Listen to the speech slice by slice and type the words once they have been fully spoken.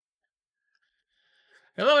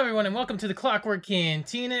Hello, everyone, and welcome to the Clockwork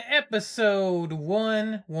Cantina, episode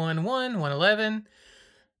 111,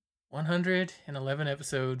 111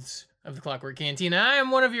 episodes of the Clockwork Cantina. I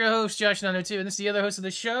am one of your hosts, Josh902, and this is the other host of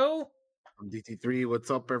the show. I'm DT3.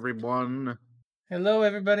 What's up, everyone? Hello,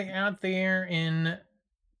 everybody out there in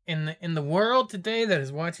the world today that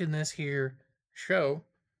is watching this here show.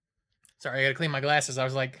 Sorry, I gotta clean my glasses. I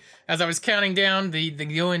was like, as I was counting down the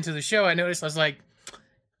go into the show, I noticed I was like,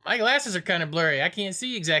 my glasses are kind of blurry. I can't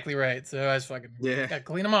see exactly right, so I was fucking Yeah, gotta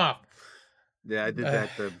clean them off. yeah, I did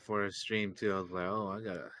that before a stream too. I was like, oh, I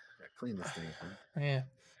gotta clean this thing, man. Yeah.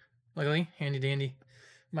 Luckily, handy dandy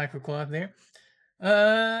microcloth there.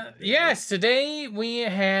 Yes, today we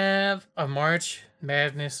have a March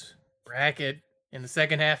Madness bracket in the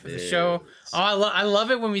second half of the show. Yes. Oh, I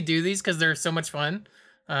love it when we do these because they're so much fun.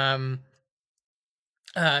 So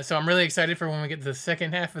I'm really excited for when we get to the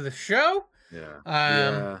second half of the show.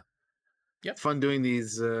 Yeah. Yep. It's fun doing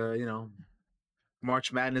these.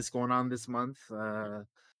 March Madness going on this month.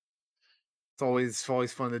 It's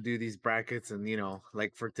always fun to do these brackets, and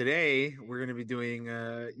like for today, we're gonna be doing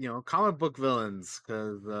comic book villains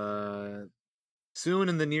because soon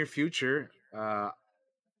in the near future,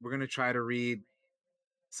 we're gonna try to read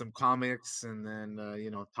some comics and then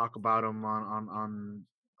talk about them on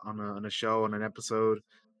a show, on an episode,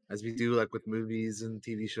 as we do like with movies and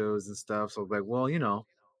TV shows and stuff. So like, well,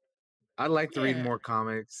 I'd like to read Yeah. more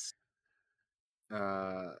comics.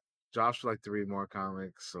 Josh would like to read more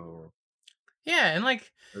comics, so Yeah, and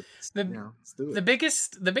like let's the let's do the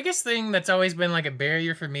it. biggest thing that's always been like a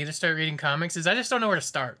barrier for me to start reading comics is I just don't know where to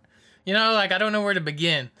start. Like I don't know where to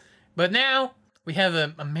begin. But now we have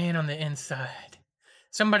a man on the inside.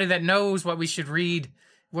 Somebody that knows what we should read,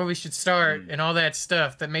 where we should start, Mm, and all that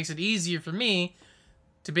stuff that makes it easier for me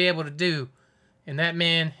to be able to do. And that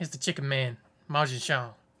man is the Chicken Man, Majin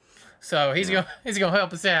Sean. So he's yeah, gonna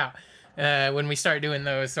help us out when we start doing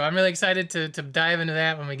those. So I'm really excited to dive into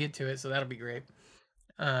that when we get to it. So that'll be great.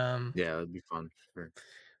 Um, yeah, it'd be fun. Sure.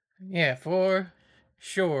 yeah, for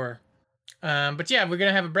sure. But yeah, we're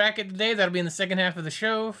gonna have a bracket today. That'll be in the second half of the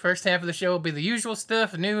show. First half of the show will be the usual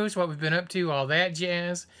stuff, news, what we've been up to, all that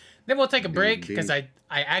jazz. Then we'll take a Indeed, break because indeed.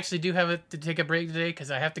 I actually do have to take a break today because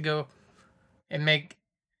I have to go and make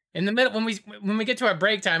in the middle when we get to our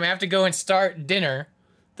break time. I have to go and start dinner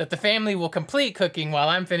that the family will complete cooking while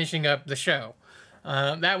I'm finishing up the show.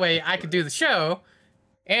 That way I can do the show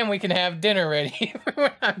and we can have dinner ready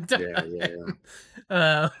when I'm done.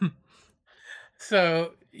 Yeah.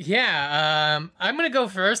 So yeah, I'm gonna go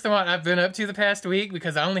first on what I've been up to the past week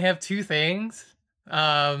because I only have two things.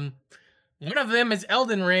 One of them is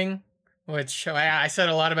Elden Ring, which I said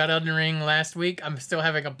a lot about Elden Ring last week. I'm still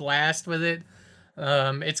having a blast with it.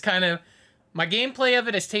 It's kind of my gameplay of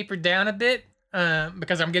it has tapered down a bit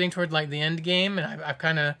because I'm getting toward like the end game, and I've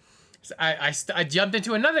kind of I jumped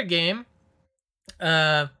into another game,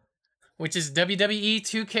 which is WWE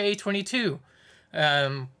 2K22,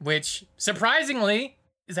 which surprisingly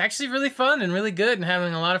is actually really fun and really good, and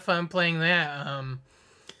having a lot of fun playing that.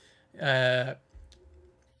 Uh,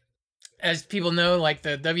 as people know, like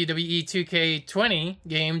the WWE 2K20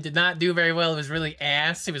 game did not do very well. It was really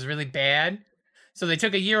ass. It was really bad. So they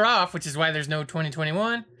took a year off, which is why there's no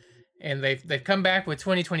 2021, and they've come back with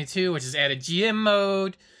 2022, which has added GM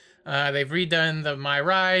mode. They've redone the My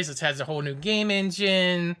Rise. It has a whole new game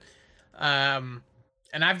engine.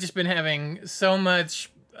 And I've just been having so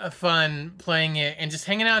much fun playing it and just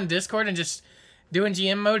hanging out in Discord and just doing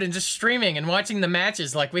GM mode and just streaming and watching the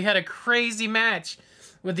matches. Like we had a crazy match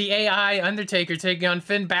with the AI Undertaker taking on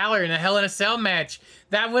Finn Balor in a Hell in a Cell match.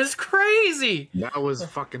 That was crazy. That was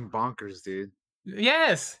fucking bonkers, dude.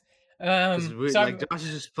 Yes. Because So like Josh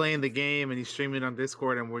is just playing the game and he's streaming on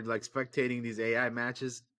Discord, and we're like spectating these AI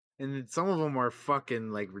matches, and some of them are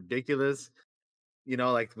fucking like ridiculous.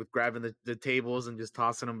 Like with grabbing the tables and just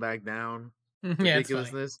tossing them back down, yeah, it's funny.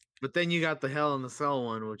 ridiculousness. But then you got the Hell in the Cell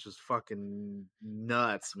one, which was fucking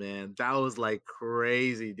nuts, man. That was like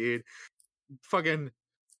crazy, dude. Fucking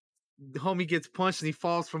homie gets punched and he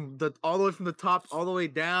falls from all the way from the top all the way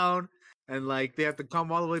down, and like they have to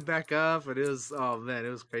come all the way back up. And it was, oh man, it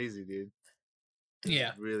was crazy, dude. It was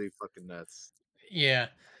Yeah. really fucking nuts. Yeah.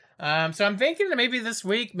 So I'm thinking that maybe this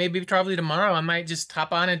week, maybe probably tomorrow, I might just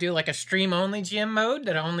hop on and do like a stream only GM mode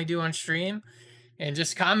that I only do on stream and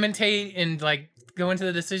just commentate and like go into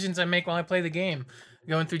the decisions I make while I play the game.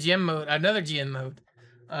 Going through GM mode, another GM mode.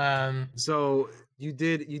 So you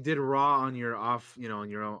did Raw on your off,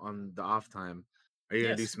 on the off time. Are you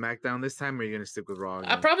gonna do Yes. SmackDown this time, or are you gonna stick with Raw I'll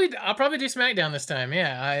again? probably do SmackDown this time.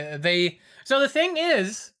 Yeah. So the thing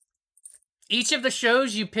is, each of the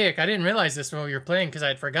shows you pick, I didn't realize this when we were playing because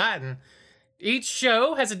I'd forgotten. Each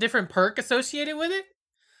show has a different perk associated with it.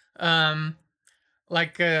 Um,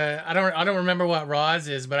 I don't remember what Raw's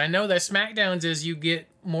is, but I know that SmackDown's is you get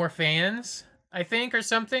more fans, I think, or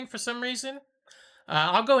something for some reason.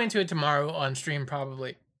 I'll go into it tomorrow on stream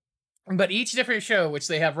probably. But each different show, which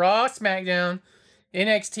they have Raw, SmackDown,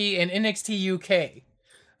 NXT, and NXT UK.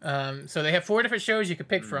 So they have four different shows you could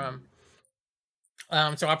pick from.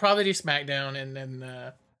 Mm. So I'll probably do SmackDown, and then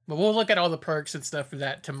but we'll look at all the perks and stuff for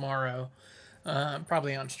that tomorrow.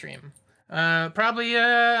 Probably on stream. Probably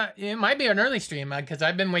it might be an early stream because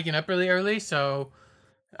I've been waking up really early, so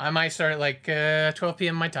I might start at like 12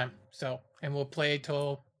 p.m. my time. So and we'll play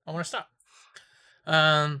till I want to stop.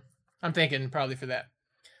 Um, I'm thinking probably for that.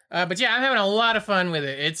 But yeah, I'm having a lot of fun with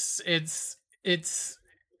it. It's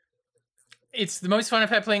it's the most fun I've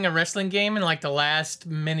had playing a wrestling game in like the last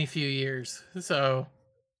many few years. So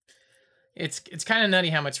it's kind of nutty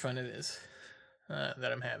how much fun it is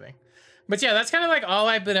that I'm having. But yeah, that's kind of like all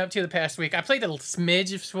I've been up to the past week. I played a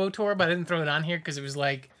smidge of SWOTOR, but I didn't throw it on here because it was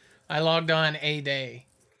like I logged on a day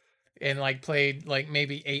and like played like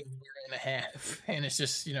maybe 8 and a half, and it's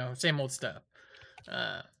just same old stuff.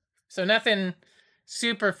 Uh, so nothing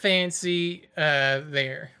super fancy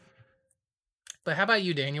there. But how about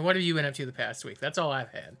you, Daniel? What have you been up to the past week? That's all I've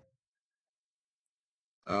had.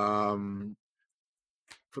 Um,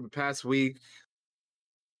 for the past week,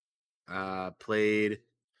 played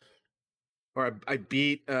or I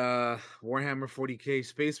beat Warhammer 40K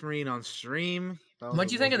Space Marine on stream. That was What'd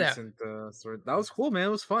the you think most of that? recent sort. That was cool, man.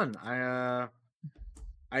 It was fun. I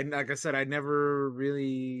like I said, I never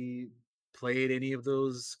really played any of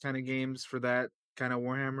those kind of games for that kind of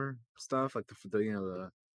Warhammer stuff, like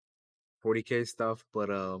the 40K stuff. But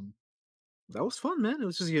that was fun, man. It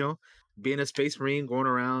was just being a Space Marine, going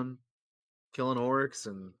around killing orcs,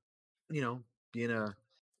 and you know being a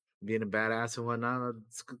being a badass and whatnot.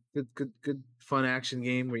 It's good fun action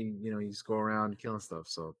game where you just go around killing stuff.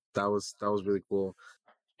 So that was really cool.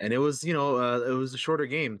 And it was it was a shorter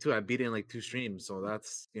game too. I beat it in like 2 streams, so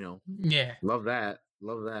that's Yeah. love that,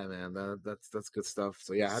 man. That's good stuff.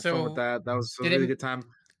 So yeah, I had fun with So that. That was did a really it good time.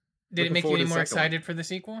 did it Looking make you forward any to the more second one. excited for the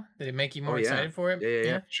sequel? Did it make you Oh more yeah, excited for it? yeah,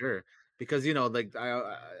 Yeah. for sure. Because like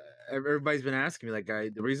everybody's been asking me, like,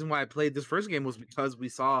 the reason why I played this first game was because we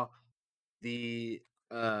saw the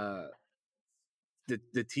uh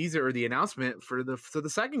the teaser or the announcement for the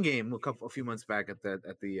second game a few months back at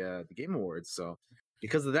the Game Awards. So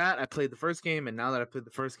because of that, I played the first game, and now that I played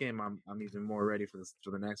the first game, I'm even more ready for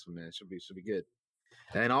the next one, man. It should be good.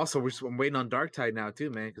 And also, I'm waiting on Dark Tide now too,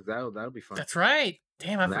 man, because that'll be fun That's right.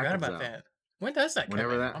 Damn, I when that forgot comes about out. that. When does that come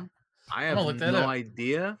Whenever out? that, I I'm gonna have look that no up.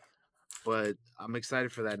 idea, but I'm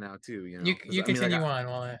excited for that now too. You Because you I mean, like, continue on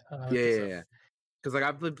while I yeah, look this yeah, up. yeah. Because like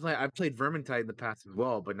I've played Vermintide in the past as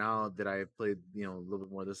well, but now that I played a little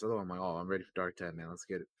bit more of this other one, I'm like, oh, I'm ready for Dark Tide, man. Let's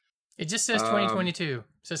get it. It just says Um, 2022. It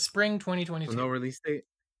says spring so no 2022. release date.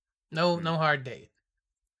 No Mm, hard date.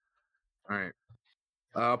 all right.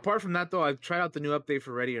 Apart from that, though, I've tried out the new update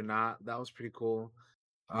for Ready or Not. That was pretty cool.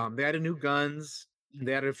 They added new guns.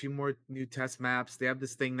 They added a few more new test maps. They have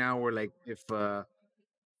this thing now where like if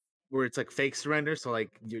where it's like fake surrender. So like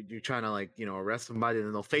you're trying to like arrest somebody, and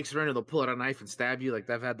then they'll fake surrender. They'll pull out a knife and stab you. Like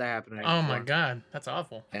I've had that happen to me Oh my before. god, that's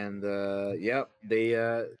awful. And yep, they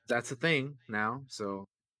that's a thing now. So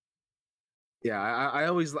yeah, I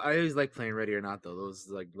always like playing Ready or Not though. Those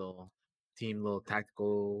like little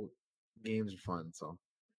tactical games are fun. So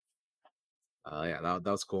yeah, that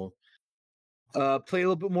was cool. Play a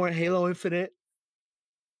little bit more Halo Infinite.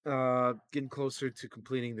 Getting closer to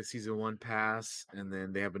completing the season 1 pass, and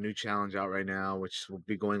then they have a new challenge out right now, which will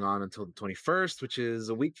be going on until the 21st, which is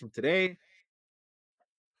a week from today.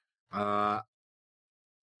 Uh,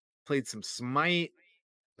 played some Smite.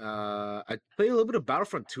 I played a little bit of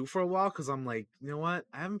Battlefront 2 for a while because I'm like, you know what?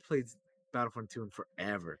 I haven't played Battlefront 2 in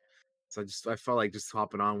forever. So I felt like just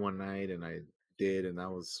hopping on one night, and I did, and that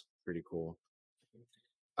was pretty cool.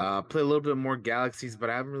 Play a little bit more Galaxies, but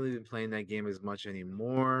I haven't really been playing that game as much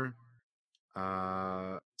anymore.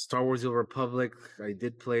 Star Wars: The Old Republic, I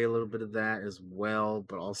did play a little bit of that as well,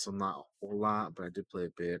 but also not a whole lot, but I did play a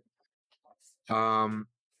bit. Um,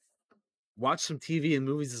 watched some TV and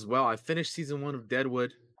movies as well. I finished season 1 of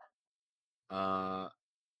Deadwood. Uh,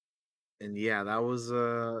 and yeah, that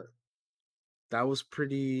was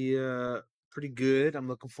pretty good. I'm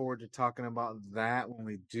looking forward to talking about that when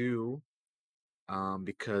we do.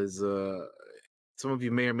 Because some of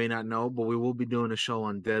you may or may not know, but we will be doing a show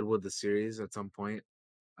on Deadwood the series at some point.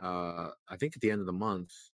 I think at the end of the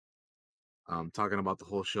month. Talking about the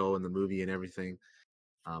whole show and the movie and everything.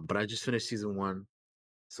 But I just finished season 1,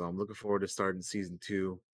 so I'm looking forward to starting season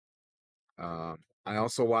 2. I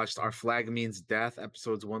also watched Our Flag Means Death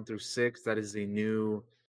episodes 1 through 6. That is a new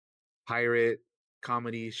pirate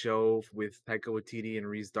comedy show with Taika Waititi and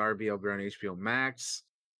Reese Darby over on HBO Max.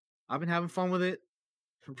 I've been having fun with it.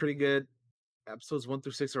 Pretty good. Episodes 1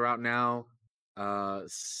 through 6 are out now.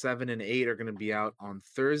 7 and 8 are going to be out on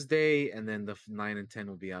Thursday, and then the 9 and 10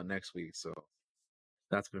 will be out next week. So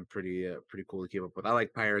that's been pretty cool to keep up with. I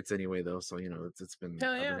like pirates anyway, though, so it's been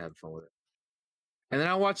Hell I've been yeah. having fun with it. And then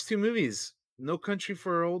I watched 2 movies: No Country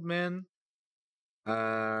for Old Men.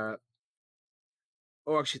 Uh,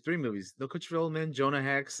 oh, actually 3 movies: No Country for Old Men, Jonah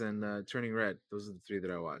Hex, and Turning Red. Those are the 3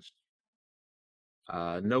 that I watched.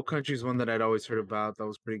 No Country is one that I'd always heard about. That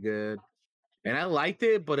was pretty good, and I liked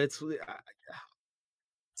it, but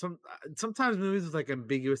sometimes movies with like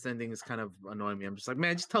ambiguous endings kind of annoy me. I'm just like,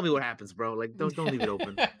 man, just tell me what happens, bro. Like, don't leave it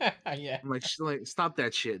open. Yeah. I'm like, stop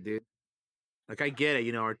that shit, dude. Like, I get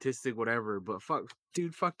it, artistic, whatever, but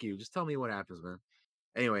dude, fuck you. Just tell me what happens, man.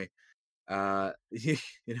 Anyway, you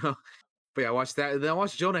know, but yeah, I watched that. Then I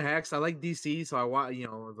watched Jonah Hex. I like DC, so I watched. I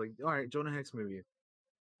was like, all right, Jonah Hex movie.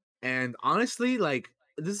 And honestly, like,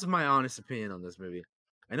 this is my honest opinion on this movie.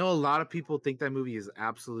 I know a lot of people think that movie is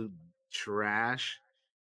absolute trash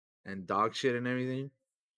and dog shit and everything.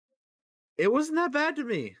 It wasn't that bad to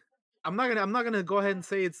me. I'm not gonna go ahead and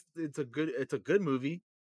say it's a good movie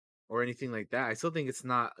or anything like that. I still think it's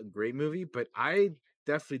not a great movie, but I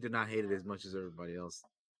definitely did not hate it as much as everybody else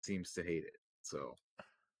seems to hate it. So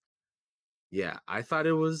yeah, I thought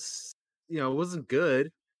it wasn't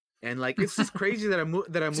good, and like it's just crazy that a movie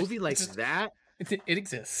It's like just that. it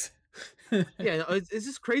exists. Yeah, no, it's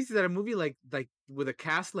just crazy that a movie like with a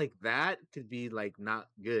cast like that could be like not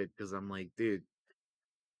good because I'm like, dude,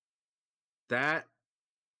 that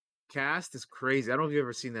cast is crazy. I don't know if you've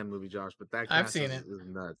ever seen that movie, Josh, but that I've cast seen is, it. is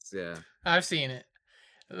nuts. Yeah, I've seen it.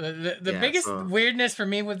 The yeah. biggest So weirdness for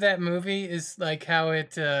me with that movie is like how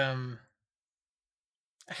it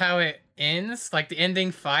ends. Like the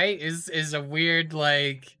ending fight is a weird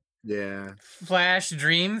like yeah, flash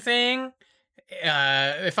dream thing.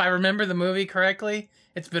 If I remember the movie correctly,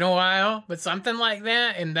 it's been a while, but something like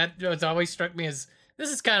that, and that has always struck me as this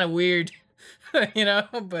is kind of weird,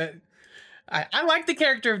 But I like the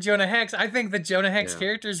character of Jonah Hex. I think the Jonah Hex yeah,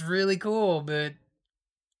 character is really cool, but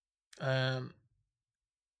um,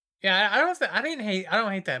 yeah, I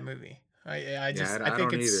don't hate that movie. I yeah. just I I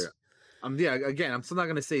think don't it's either. Yeah. Again, I'm still not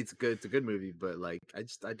gonna say it's good. It's a good movie, but like, I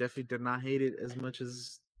definitely did not hate it as much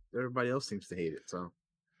as everybody else seems to hate it. So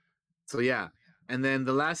yeah. And then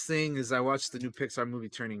the last thing is I watched the new Pixar movie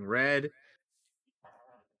Turning Red.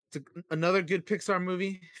 Another good Pixar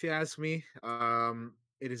movie, if you ask me.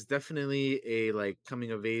 It is definitely a like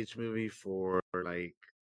coming of age movie for like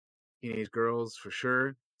teenage girls for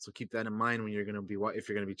sure. So keep that in mind when if you're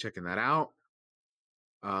gonna be checking that out.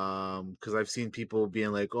 Because I've seen people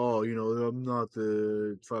being like, "Oh, I'm not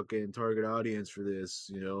the fucking target audience for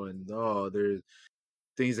this," and there's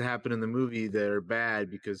things that happen in the movie that are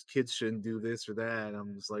bad because kids shouldn't do this or that.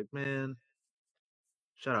 I'm just like, man,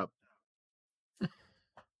 shut up,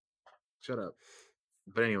 shut up.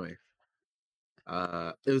 But anyway,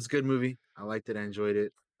 it was a good movie. I liked it. I enjoyed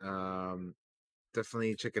it. Um,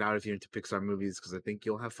 Definitely check it out if you're into Pixar movies because I think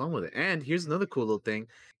you'll have fun with it. And here's another cool little thing.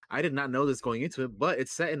 I did not know this going into it, but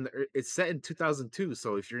it's set in 2002.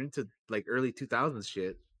 So if you're into like early 2000s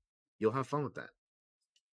shit, you'll have fun with that.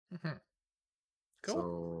 mhm, cool.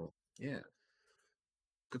 So yeah,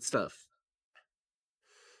 good stuff.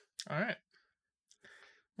 All right.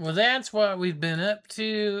 Well, that's what we've been up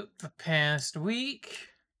to the past week.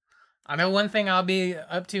 I know one thing I'll be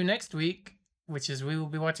up to next week, which is we will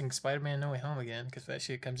be watching Spider-Man: No Way Home again because that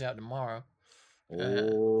shit comes out tomorrow. Uh,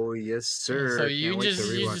 Oh yes, so sir. Can't wait to you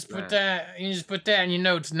rewatch just put that. that in your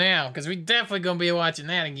notes now because we definitely gonna be watching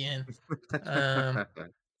that again. Um,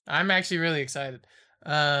 I'm actually really excited.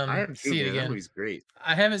 I am To too, see it man. That again. movie's great.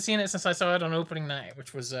 I haven't seen it since I saw it on opening night,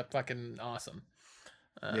 which was fucking awesome.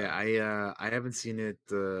 Yeah, Um, I haven't seen it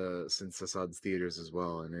since I saw it in theaters as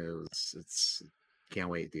well, and it's can't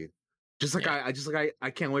wait, dude. Just like yeah,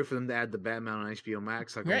 I can't wait for them to add the Batman on HBO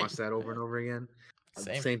Max so I can right. watch that over and over again.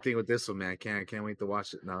 Same. Same thing with this one, man. I can't wait to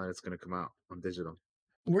watch it now that it's gonna come out on digital.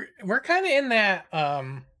 We're kind of in that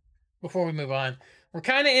before we move on, we're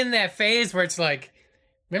kind of in that phase where it's like,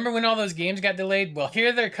 remember when all those games got delayed? Well,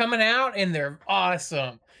 here they're coming out and they're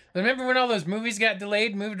awesome. Remember when all those movies got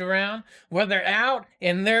delayed, moved around? Well, they're out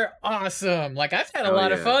and they're awesome. Like I've had a Hell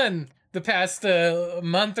lot of yeah. fun the past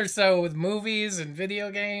month or so with movies and video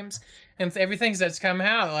games and everything that's come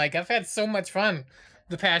out. Like I've had so much fun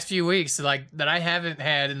the past few weeks, like that I haven't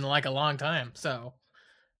had in like a long time. So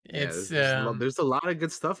Yeah, it's there's a lot of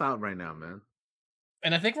good stuff out right now, man.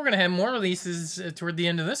 And I think we're gonna have more releases toward the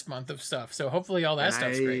end of this month of stuff. So hopefully all that and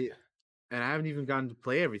stuff's great. I haven't even gotten to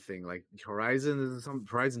play everything. Like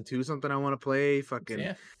Horizon 2 something I want to play. Fucking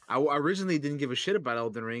Yeah. I originally didn't give a shit about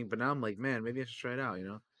Elden Ring, but now I'm like, man, maybe I should try it out, you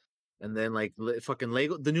know? And then like fucking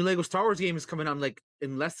Lego, the new Lego Star Wars game is coming out like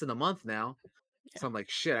in less than a month now. So I'm like,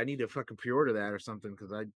 shit, I need to fucking pre-order that or something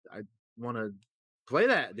because I want to play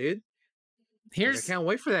that, dude. Like I Here's can't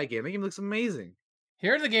wait for that game. That game looks amazing.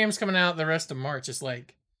 Here are the games coming out the rest of March. It's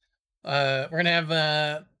like we're gonna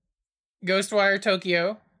have Ghostwire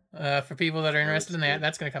Tokyo for people that are That interested looks in that. good.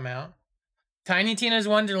 That's gonna come out. Tiny Tina's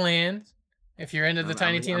Wonderland. If you're into the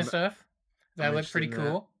Tiny Tina stuff, I'm that looked interested pretty in that.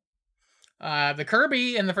 cool. The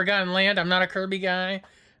Kirby and the Forgotten Land. I'm not a Kirby guy,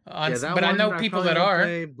 Yeah, that but I know one I people probably that won't are.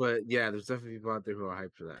 play, but yeah, there's definitely people out there who are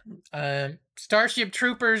hyped for that. Starship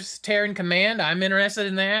Troopers Terran Command. I'm interested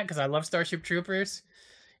in that because I love Starship Troopers.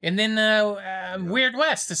 And then Yeah. Weird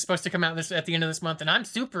West is supposed to come out this at the end of this month, and I'm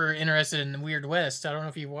super interested in Weird West. I don't know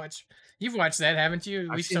if you've watched that, haven't you?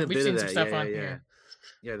 I've seen a We've bit of seen some that. Yeah, stuff yeah, on yeah. here.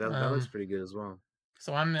 Yeah, that looks Um, pretty good as well.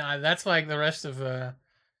 so I'm that's like the rest of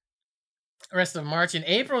March, and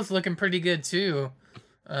April's looking pretty good too.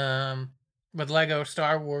 Um, with Lego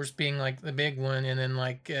Star Wars being like the big one, and then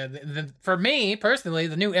like for me personally,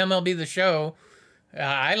 the new MLB The Show.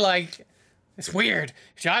 I like. It's weird.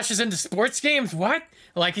 Josh is into sports games. What?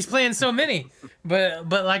 Like he's playing so many, but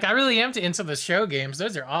like I really am into the show games.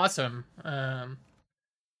 Those are awesome.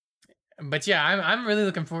 But yeah, I'm really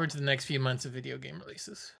looking forward to the next few months of video game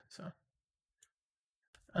releases. So,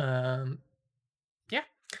 um, yeah.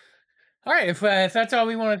 All right, if that's all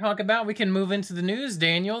we want to talk about, we can move into the news.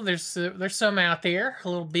 Daniel, there's some out there a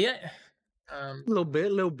little bit. Um, A little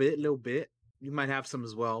bit, little bit, little bit. You might have some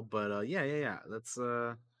as well, but yeah, yeah, yeah. Let's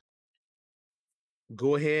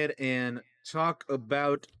go ahead and talk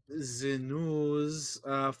about the news.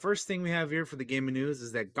 First thing we have here for the gaming news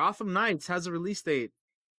is that Gotham Knights has a release date.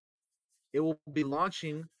 It will be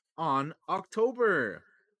launching on October.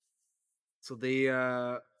 So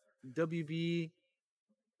the WB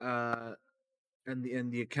uh and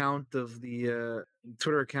the account of the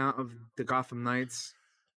Twitter account of the Gotham Knights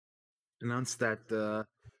announced that the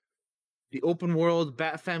open world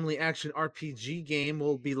Bat Family action RPG game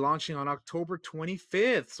will be launching on October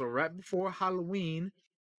 25th, so right before Halloween.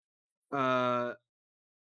 Uh,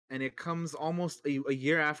 and it comes almost a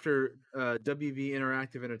year after WB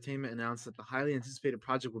Interactive Entertainment announced that the highly anticipated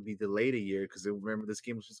project would be delayed a year because remember this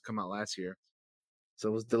game was supposed to come out last year, so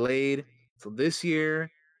it was delayed. So this year,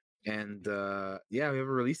 and yeah, we have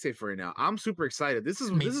a release date for it now. I'm super excited. This is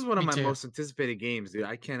one of me my too. most anticipated games, dude.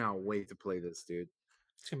 I cannot wait to play this, dude.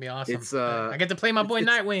 It's gonna be awesome. It's I get to play my boy it's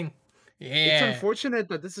Nightwing. it's Yeah. unfortunate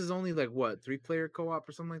that this is only like what 3-player co-op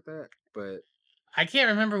or something like that. But I can't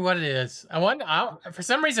remember what it is. For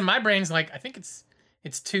some reason my brain's like I think it's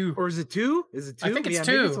two. or is it two? Is it I two? think it's Yeah,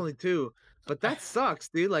 maybe it's two. only two. But I, that sucks,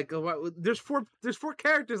 dude. Like, there's four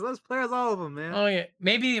characters. Let's play as all of them, man. oh yeah,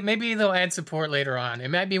 maybe they'll add support later on. It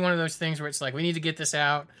might be one of those things where it's like we need to get this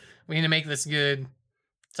out. We need to make this good.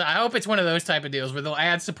 So I hope it's one of those type of deals where they'll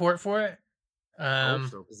add support for it, I hope um,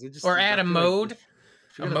 so because it just or add I feel like if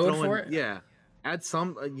a you're gonna mode throw for in, it. yeah, add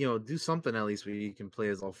some, do something at least where you can play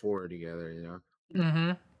as all four together, you know.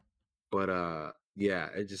 Mm-hmm. But yeah,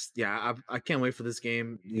 I can't wait for this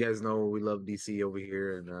game. You guys know we love DC over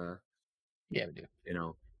here, and Yeah, we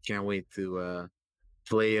do. can't wait to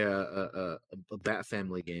play a Bat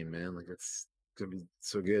Family game, man. Like it's gonna be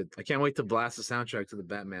so good. I can't wait to blast the soundtrack to the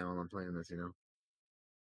Batman while I'm playing this.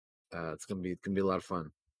 It's gonna be a lot of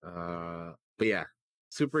fun. But yeah,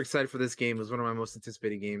 super excited for this game. It was one of my most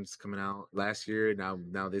anticipated games coming out last year. Now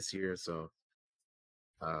this year. So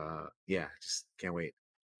yeah, just can't wait.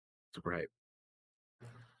 Super hype.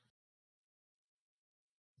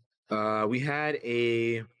 We had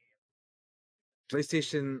a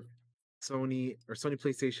PlayStation, Sony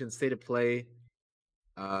PlayStation State of Play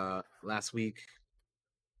last week.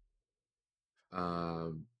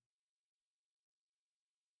 Um,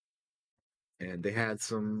 and they had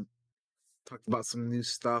talked about some new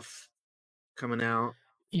stuff coming out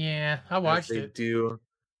Yeah, I as watched they it. do.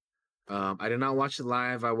 I did not watch it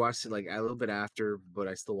live. I watched it like a little bit after, but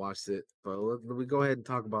I still watched it. But we go ahead and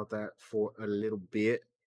talk about that for a little bit.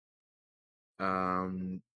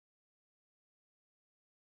 Um,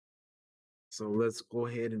 so let's go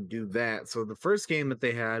ahead and do that. So the first game that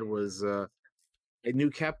they had was a new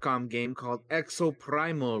Capcom game called Exo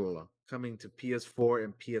Primal coming to PS4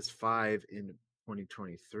 and PS5 in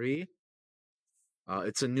 2023.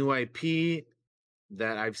 It's a new IP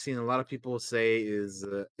that I've seen a lot of people say is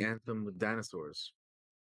Anthem with dinosaurs.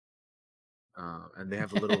 And they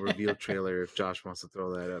have a little reveal trailer if Josh wants to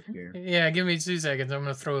throw that up here. Yeah, give me 2 seconds. I'm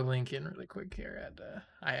gonna throw a link in really quick here.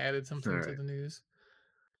 I added All something to right. the news.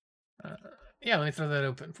 Yeah, let me throw that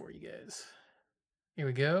open for you guys. Here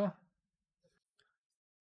we go.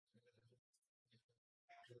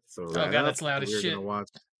 Throw Oh that god, up. that's loud as We're shit. gonna watch.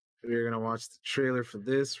 We're gonna watch the trailer for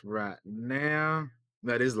this right now.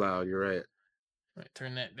 That is loud. You're right. Right,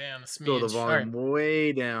 turn that down a Throw the smidge. All right, volume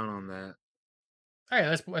way down on that. all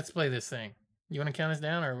right. Let's play this thing. You want to count us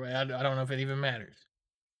down, or I don't know if it even matters.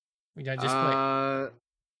 We gotta just play. Uh,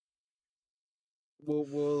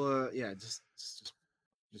 we'll yeah, just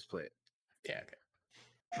play it. Yeah.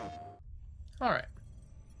 Okay. All right.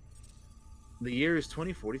 The year is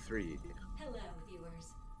 2043. Hello,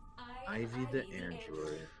 viewers. Ivy the Ivy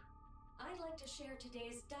android. I'd like to share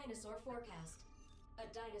today's dinosaur forecast. A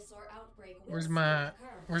dinosaur outbreak will Where's soon my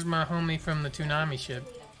occur. homie from the Toonami ship?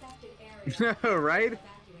 Right?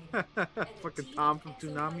 Fucking Tom from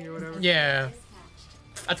Toonami or whatever. Yeah,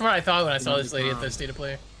 that's what I thought when I saw this lady at the State of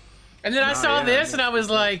Play. And then I Nah, saw yeah, this, man. and I was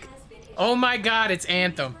like, "Oh my god, it's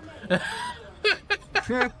Anthem!"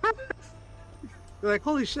 They're like,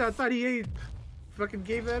 holy shit! I thought he fucking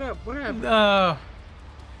gave that up. What happened? Oh,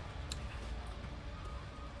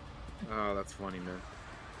 Oh, that's funny, man.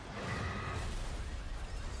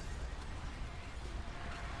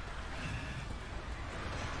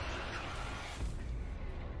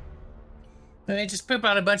 and they just poop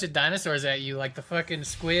out a bunch of dinosaurs at you, like the fucking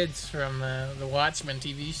squids from the Watchmen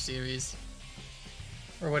TV series,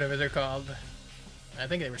 or whatever they're called. I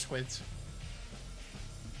think they were squids.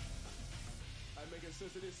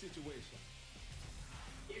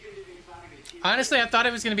 Honestly, I thought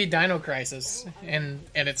it was going to be Dino Crisis, and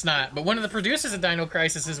it's not. But one of the producers of Dino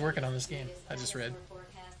Crisis is working on this game. I just read.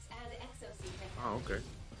 Oh, okay.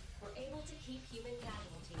 We're able to keep human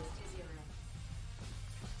casualties to zero.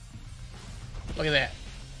 Look at that.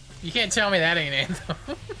 You can't tell me that ain't Anthem.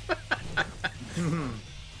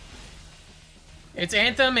 It's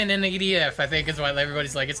Anthem and then the EDF, I think is why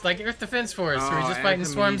everybody's like, it's like Earth Defense Force, where you're just fighting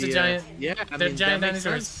Anthem swarms of EDF. giant, Yeah, I they're mean, giant that makes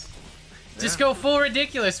dinosaurs. sense. Just Yeah. go full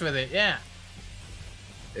ridiculous with it, yeah.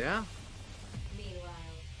 Yeah. Meanwhile,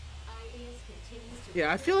 Ideas continues to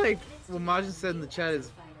Yeah, I feel like what Majin said in the chat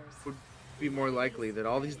is would be more likely that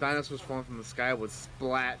all these dinosaurs falling from the sky would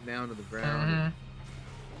splat down to the ground and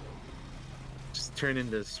just turn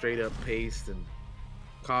into straight up paste and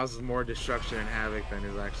causes more destruction and havoc than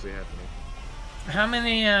is actually happening. How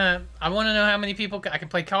many, I want to know how many people I can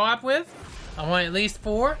play co-op with. I want at least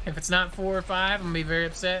 4. If it's not 4 or 5, I'm going to be very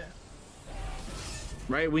upset.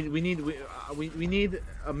 Right? We need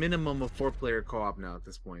a minimum of 4-player co-op now at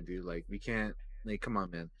this point, dude. Like we can't, like, come on,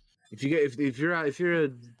 man. If you're a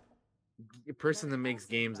person that makes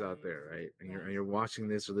games out there, right? And you're watching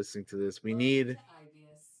this or listening to this, we need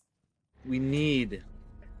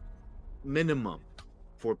minimum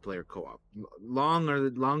 4-player co-op.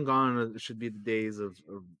 Long gone should be the days of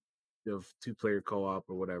 2-player co-op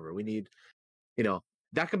or whatever. We need,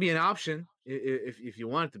 that could be an option if you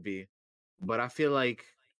want it to be, but I feel like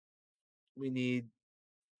we need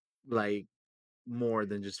like more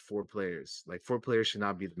than just 4 players. Like 4 players should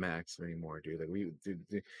not be the max anymore, dude. Like we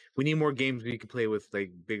need more games we can play with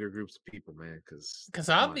like bigger groups of people, man. Because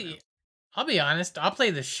I'll be honest, I'll play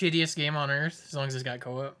the shittiest game on earth as long as it's got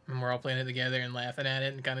co-op and we're all playing it together and laughing at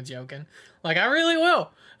it and kind of joking. Like, I really will.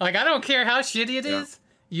 Like, I don't care how shitty it is.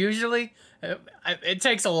 Usually, it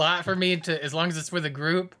takes a lot for me to, as long as it's with a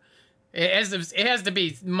group, it has to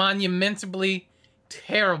be monumentally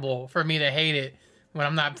terrible for me to hate it when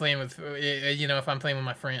I'm not playing with, if I'm playing with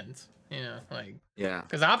my friends, like, yeah,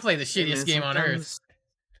 because I'll play the shittiest game on earth.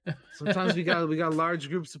 Sometimes we got large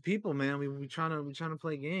groups of people, man. We trying to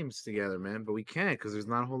play games together, man, but we can't because there's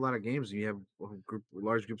not a whole lot of games. You have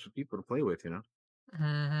large groups of people to play with,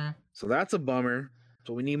 Mm-hmm. So that's a bummer.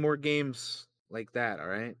 So we need more games like that. All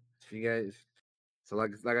right, if you guys, so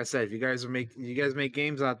like I said, if you guys make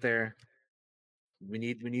games out there, we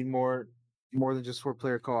need more than just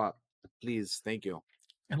 4-player co-op, please. Thank you.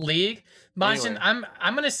 League, Majin, Anyway.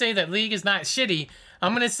 I'm gonna say that League is not shitty.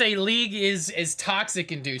 I'm gonna say League is toxic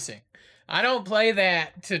inducing. I don't play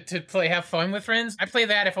that to have fun with friends. I play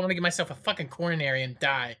that if I want to get myself a fucking coronary and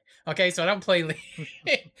die. Okay, so I don't play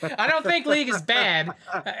League. I don't think League is bad.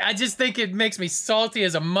 I just think it makes me salty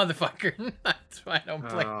as a motherfucker. That's why I don't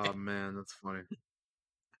play Oh it. man, that's funny.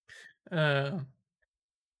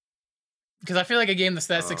 Because I feel like a game that's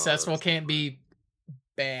that successful that's can't be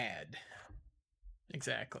bad.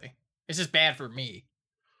 Exactly. It's just bad for me.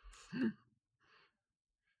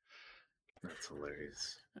 That's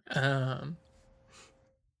hilarious.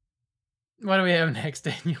 What do we have next,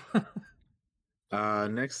 Daniel?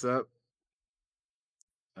 Next up,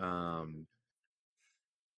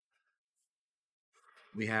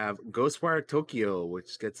 We have Ghostwire Tokyo,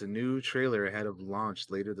 which gets a new trailer ahead of launch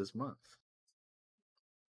later this month.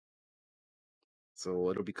 So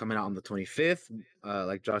it'll be coming out on the 25th.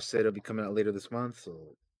 Like Josh said, it'll be coming out later this month.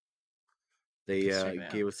 So they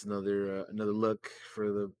gave us another look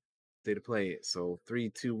for the day to play it. So 3,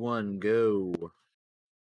 2, 1, go.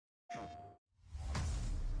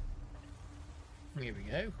 Here we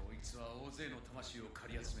go.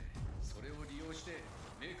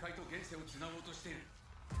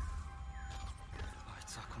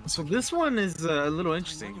 So this one is a little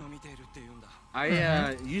interesting.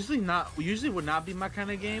 I usually would not be my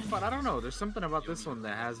kind of game, but I don't know. There's something about this one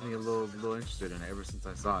that has me a little interested in it ever since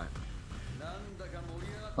I saw it.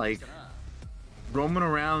 Like roaming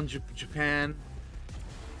around Japan,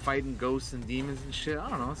 fighting ghosts and demons and shit. I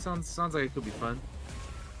don't know. It sounds like it could be fun.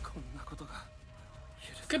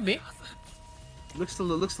 Could be. Looks a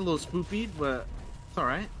little spoopy, but it's all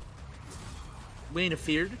right. We ain't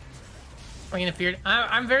afeared.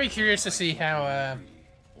 I'm very curious to see how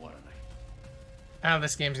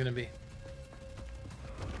this game's gonna be.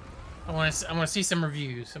 I want to see some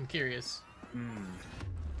reviews. I'm curious.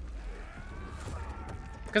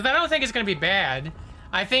 Because I don't think it's gonna be bad.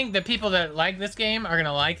 I think the people that like this game are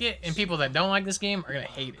gonna like it, and people that don't like this game are gonna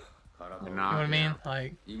hate it. You know what I mean?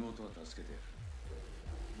 Like.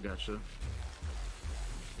 Gotcha.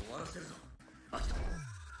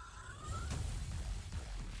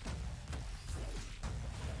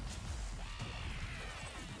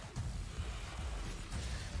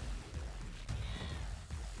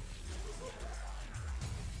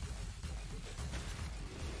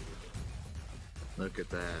 Look at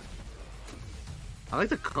that. I like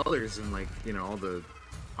the colors and like, you know, all the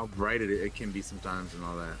how bright it can be sometimes and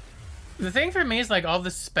all that. The thing for me is like all the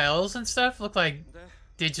spells and stuff look like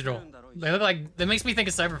digital. They look like, that makes me think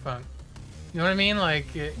of Cyberpunk. You know what I mean? Like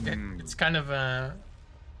it's kind of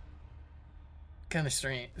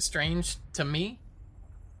strange to me.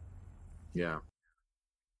 Yeah.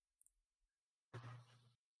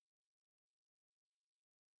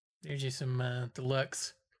 There's you some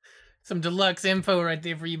deluxe info right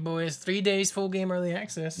there for you boys. 3 days full game early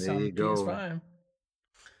access there on you go. PS5.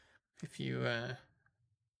 If you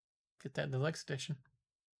get that deluxe edition.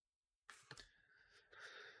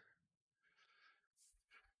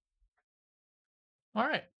 All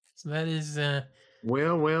right, so that is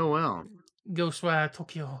well. Ghostwire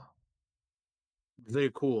Tokyo. Very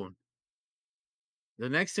cool. The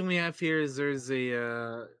next thing we have here is there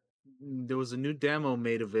was a new demo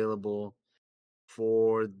made available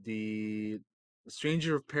for the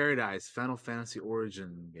Stranger of Paradise Final Fantasy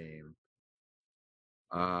Origin game.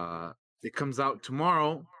 It comes out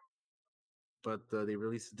tomorrow, but they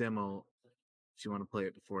released a demo if you want to play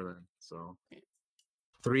it before then. So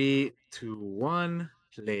 3, 2, 1,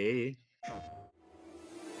 play.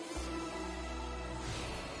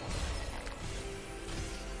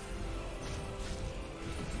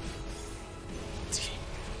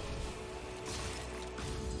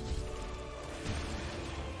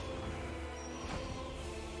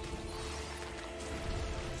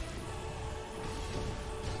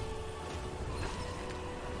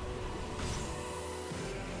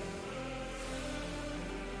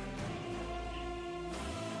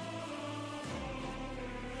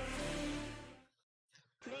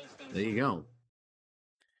 There you go.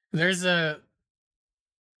 There's a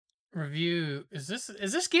review. Is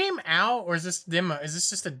this game out or is this demo? Is this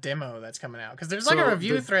just a demo that's coming out? Because there's like a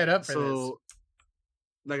review thread up for this.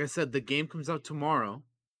 Like I said, the game comes out tomorrow.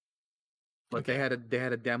 But okay. they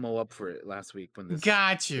had a demo up for it last week when this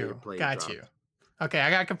got you. Okay, I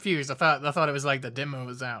got confused. I thought it was like the demo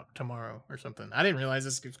was out tomorrow or something. I didn't realize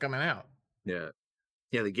this was coming out. Yeah,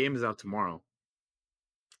 the game is out tomorrow.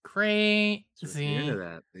 Crazy. So if you're into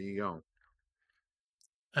that, there you go.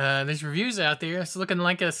 There's reviews out there. It's looking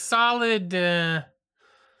like a solid. Wow,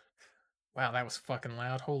 that was fucking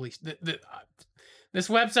loud. Holy, this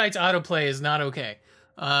website's autoplay is not okay.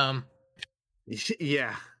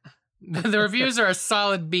 Yeah. The reviews are a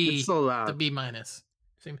solid B. It's so loud. The B minus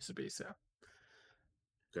seems to be so.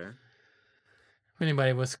 Okay. If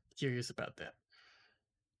anybody was curious about that,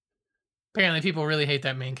 apparently people really hate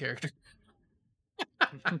that main character.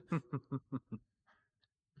 All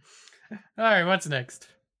right, what's next?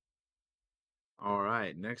 All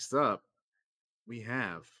right, next up, we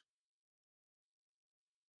have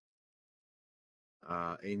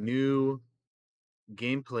a new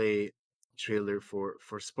gameplay trailer for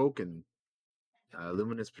Forspoken.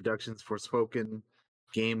 Luminous Productions Forspoken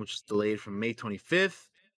game, which is delayed from May 25th.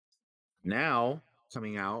 Now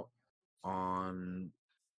coming out on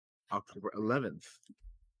October 11th.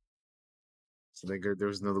 So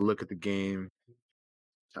there's another look at the game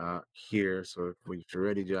here. So if you're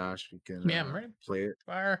ready, Josh, we can Yeah, I'm ready. play it.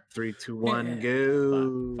 Fire. 3, 2, 1,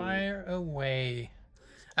 go. Fire away.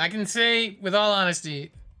 I can say, with all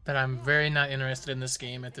honesty, that I'm very not interested in this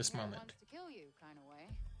game at this moment.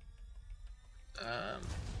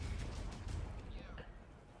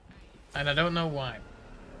 And I don't know why.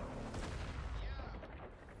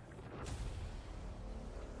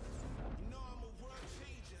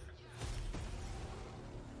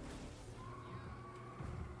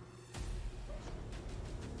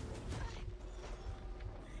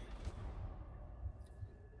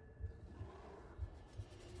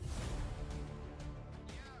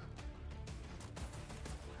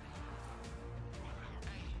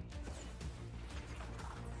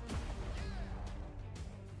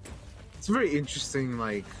 It's a very interesting,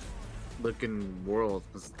 like, looking world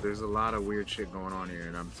because there's a lot of weird shit going on here,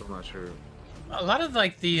 and I'm still not sure A lot of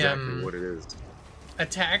like the exactly what it is.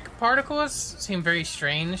 attack particles seem very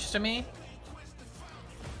strange to me.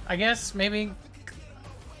 I guess maybe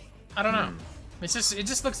I don't know. It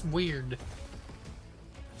just looks weird.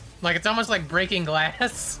 Like it's almost like breaking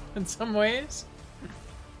glass in some ways.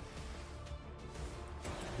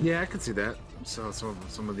 Yeah, I can see that. So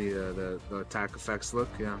some of the attack effects look,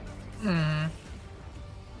 yeah.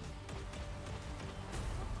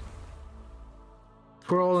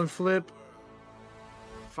 Twirl and flip.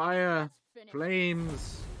 Fire.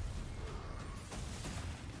 Flames.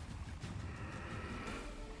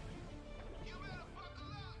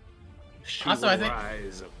 Also, I think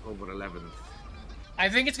Rise October 11th. I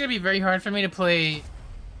think it's gonna be very hard for me to play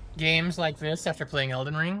games like this after playing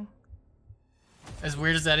Elden Ring. As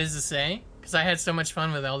weird as that is to say, because I had so much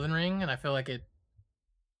fun with Elden Ring, and I feel like it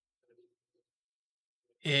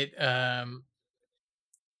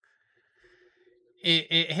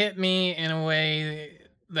hit me in a way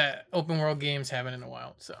that open world games haven't in a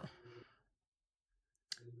while. So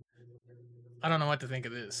I don't know what to think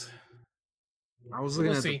of this. I was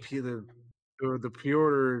looking at see. the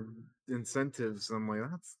pre-order incentives. I'm like,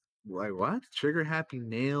 that's like what? Trigger happy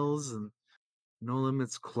nails and no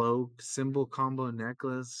limits cloak, symbol combo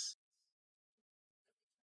necklace,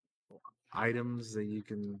 items that you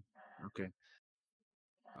can. Okay.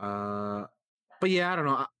 But yeah, I don't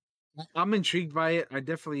know. I'm intrigued by it. I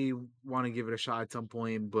definitely want to give it a shot at some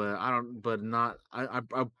point, but I don't. But not. I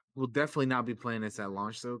will definitely not be playing this at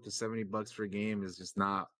launch though, because $70 for a game is just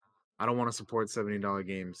not. I don't want to support $70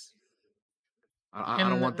 games. I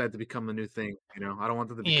don't want that to become the new thing. You know, I don't want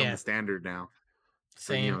that to become Yeah. the standard now. For,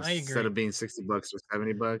 Same. I instead agree. of being $60 or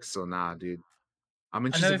 $70. So nah, dude. I'm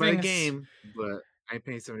Another interested by the thing is- game, but I ain't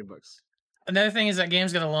paying $70. Another thing is that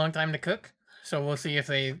game's got a long time to cook, so we'll see if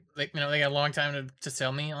they like they got a long time to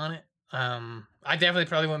sell me on it. I definitely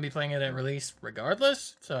probably won't be playing it at release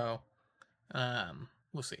regardless, so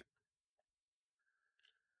we'll see.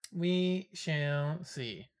 We shall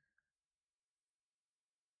see.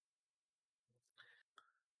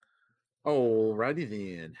 Alrighty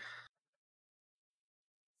then.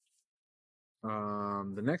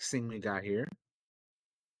 The next thing we got here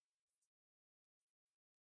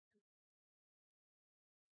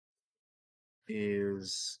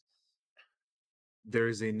is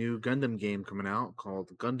there's a new Gundam game coming out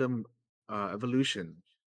called Gundam Evolution.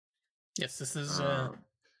 Yes, this is And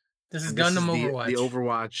Gundam Overwatch. The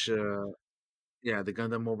Overwatch, the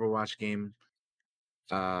Gundam Overwatch game.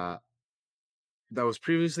 That was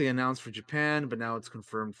previously announced for Japan, but now it's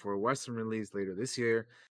confirmed for a Western release later this year.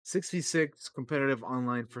 6v6 competitive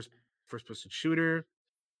online first-person shooter.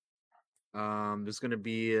 There's going to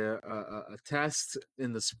be a test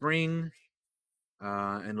in the spring,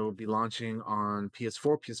 and it'll be launching on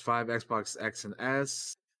PS4, PS5, Xbox X and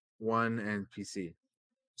S, One, and PC.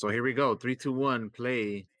 So here we go. 3, 2, 1,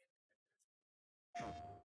 play.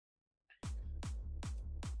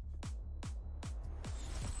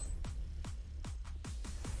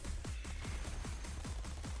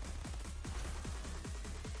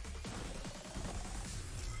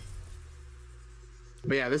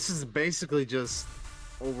 But yeah, this is basically just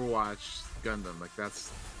Overwatch Gundam. Like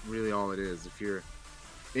that's really all it is. If you're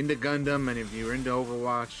into Gundam and if you're into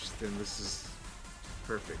Overwatch, then this is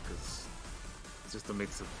perfect because it's just a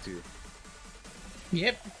mix of the two.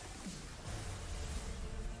 Yep.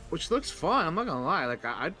 Which looks fun. I'm not gonna lie. Like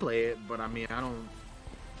I'd play it, but I mean, I don't.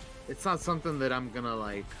 It's not something that I'm gonna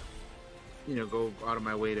like, go out of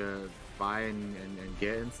my way to buy and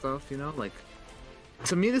get and stuff. Like.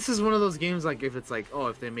 To me, this is one of those games, like, if it's like,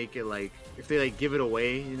 if they make it, like, if they, like, give it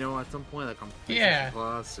away, at some point, like, on PlayStation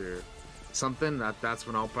Plus or something, that's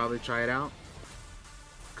when I'll probably try it out.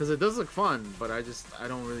 Because it does look fun, but I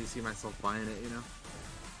don't really see myself buying it,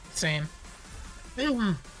 Same.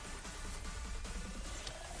 I'm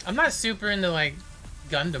not super into like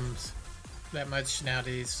Gundams that much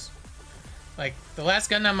nowadays. Like the last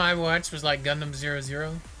Gundam I watched was like Gundam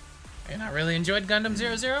 00, and I really enjoyed Gundam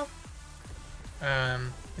 00.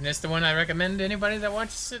 And it's the one I recommend to anybody that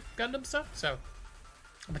watches Gundam stuff. So,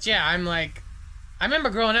 but yeah, I'm like, I remember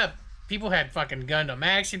growing up, people had fucking Gundam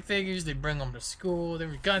action figures. They bring them to school. There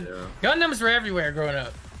were Gundams were everywhere growing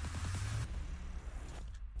up.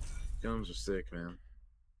 Gundams are sick, man.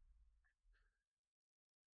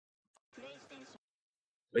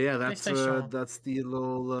 But yeah, that's the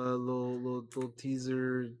little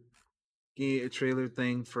teaser trailer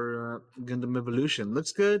thing for Gundam Evolution.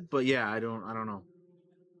 Looks good, but yeah, I don't know.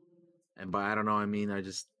 And by I don't know, I mean I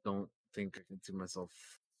just don't think I can see myself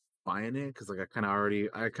buying it because like I kind of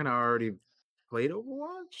already played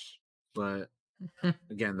Overwatch, but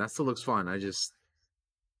again, that still looks fun. I just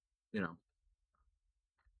you know,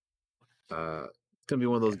 it's gonna be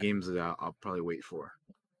one of those games that I'll probably wait for,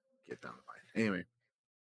 get down to buy. Anyway,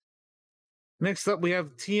 next up we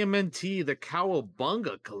have TMNT, the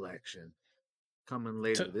Cowabunga collection, coming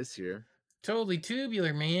later this year. Totally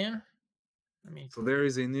tubular, man. So there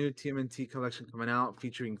is a new TMNT collection coming out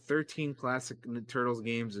featuring 13 classic Turtles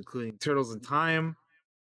games, including Turtles in Time.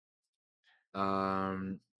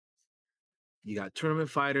 You got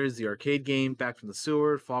Tournament Fighters, the arcade game, Back from the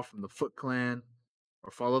Sewer, Fall of the Foot Clan,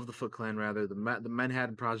 rather, the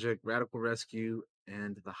Manhattan Project, Radical Rescue,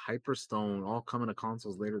 and the Hyperstone, all coming to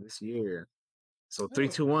consoles later this year. So 3,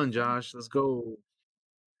 2, 1, Josh, let's go.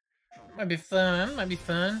 Might be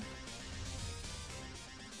fun.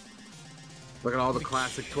 Look at all the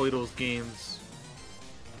classic Toydles games.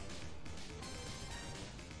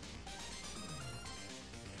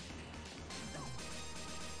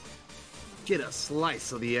 Get a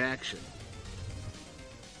slice of the action.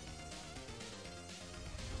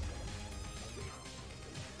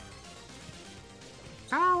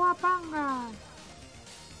 Cowabunga!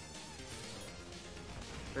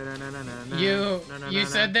 You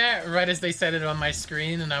said that right as they said it on my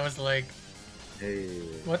screen, and I was like, hey.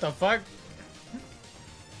 What the fuck?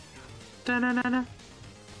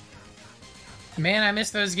 Man, I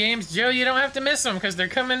miss those games. Joe, you don't have to miss them because they're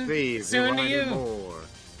coming soon to you.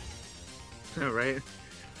 Right?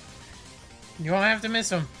 You won't have to miss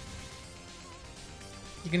them.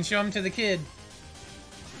 You can show them to the kid.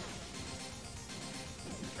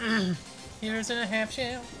 Here's in a half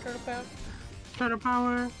shell. Turtle power. Turtle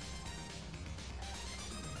power.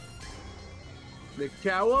 The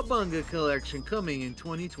Cowabunga collection coming in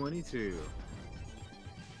 2022.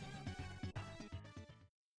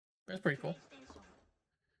 That's pretty cool.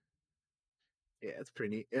 Yeah, it's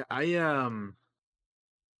pretty neat.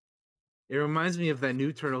 It reminds me of that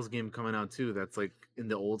new Turtles game coming out too. That's like in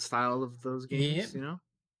the old style of those games, you know?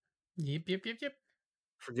 Yep.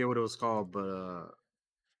 Forget what it was called, but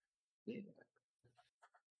yeah.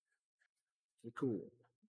 Pretty cool.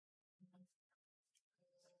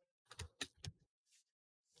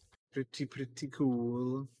 Pretty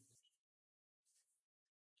cool.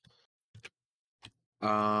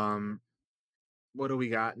 What do we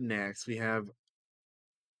got next? We have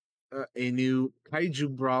a new kaiju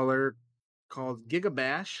brawler called Giga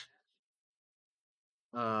Bash,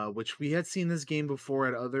 which we had seen this game before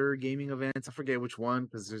at other gaming events. I forget which one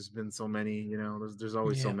because there's been so many. You know, there's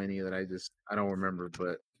always so many that I don't remember.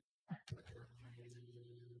 But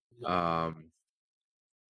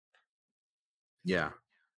yeah,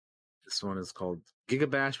 this one is called Giga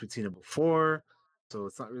Bash. We've seen it before, so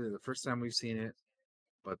it's not really the first time we've seen it.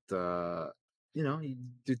 But you know,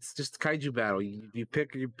 it's just a kaiju battle. You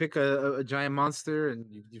pick a giant monster and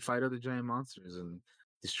you fight other giant monsters and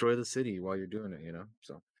destroy the city while you're doing it. You know,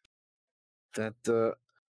 so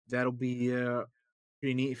that'll be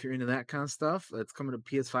pretty neat if you're into that kind of stuff. It's coming to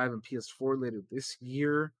PS5 and PS4 later this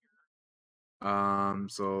year.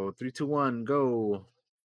 So 3, 2, 1, go.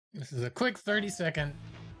 This is a quick 30-second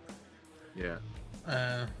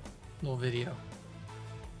little video.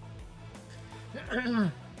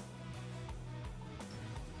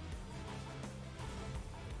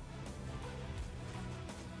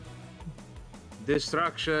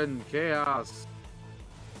 Destruction, chaos.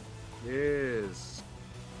 Yes.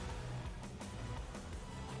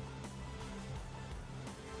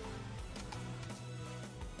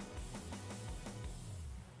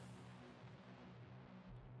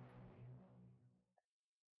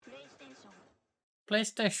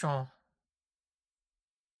 PlayStation.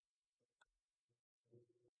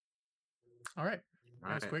 All right.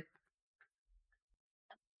 That was quick.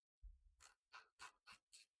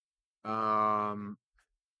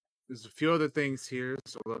 There's a few other things here,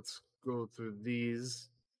 so let's go through these.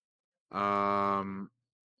 Um,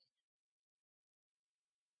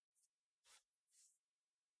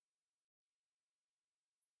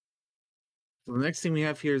 so the next thing we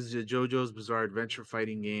have here is the JoJo's Bizarre Adventure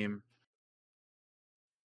fighting game.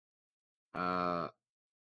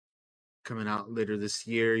 Coming out later this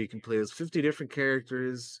year. You can play as 50 different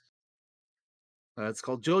characters. It's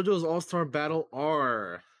called JoJo's All Star Battle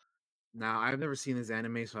R. Now, I've never seen this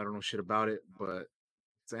anime, so I don't know shit about it, but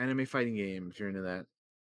it's an anime fighting game if you're into that.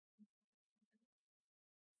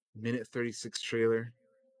 Minute 36 trailer.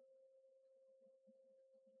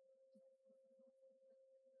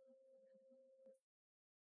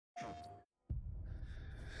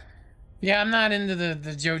 Yeah, I'm not into the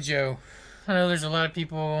JoJo. I know there's a lot of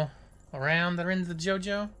people around that are into the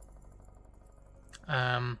JoJo.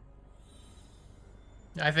 I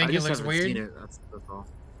think I it just looks haven't weird. seen it. That's all.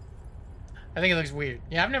 I think it looks weird.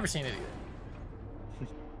 Yeah, I've never seen it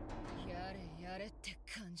either.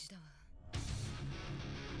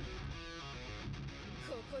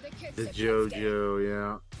 The JoJo,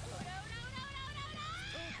 yeah.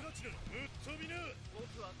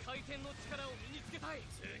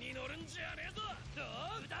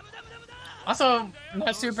 Also,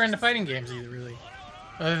 not super into fighting games either, really.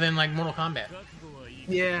 Other than like Mortal Kombat.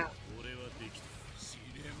 Yeah.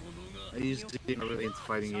 I used to be really into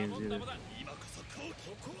fighting games either.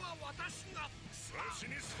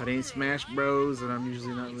 If it ain't Smash Bros, then I'm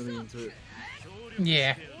usually not really into it.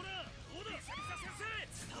 Yeah.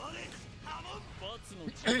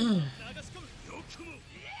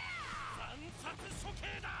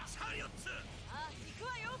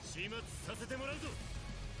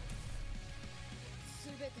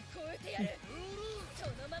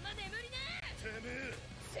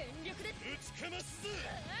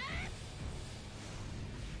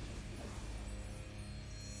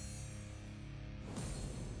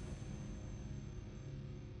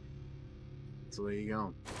 So there you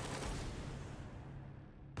go.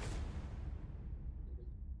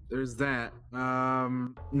 There's that.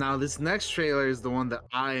 Now this next trailer is the one that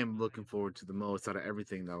I am looking forward to the most out of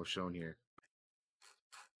everything that was shown here.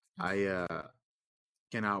 I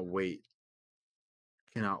cannot wait.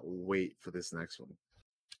 Cannot wait for this next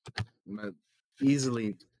one.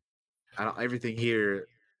 Easily, out of everything here,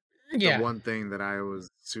 Yeah. the one thing that I was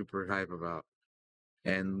super hype about.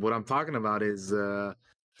 And what I'm talking about is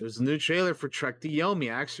there's a new trailer for Trek to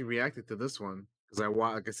Yomi. I actually reacted to this one because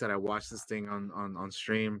like I said, I watched this thing on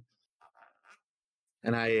stream,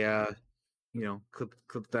 and I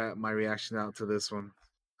clipped that my reaction out to this one.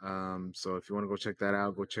 So if you want to go check that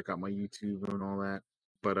out, go check out my YouTube and all that.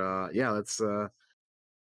 But yeah, let's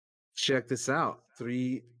check this out.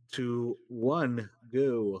 3, 2, 1,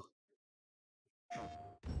 go.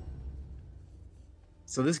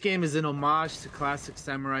 So this game is an homage to classic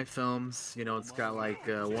samurai films. You know, it's got like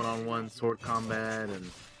one-on-one sword combat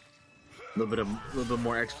and a little bit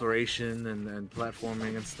more exploration and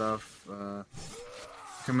platforming and stuff.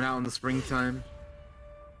 Coming out in the springtime.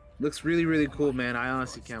 Looks really cool, man. I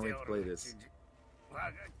honestly can't wait to play this.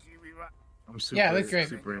 I'm Yeah, it looks great.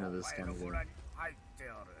 super into this kind of game.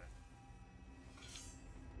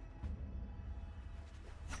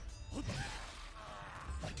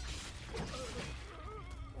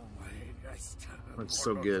 Looks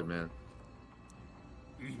so good, man.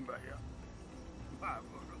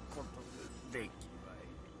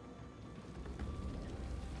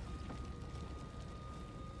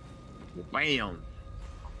 Bam!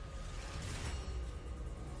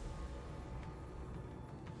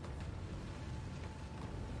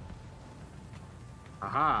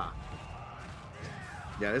 Aha!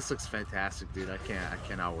 Yeah, this looks fantastic, dude. I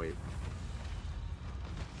cannot wait.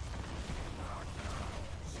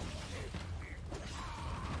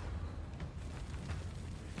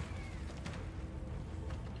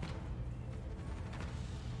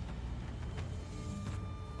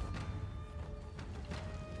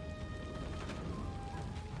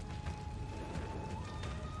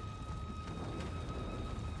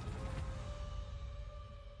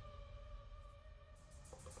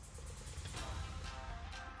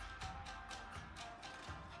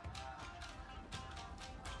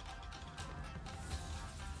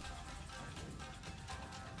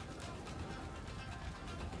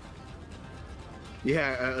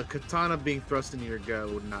 Yeah, a katana being thrust into your gut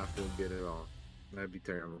would not feel good at all. That'd be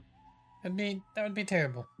terrible. That would be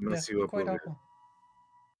terrible. Mess Yeah, you up quite over awful.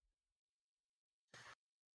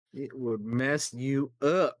 It would mess you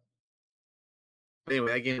up.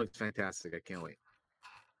 Anyway, that game looks fantastic. I can't wait.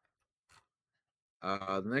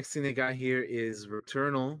 The next thing they got here is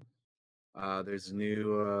Returnal. There's a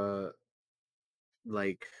new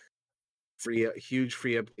like huge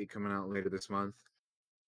free update coming out later this month.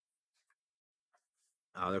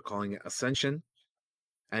 They're calling it Ascension,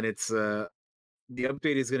 and it's the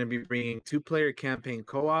update is going to be bringing 2-player campaign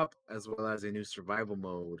co-op as well as a new survival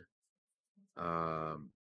mode, um,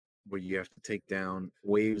 where you have to take down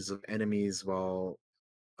waves of enemies while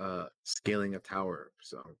scaling a tower.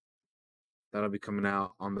 So that'll be coming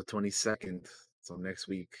out on the 22nd, so next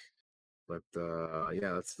week. But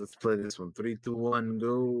yeah, let's play this one. 3, 2, 1,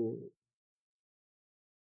 go.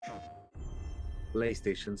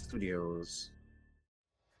 PlayStation Studios.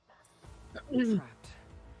 Trapped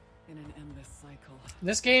in an endless cycle.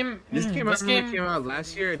 This game, I remember came out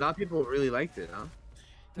last year. A lot of people really liked it, huh?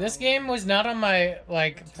 This game was not on my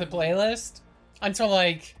the playlist until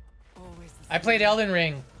like I played Elden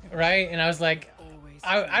Ring, right? And I was like,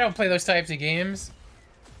 I don't play those types of games.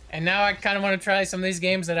 And now I kind of want to try some of these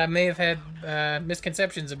games that I may have had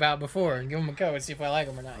misconceptions about before and give them a go and see if I like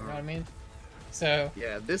them or not. You know what I mean? So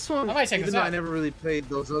yeah, this one. I might check even this though out. I never really played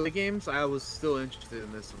those other games, I was still interested in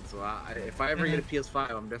this one. So if I ever get a PS5,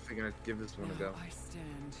 I'm definitely gonna give this one a go. I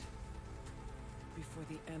stand before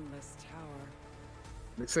the endless tower.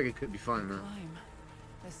 Looks like it could be fun, huh? Climb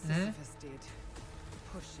as Sisyphus did,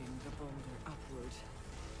 pushing the boulder upward.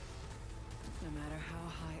 No matter how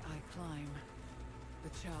high I climb, the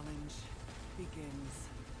challenge begins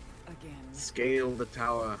again. Scale the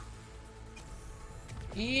tower.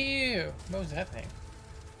 Ew! What was that thing?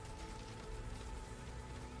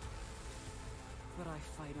 But I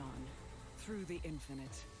fight on through the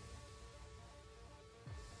infinite,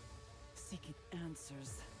 seeking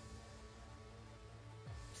answers,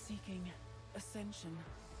 seeking ascension.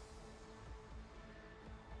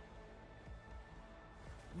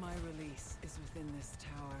 My release is within this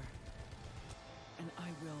tower, and I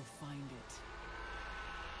will find it.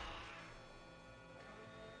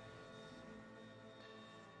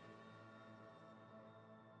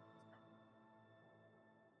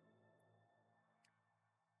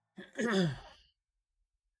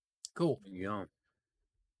 Cool. Yeah.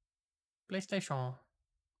 PlayStation. All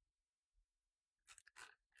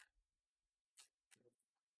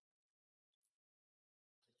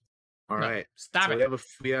No, right. stop so it.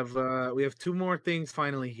 We have 2 more things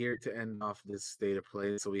finally here to end off this state of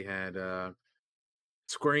play. So we had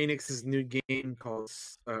Square Enix's new game called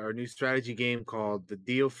or new strategy game called the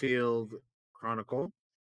Diofield Chronicle.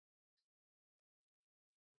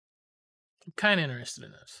 I'm kind of interested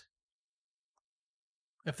in this.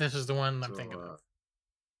 If this is the one I'm thinking of.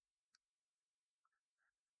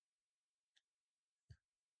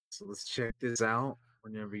 So let's check this out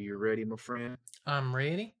whenever you're ready, my friend. I'm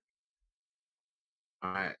ready.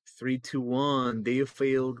 All right, 3, 2, 1.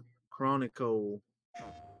 Diofield Chronicle.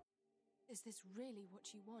 Is this really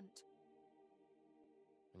what you want?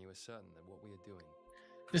 And you are certain that what we are doing?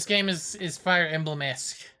 This game is Fire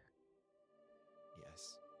Emblem-esque.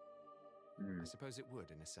 Yes. I suppose it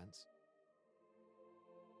would, in a sense.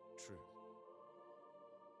 True.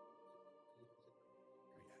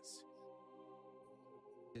 Yes.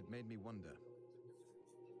 It made me wonder.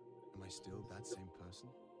 Am I still that same person?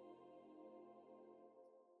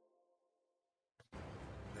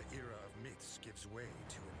 The era of myths gives way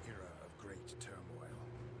to an era of great turmoil.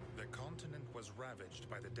 The continent was ravaged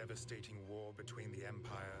by the devastating war between the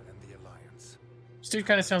Empire and the Alliance. This dude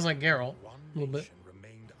kind of sounds like Geralt. One A little bit. nation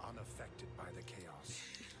remained unaffected by the chaos.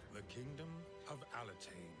 The kingdom of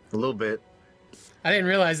Alatane. A little bit. I didn't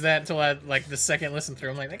realize that until I the second listen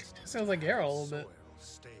through. I'm like, that sounds like Geralt a little bit. Soil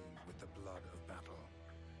stained with the blood of battle.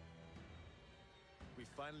 We've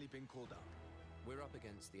finally been called up. We're up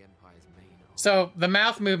against the Empire's main army. So the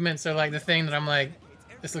mouth movements are like the thing that I'm like,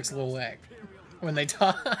 this looks a little whack when they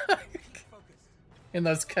talk. In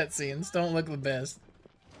those cutscenes, don't look the best.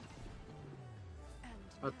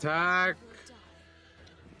 Attack!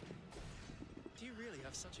 Do you really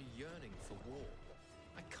have such a yearning for war?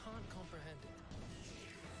 I can't comprehend it.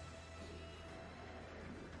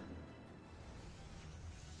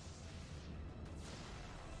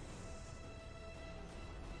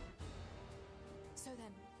 So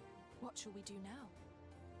then, what shall we do now?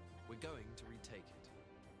 We're going to retake it.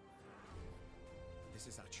 This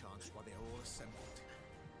is our chance while they're all assembled.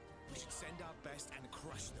 We should send our best and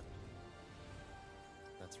crush them.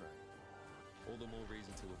 That's right. All the more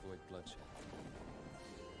reason to avoid bloodshed.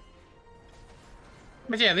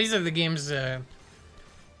 But yeah, these are the games.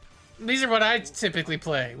 These are what I typically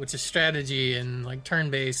play, which is strategy and like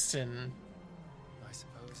turn-based and I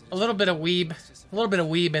suppose a little bit of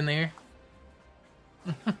weeb in there.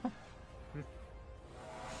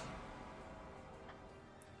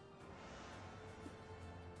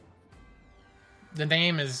 The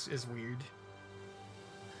name is weird.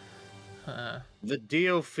 The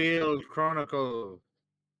Diofield Chronicle.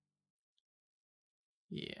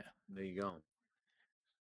 Yeah. There you go.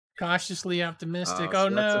 Cautiously optimistic. So Oh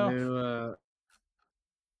that's a no! new.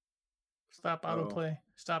 Stop autoplay.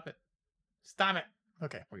 Stop it. Stop it.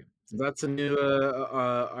 Okay, we're good. So that's a new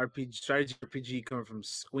RPG strategy RPG coming from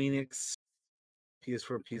Squeenix,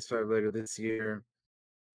 PS4, PS5 later this year.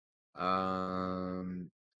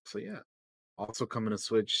 So yeah, also coming to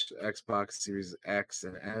Switch, Xbox Series X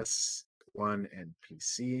and S, One, and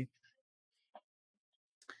PC.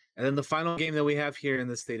 And then the final game that we have here in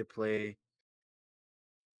the state of play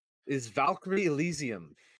is Valkyrie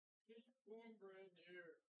Elysium.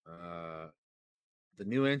 The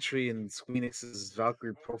new entry in Squeenix's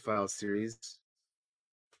Valkyrie Profile series,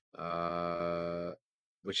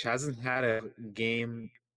 which hasn't had a game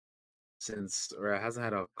since, or it hasn't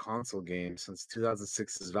had a console game since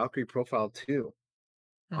 2006's Valkyrie Profile 2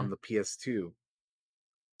 on the PS2.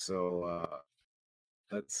 So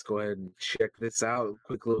let's go ahead and check this out.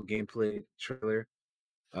 Quick little gameplay trailer.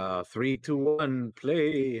 3, 2, 1,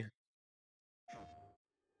 play.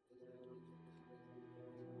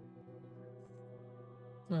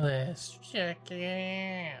 Let's check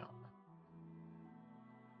it out.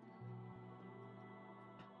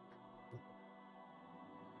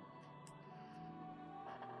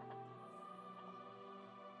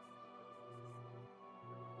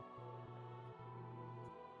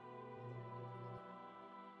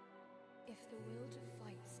 If the will to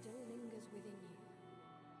fight still lingers within you,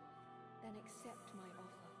 then accept my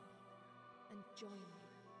offer and join me.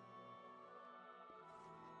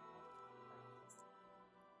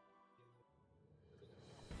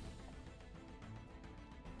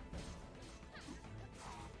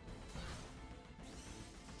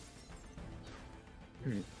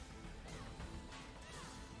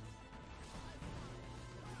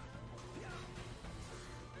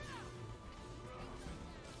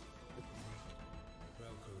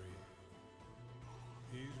 Valkyrie,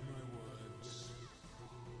 heed my words.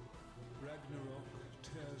 Ragnarok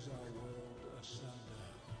tears our world asunder.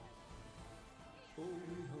 All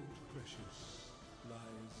we hold precious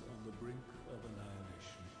lies on the brink of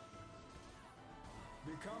annihilation.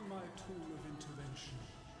 Become my tool of intervention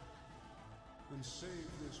and save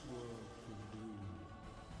this world from doom.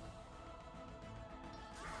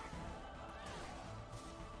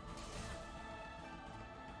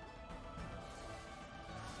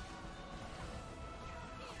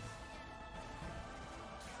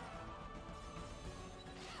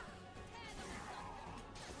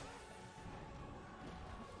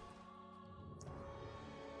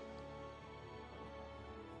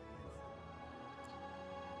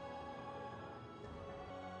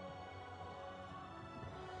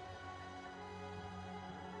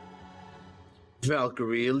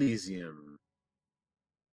 Valkyrie Elysium.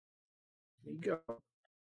 There you go.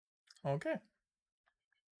 Okay.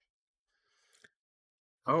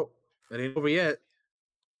 Oh, it ain't over yet.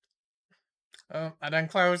 Oh, I done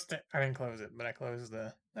closed it. I didn't close it, but I closed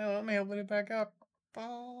the. Oh, let me open it back up.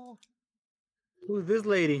 Oh. Who's this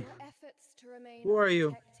lady? Your efforts to remain Who are you?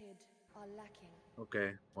 unprotected are lacking.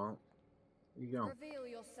 Okay, well, here you go. Reveal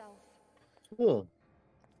yourself. Cool.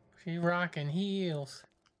 She rocking heels.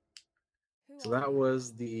 Who So are that you?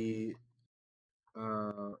 was the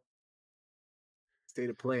state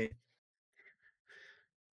of play.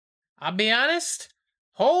 I'll be honest,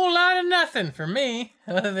 whole lot of nothing for me,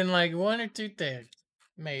 other than like one or two things,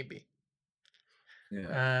 maybe.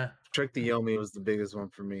 Yeah. Trek the Yomi was the biggest one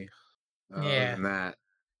for me. Other Yeah. than that,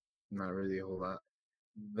 not really a whole lot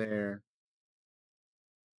there.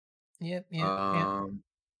 Yep.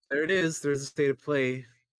 There it is. There's a state of play.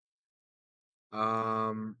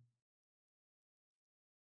 All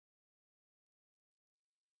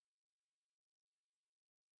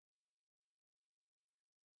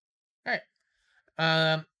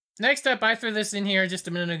right. Next up, I threw this in here just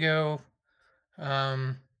a minute ago,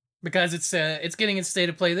 because it's getting its state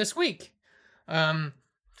of play this week.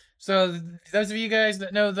 So those of you guys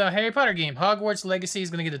that know the Harry Potter game, Hogwarts Legacy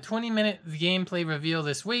is going to get a 20-minute gameplay reveal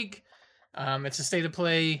this week. It's a state of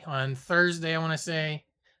play on Thursday, I want to say.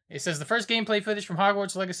 It says the first gameplay footage from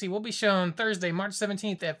Hogwarts Legacy will be shown Thursday, March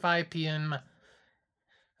 17th at 5 p.m.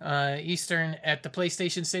 Eastern at the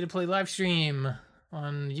PlayStation State of Play live stream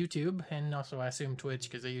on YouTube, and also I assume Twitch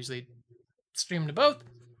because they usually stream to both.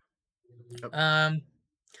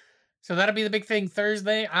 So that'll be the big thing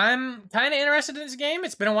Thursday. I'm kind of interested in this game.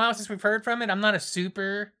 It's been a while since we've heard from it. I'm not a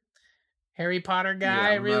super Harry Potter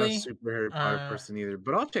guy, I'm really. not a super Harry Potter person either,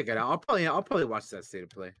 but I'll check it out. I'll probably watch that state of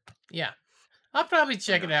play. Yeah, I'll probably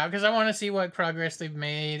check it out because I want to see what progress they've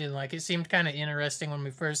made, and like it seemed kind of interesting when we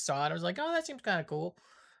first saw it. I was like, oh, that seems kind of cool.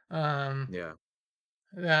 Yeah.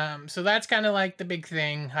 So that's kind of like the big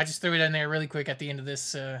thing. I just threw it in there really quick at the end of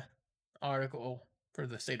this article for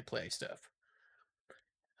the state of play stuff.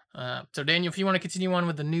 So Daniel, if you want to continue on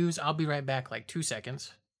with the news, I'll be right back, like 2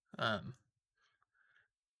 seconds, and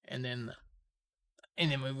then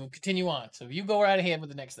we will continue on. So you go right ahead with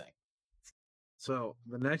the next thing. So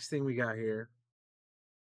the next thing we got here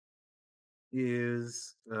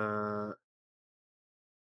is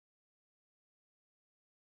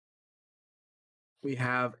we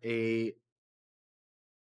have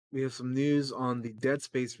some news on the Dead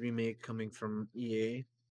Space remake coming from EA.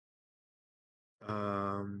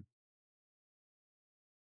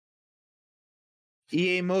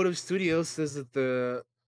 EA Motive Studios says that the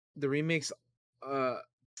remakes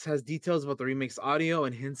has details about the remake's audio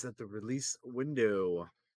and hints at the release window.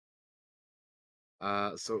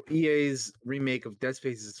 So EA's remake of Dead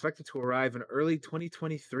Space is expected to arrive in early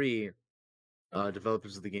 2023.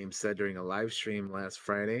 Developers of the game said during a live stream last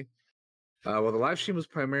Friday. While the live stream was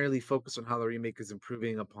primarily focused on how the remake is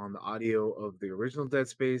improving upon the audio of the original Dead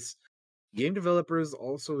Space, game developers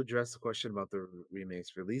also addressed the question about the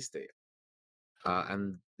remake's release date.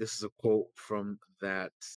 And this is a quote from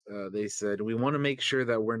that. They said, "We want to make sure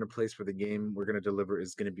that we're in a place where the game we're going to deliver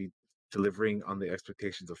is going to be delivering on the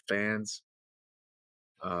expectations of fans."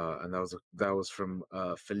 And that was from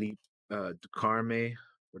Philippe Ducarme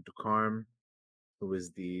or Ducarme, who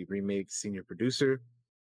is the remake senior producer.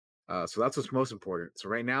 So that's what's most important. So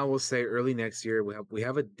right now we'll say early next year. We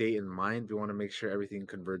have a date in mind. We want to make sure everything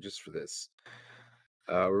converges for this.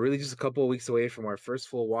 We're really just a couple of weeks away from our first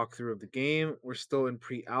full walkthrough of the game. We're still in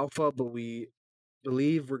pre-alpha, but we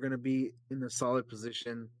believe we're going to be in a solid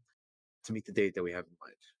position to meet the date that we have in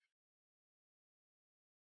mind.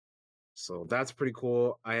 So that's pretty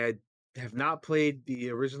cool. Have not played the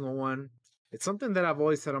original one. It's something that I've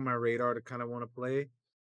always had on my radar to kind of want to play.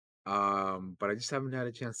 But I just haven't had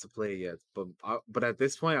a chance to play it yet. But at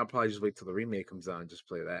this point, I'll probably just wait till the remake comes out and just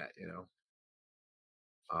play that, you know.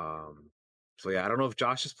 So yeah, I don't know if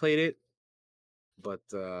Josh has played it, but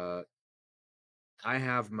I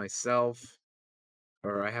have myself,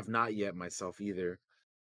 or I have not yet myself either.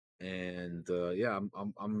 And yeah,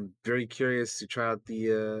 I'm very curious to try out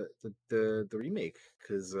the remake,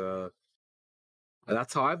 because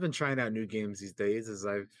that's how I've been trying out new games these days.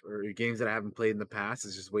 Or games that I haven't played in the past,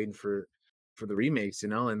 is just waiting for the remakes, you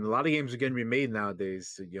know. And a lot of games are getting remade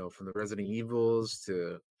nowadays, you know, from the Resident Evils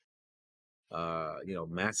to you know,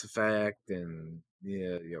 Mass Effect, and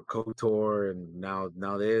yeah, you know, KOTOR, and now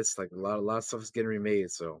this, like a lot of stuff is getting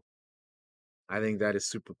remade. So I think that is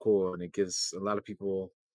super cool, and it gives a lot of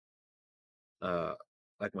people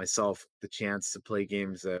like myself the chance to play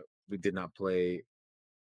games that we did not play,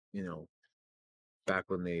 you know, back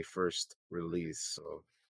when they first released. So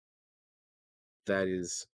that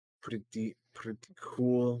is pretty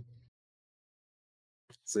cool.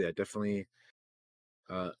 So yeah, definitely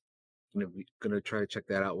gonna try to check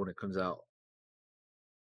that out when it comes out.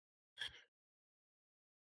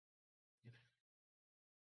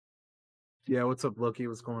 Yeah, what's up, Loki?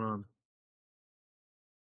 What's going on?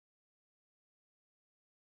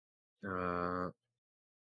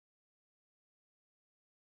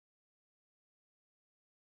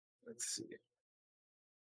 Let's see.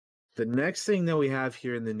 The next thing that we have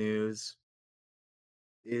here in the news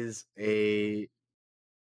is a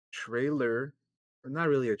trailer, or not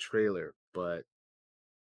really a trailer, but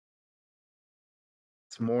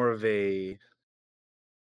it's more of a,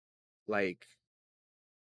 like,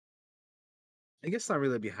 I guess not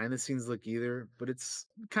really a behind the scenes look either, but it's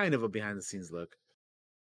kind of a behind the scenes look.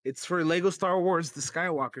 It's for Lego Star Wars: The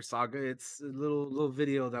Skywalker Saga. It's a little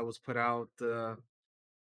video that was put out.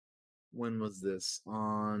 When was this?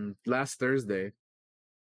 On last Thursday,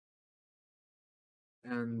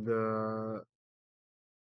 and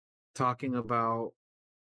talking about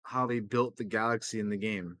how they built the galaxy in the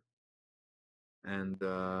game, and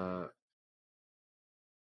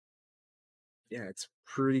yeah, it's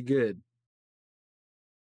pretty good.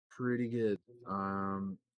 Pretty good.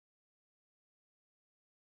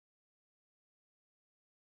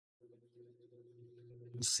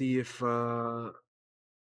 See if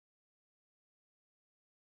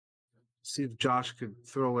Josh could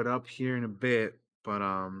throw it up here in a bit, but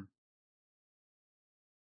I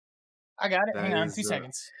got it. that Hang on, is 2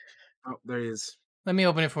 seconds. oh, there he is. Let me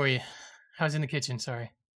open it for you. I was in the kitchen.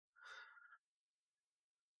 Sorry.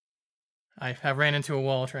 I ran into a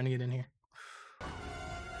wall trying to get in here.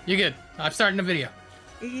 You're good. I'm starting the video.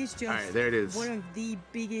 It is just Alright, there it is. one of the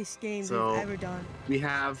biggest games So, we've ever done. We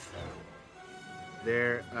have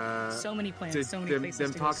their So many planets, so many places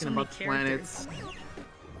them to go, talking so many about the planets.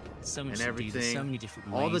 So much and to do. everything. There's so many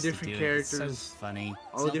different ways all the to different do it. It's characters, so funny.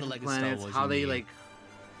 all the different planets, how they like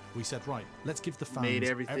we said, right, let's give the fans made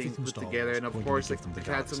everything put Star together, Wars. and of We're gonna course, give like them the they've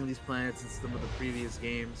had some galaxy. of these planets in some of the previous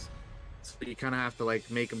games, so you kind of have to like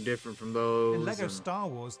make them different from those. In Lego and Star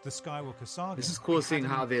Wars: The Skywalker Saga, this is cool we seeing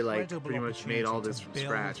had an how they like incredible pretty much made all opportunity this to from build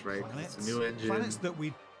scratch, right? 'Cause it's a new engine, planets that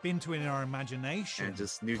we've been to in our imagination, and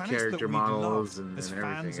just new planets character that we models loved and as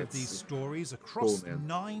everything. fans of It's these stories across man.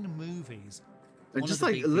 9 movies. And just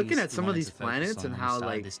like looking at some of these planets and how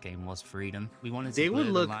like this game was freedom. We wanted they to would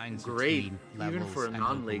blur look the lines great between even levels for a and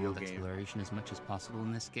non-Lego open world game. exploration as much as possible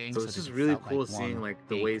in this game. So it's that just it really felt cool like seeing one like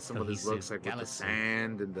the big, way some of this looks cohesive like with the galaxy.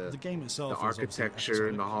 sand and The game itself the is obviously architecture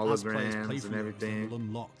and the episodic. As players play holograms through and it, everything. They'll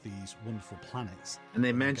unlock these wonderful planets. And they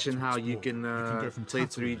that get mention to how you explore. can go from play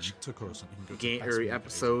through Tatooine each to Coruscant, you can go to game Bespin or Base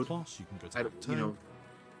episode. Plus, you can go to I- Acto. you know,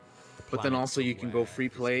 The but then planets also you can go where free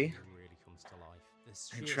play really comes to life.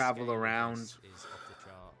 The and sheer travel scale of around this is off the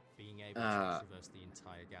chart. Being able to traverse the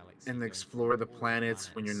entire galaxy and going explore the through all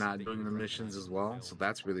planets when you're not that doing you the would missions recognize as in well. film. So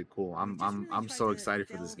that's really cool. I'm so excited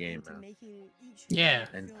for this game, man. Yeah.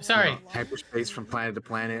 And Sorry. hyperspace from planet to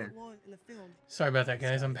planet. Sorry about that,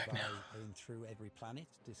 guys. I'm back now. Going through every planet,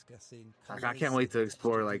 discussing Like, I can't wait to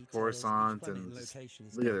explore like Coruscant and just,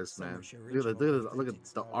 look at this, man. Look at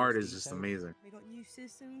the art is just amazing. We got new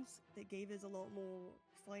systems that gave us a lot more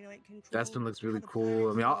finite control. Bespin looks really cool.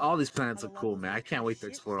 I mean, all these planets look cool, man. I can't wait to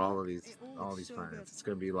explore all of these planets. It's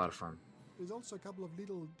gonna be a lot of fun. There's also a couple of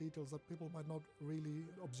little details that people might not really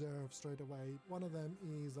observe straight away. One of them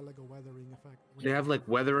is the Lego weathering effect. They have like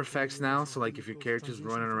weather effects now, so like if your character's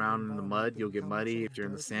running around in the mud, you'll get muddy. If you're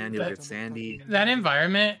in the sand, you'll get sandy. That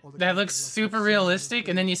environment that looks super realistic,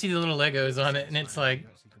 and then you see the little Legos on it, and it's like,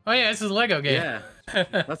 oh yeah, this is a Lego game. Yeah,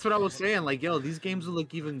 that's what I was saying. Like, yo, these games would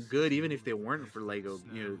look even good even if they weren't for Lego.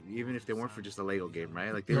 You know, even if they weren't for just a Lego game,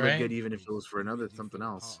 right? Like they look Right. good even if it was for another something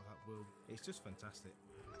else. It's just fantastic.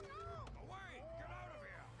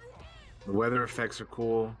 The weather effects are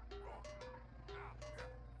cool.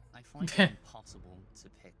 I find it impossible to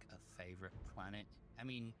pick a favorite planet. I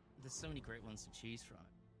mean, there's so many great ones to choose from.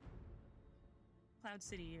 Cloud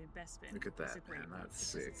City in Bespin. Look at that, is a great man, one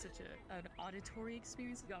that's because sick. It's such an auditory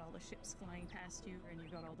experience. You got all the ships flying past you, and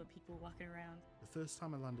you got all the people walking around. The first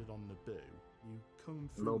time I landed on Naboo, you come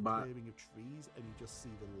through Lobot. a clearing of trees and you just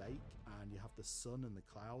see the lake, and you have the sun and the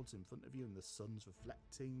clouds in front of you, and the sun's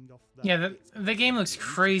reflecting off that. Yeah, the game looks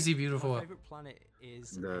crazy beautiful. My favorite planet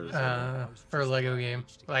is For a Lego game.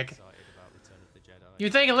 Like,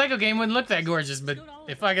 you'd think a Lego game wouldn't look that gorgeous, but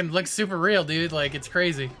it fucking looks super real, dude. Like, it's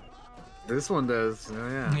crazy. This one does. Oh,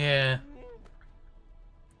 yeah. Yeah.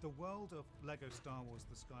 The world of Lego Star Wars: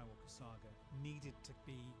 The Skywalker Saga needed to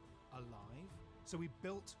be alive, so we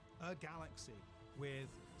built a galaxy with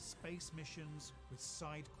space missions, with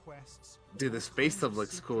side quests. Dude, the space stuff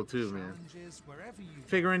looks cool too, man. Challenges wherever you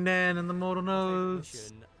Figuring Dan and the modal My favourite nodes.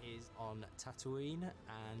 mission is on Tatooine,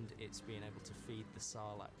 and it's being able to feed the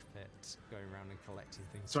Sarlacc pit, going around and collecting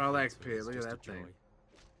things. from Sarlacc Tatooine pit, is look at just a that thing. joy.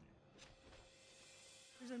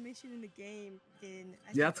 There's a mission in the game in.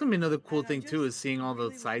 Yeah, that's gonna be another cool thing too, is seeing all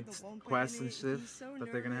the side quests and shit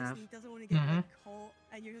that they're gonna have.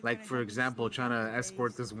 Like, for example, trying to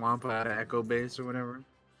escort this Wampa out of Echo Base or whatever.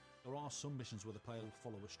 There are some missions where the player will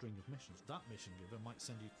follow a string of missions. That mission giver might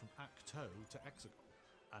send you from Acto to Exegol.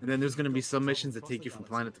 And then there's gonna be some missions that take you from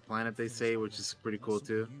planet to planet, they say, which is pretty cool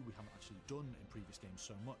too. We haven't actually done in previous games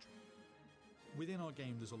so much. Within our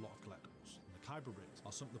game, there's a lot of collectibles. And the Kyber bricks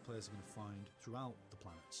are something the players are going to find throughout the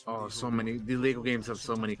planets. Oh, These so are many. The Lego games have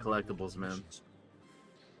so many collectibles, man.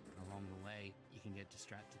 Along the way, you can get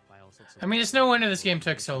distracted by all sorts of. I mean, it's no wonder this game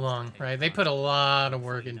took so long, right? They put a lot of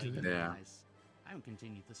work into it. Yeah. I haven't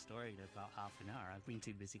continued the story in about half an hour. I've been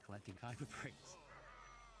too busy collecting Kyber bricks.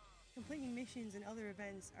 Completing missions and other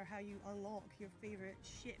events are how you unlock your favorite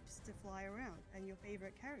ships to fly around and your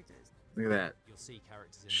favorite characters. Look at that. You'll see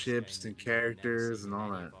characters in this Ships game and that you've never characters seen and all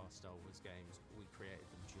in any that. of our Star Wars games. We created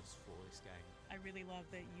them just for this game. I really love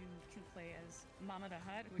that you can play as Mama the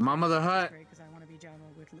Hutt. Mama the Hutt. Because I want to be Jabba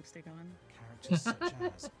with lipstick on. Characters such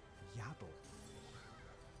as Yaddle.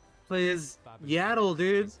 Play as Yaddle,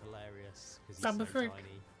 dude. It's hilarious because he's Babu so Frick. tiny.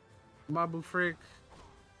 Babu Frick.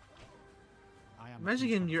 Imagine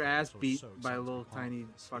getting your ass beat by a little tiny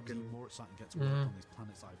fucking. More exciting to get to work on these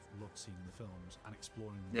planets I've loved seeing in the films and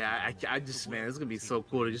exploring them. Yeah, I just, man, this is gonna be so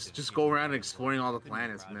cool to just go around and exploring all the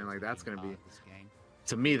planets, man. Like, that's gonna be.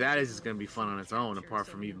 To me, that is just gonna be fun on its own, apart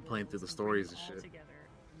from even playing through the stories and shit.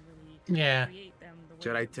 Yeah.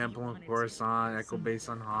 Jedi Temple on Coruscant, Echo Base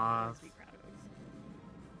on Hoth.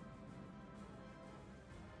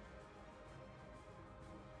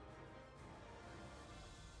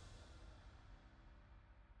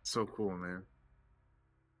 So cool, man.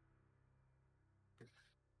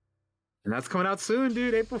 And that's coming out soon,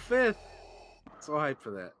 dude. April 5th. So hyped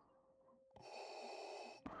for that.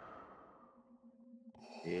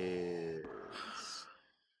 Is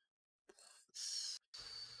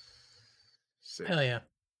sick. Hell yeah.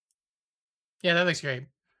 Yeah, that looks great.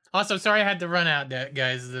 Also, sorry I had to run out,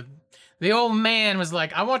 guys. The old man was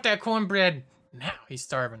like, "I want that cornbread now." He's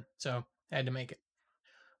starving, so I had to make it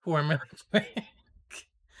for him really quick.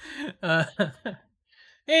 uh,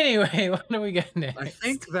 anyway, what do we got next? I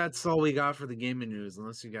think that's all we got for the gaming news,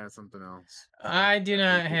 unless you got something else. I do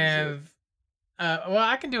not think this is it. have. Well,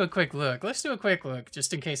 I can do a quick look. Let's do a quick look,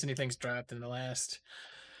 just in case anything's dropped in the last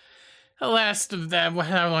of that.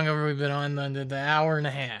 How long have we been on? The hour and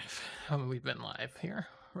a half. We've been live here,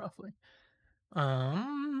 roughly.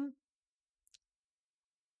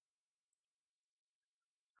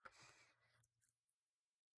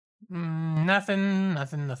 Nothing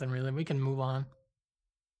really. We can move on.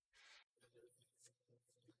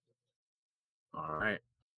 All right.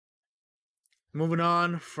 Moving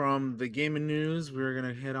on from the gaming news, we're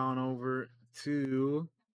gonna head on over to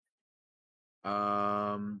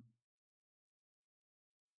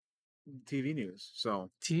TV news. So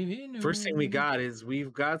TV news. First thing we got is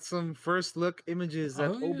we've got some first look images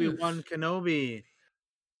at Obi-Wan Kenobi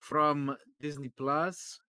from Disney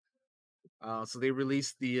Plus. So they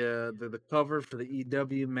released the cover for the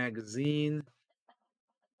EW magazine,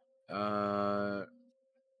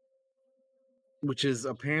 which is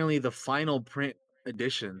apparently the final print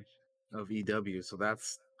edition of EW. So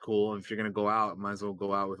that's cool. If you're gonna go out, might as well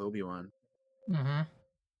go out with Obi-Wan. Mm-hmm.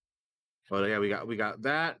 But yeah, we got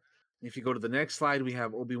that. If you go to the next slide, we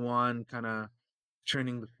have Obi-Wan kind of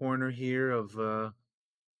turning the corner here of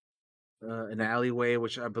an alleyway,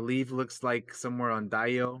 which I believe looks like somewhere on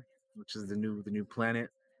Dio, which is the new planet.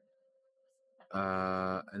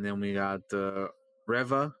 And then we got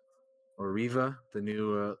Reva or Riva, the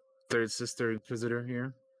new third sister Inquisitor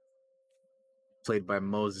here, played by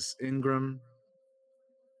Moses Ingram.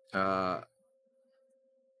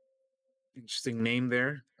 Interesting name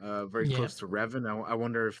there. Very close to Revan. I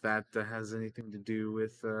wonder if that has anything to do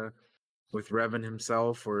with Revan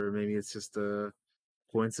himself, or maybe it's just a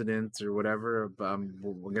coincidence or whatever. But I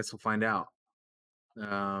guess we'll find out.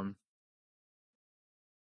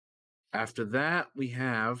 After that, we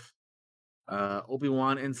have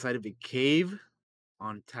Obi-Wan inside of a cave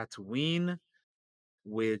on Tatooine,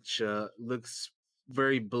 which looks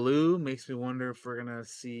very blue. Makes me wonder if we're gonna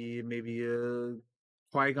see maybe a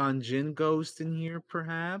Qui-Gon Jinn ghost in here,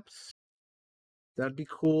 perhaps. That'd be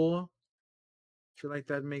cool. I feel like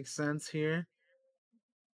that makes sense here.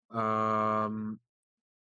 Then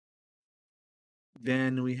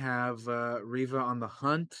we have Riva on the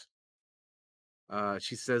hunt.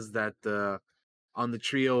 She says that on the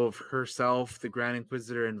trio of herself, the Grand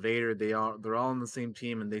Inquisitor, and Vader, they're all on the same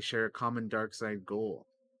team and they share a common dark side goal.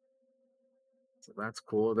 So that's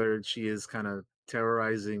cool. There she is, kind of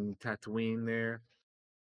terrorizing Tatooine there.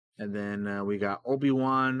 And then we got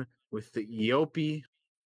Obi-Wan with the Eope,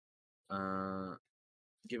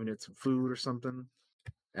 giving it some food or something.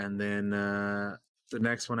 And then the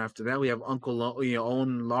next one after that, we have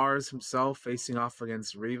Owen Lars himself facing off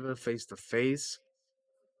against Riva face to face.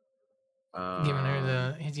 He's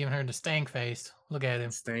giving her the stank face. Look at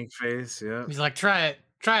him. Stank face, yeah. He's like, try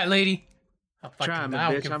it, lady. Try me,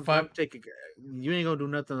 bitch. I'm taking. You ain't gonna do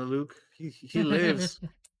nothing to Luke. He lives.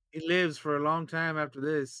 He lives for a long time after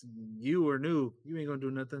this. You are new. You ain't gonna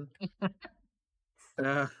do nothing.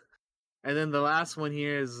 And then the last one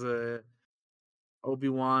here is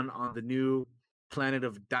Obi-Wan on the new planet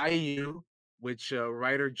of Daiyu, which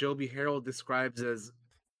writer Joby Harold describes as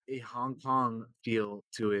a Hong Kong feel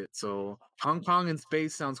to it. So Hong Kong in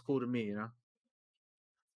space sounds cool to me, you know.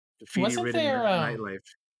 Wasn't there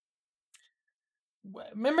nightlife.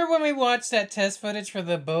 Remember when we watched that test footage for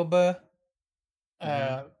the Boba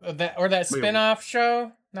that spin-off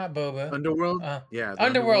show? Not Boba. Underworld? Yeah.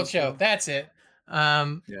 Underworld show. That's it.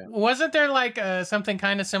 Wasn't there like something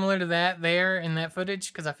kind of similar to that there in that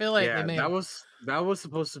footage? Because I feel like they made that was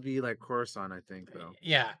supposed to be like Coruscant, I think, though.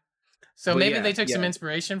 Yeah. So maybe they took some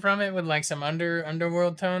inspiration from it with like some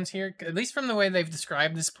underworld tones here, at least from the way they've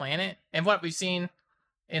described this planet and what we've seen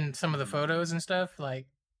in some of the photos and stuff. Like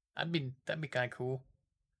that'd be kind of cool.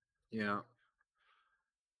 Yeah.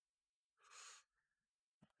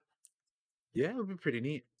 Yeah, it would be pretty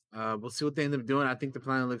neat. We'll see what they end up doing. I think the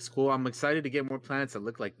planet looks cool. I'm excited to get more planets that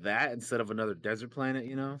look like that instead of another desert planet,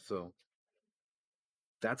 you know? So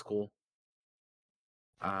that's cool.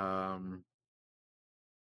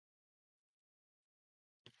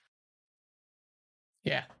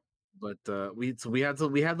 Yeah. But we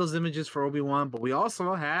had those images for Obi-Wan, but we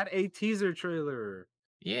also had a teaser trailer.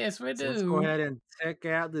 Yes, we So let's go do. ahead and check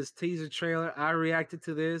out this teaser trailer. I reacted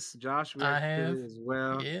to this. Josh I reacted to have. it as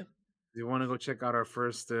well. Yep. If you want to go check out our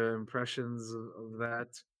first impressions of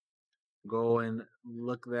that, go and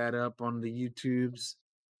look that up on the YouTubes.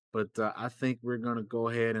 But I think we're gonna go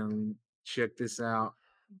ahead and check this out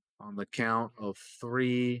on the count of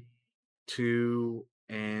 3, 2,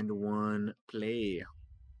 and 1. Play.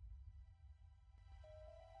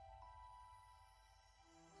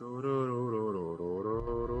 The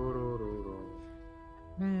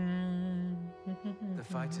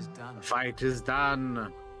fight is done. The fight is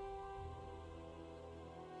done.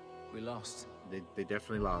 We lost. They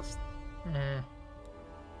definitely lost.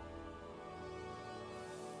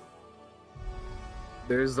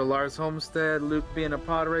 There's the Lars Homestead, Luke being a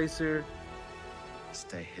pod racer.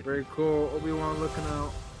 Stay hidden. Very cool. Obi-Wan looking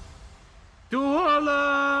out. Duel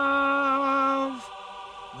of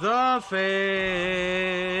the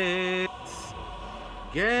Fates,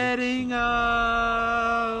 getting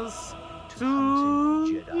us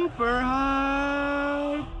super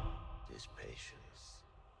high. This patience.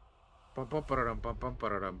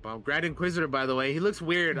 Grand Inquisitor, by the way, he looks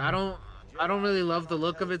weird. I don't really love the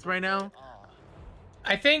look of it right now.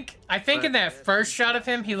 I think in that first shot of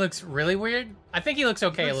him, he looks really weird. I think he looks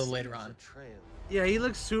okay a little later on. Yeah, he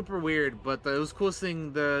looks super weird, but it was cool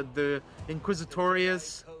seeing the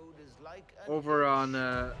Inquisitorius over on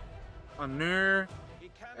Nur,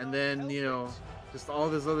 and then just all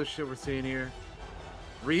this other shit we're seeing here.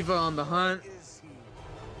 Riva on the hunt.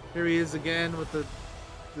 Here he is again with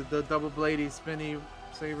the double bladey spinny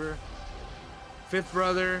saber. Fifth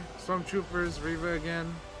brother, stormtroopers, Riva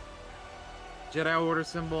again. Jedi Order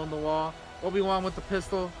symbol on the wall. Obi-Wan with the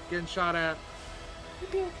pistol, getting shot at.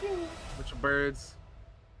 Bunch of birds.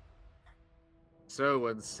 So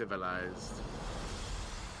uncivilized.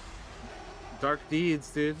 Dark deeds,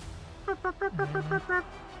 dude.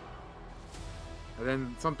 And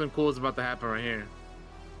then something cool is about to happen right here.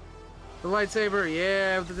 The lightsaber,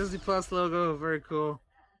 yeah, with the Disney Plus logo, very cool.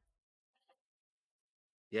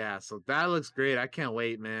 Yeah, so that looks great. I can't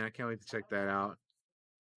wait, man. I can't wait to check that out.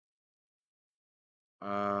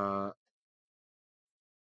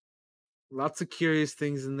 Lots of curious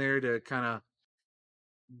things in there to kind of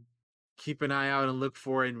keep an eye out and look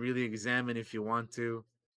for and really examine if you want to.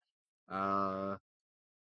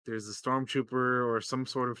 There's a stormtrooper or some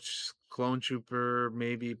sort of clone trooper,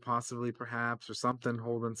 maybe, possibly, perhaps, or something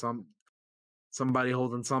holding somebody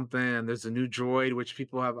holding something. And there's a new droid, which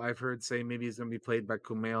I've heard say maybe is going to be played by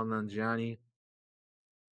Kumail Nanjiani.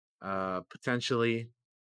 Potentially,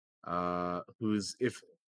 I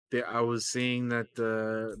was seeing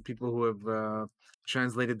that people who have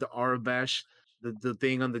translated the Arabesh, the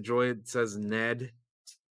thing on the droid says Ned,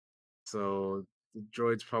 so the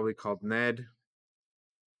droid's probably called Ned.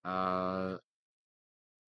 Yeah,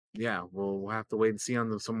 we'll have to wait and see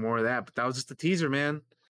on some more of that. But that was just a teaser, man.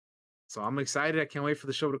 So I'm excited. I can't wait for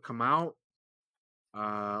the show to come out.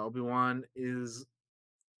 Obi-Wan is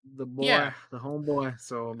the boy, the homeboy.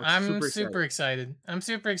 So I'm super excited. I'm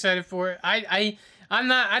super excited for it. I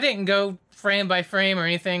didn't go frame by frame or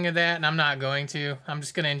anything of that, and I'm not going to. I'm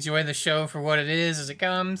just gonna enjoy the show for what it is as it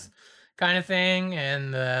comes, kind of thing.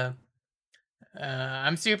 And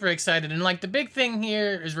I'm super excited. And like the big thing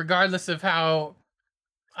here is, regardless of how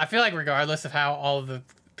all of the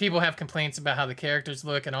people have complaints about how the characters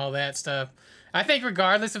look and all that stuff, I think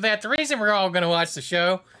regardless of that, the reason we're all gonna watch the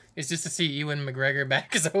show is just to see Ewan McGregor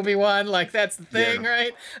back as Obi-Wan. Like, that's the thing,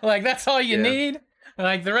 right? Like, that's all you need.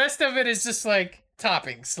 Like, the rest of it is just like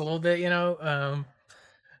toppings a little bit,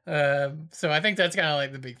 so I think that's kind of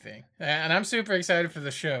like the big thing, and I'm super excited for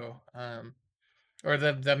the show. Or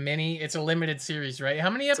the mini. It's a limited series, right? How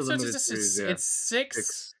many episodes is this? Series, It's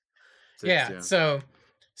six. Yeah. So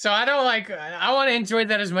I want to enjoy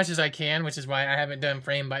that as much as I can, which is why I haven't done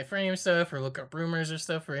frame by frame stuff or look up rumors or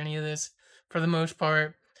stuff or any of this for the most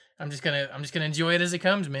part. I'm just gonna enjoy it as it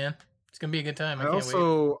comes, man. It's gonna be a good time. I can't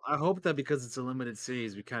wait. I hope that because it's a limited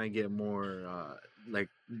series, we kind of get more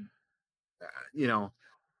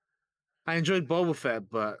I enjoyed Boba Fett,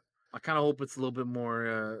 but I kind of hope it's a little bit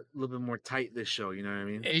more tight this show. You know what I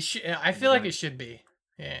mean? I feel like it should be.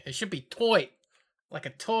 Yeah, it should be like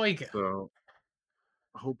a toy gun. So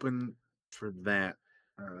hoping for that,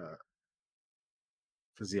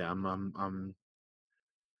 because I'm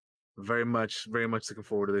very much looking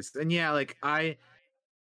forward to this. And yeah, like I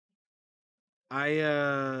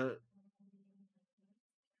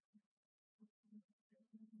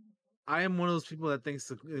am one of those people that thinks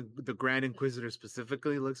the Grand Inquisitor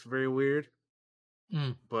specifically looks very weird.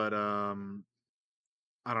 But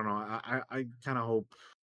I don't know. I kind of hope.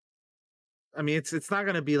 I mean, it's not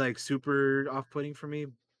gonna be like super off putting for me,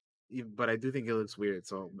 but I do think it looks weird.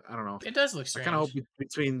 So I don't know. It does look I kind of hope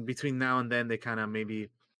strange. between now and then they kind of maybe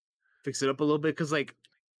fix it up a little bit because like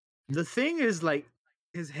the thing is like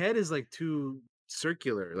his head is like too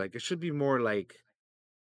circular. Like it should be more like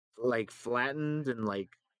flattened and like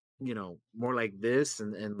more like this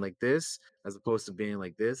and like this as opposed to being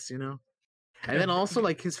like this. And then also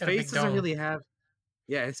like his Got a big face doesn't dome. really have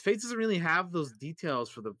his face doesn't really have those details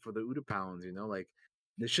for the Udapounds, like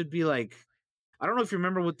they should be like I don't know if you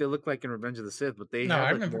remember what they look like in Revenge of the Sith, but they No, I have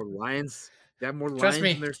like remember. more lines. They have more Trust lines in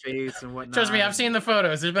me. their face and Trust me, whatnot. I've And seen the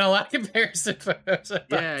photos. There's been a lot of comparison photos on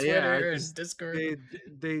yeah, I Twitter just and Discord.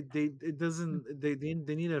 they it doesn't they need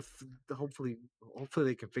to hopefully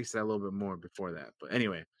they can fix that a little bit more before that. But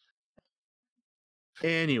anyway,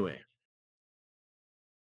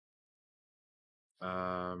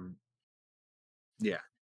 yeah,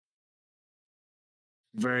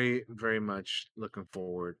 very very much looking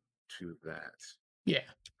forward to that. Yeah,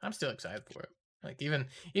 I'm still excited for it. Like even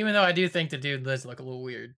though I do think the dude does look a little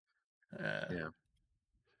weird. Yeah.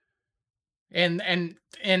 And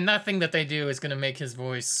nothing that they do is gonna make his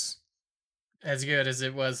voice as good as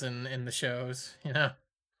it was in the shows.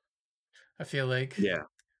 I feel like. Yeah.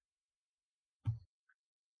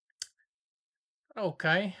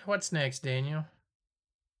 Okay, what's next, Daniel?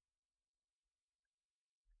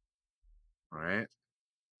 All right.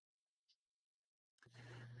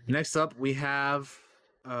 Next up, we have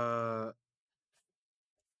the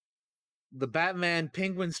Batman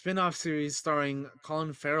Penguin spin-off series starring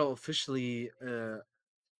Colin Farrell officially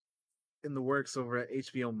in the works over at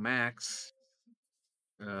HBO Max.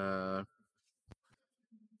 Colin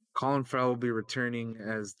Farrell will be returning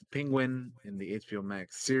as the Penguin in the HBO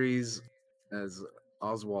Max series as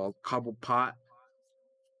Oswald Cobblepot.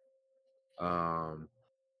 Colin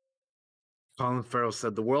Farrell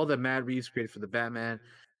said the world that Matt Reeves created for the Batman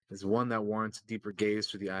is one that warrants a deeper gaze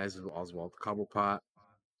through the eyes of Oswald Cobblepot.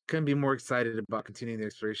 Couldn't be more excited about continuing the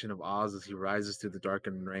exploration of Oz as he rises through the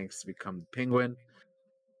darkened ranks to become the Penguin. It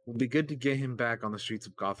will be good to get him back on the streets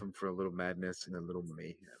of Gotham for a little madness and a little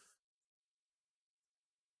mayhem.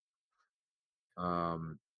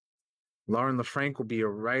 Lauren LaFranc will be a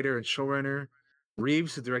writer and showrunner.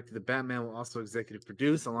 Reeves, who directed the Batman, will also executive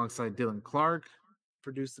produce alongside Dylan Clark,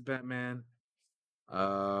 produce the Batman.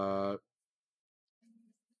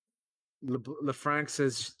 LaFranc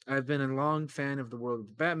says, I've been a long fan of the world of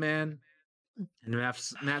the Batman, and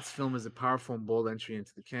Matt's film is a powerful and bold entry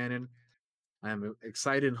into the canon. I am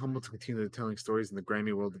excited and humbled to continue telling stories in the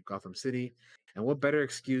grimy world of Gotham City. And what better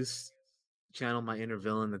excuse to channel my inner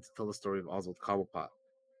villain than to tell the story of Oswald Cobblepot?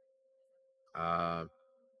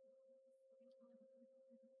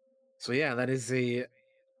 So yeah, that is a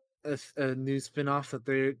new spin-off that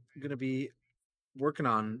they're going to be working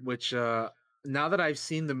on, which now that I've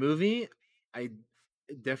seen the movie, I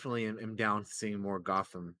definitely am down to seeing more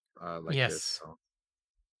Gotham like this. Yes. So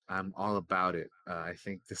I'm all about it. I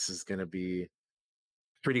think this is going to be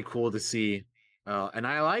pretty cool to see. And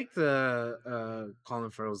I like the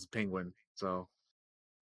Colin Farrell's Penguin, so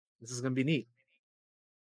this is going to be neat.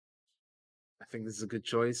 I think this is a good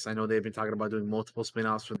choice. I know they've been talking about doing multiple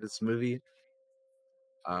spin-offs for this movie.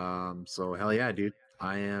 So hell yeah, dude.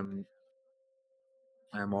 I am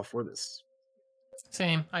all for this.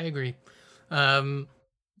 Same, I agree.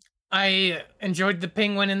 I enjoyed the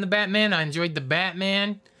Penguin and the Batman. I enjoyed the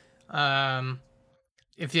Batman.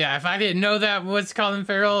 If I didn't know that was Colin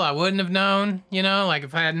Farrell, I wouldn't have known. Like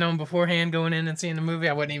if I had known beforehand going in and seeing the movie,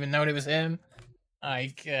 I wouldn't even known it was him.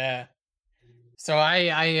 So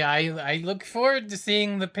I look forward to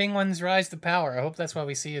seeing the Penguins rise to power. I hope that's what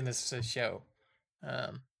we see in this show,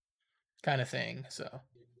 kind of thing. So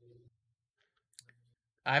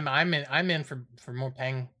I'm in for more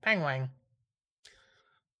Penguin.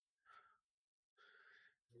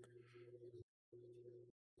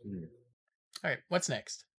 All right, what's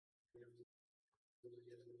next?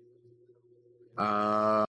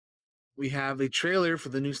 We have a trailer for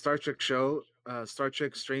the new Star Trek show, Star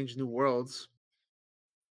Trek Strange New Worlds,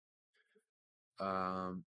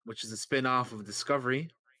 which is a spin-off of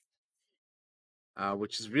Discovery,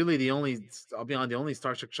 which is really the only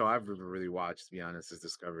Star Trek show I've ever really watched, to be honest, is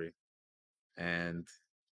Discovery. And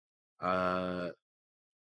the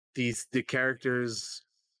characters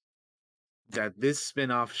that this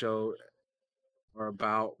spin-off show are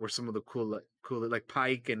about were some of the cool like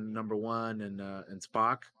Pike and Number One and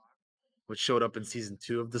Spock, which showed up in season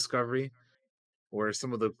 2 of Discovery, were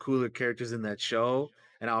some of the cooler characters in that show.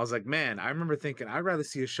 And I was like, man, I remember thinking I'd rather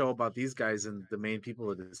see a show about these guys than the main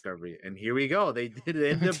people of Discovery. And here we go. They did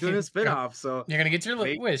end up doing a spinoff. So you're gonna get your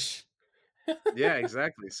wish. Yeah,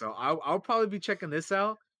 exactly. So I'll probably be checking this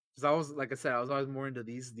out because I was, like I said, I was always more into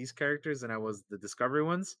these characters than I was the Discovery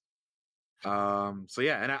ones. So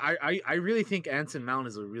yeah, and I really think Anson Mount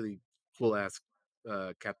is a really cool ass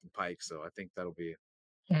Captain Pike. So I think that'd be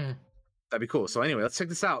cool. So anyway, let's check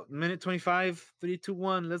this out. Minute 25, 3, 2,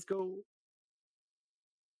 1, let's go.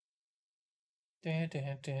 Oh,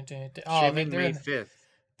 Streaming May 5th.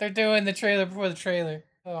 They're doing the trailer before the trailer.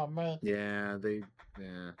 Oh man. Yeah,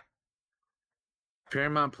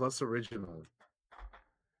 Paramount Plus original.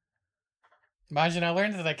 Imagine I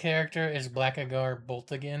learned that character is Blackagar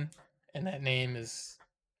Boltigan, and that name is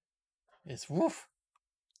woof.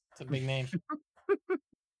 It's a big name.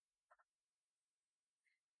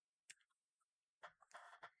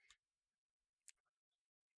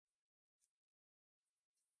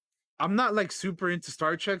 I'm not like super into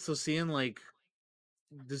Star Trek, so seeing like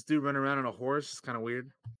this dude run around on a horse is kind of weird.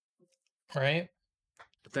 Right?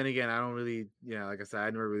 But then again, I don't really, like I said, I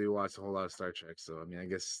never really watched a whole lot of Star Trek, so I mean, I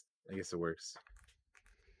guess it works.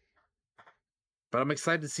 But I'm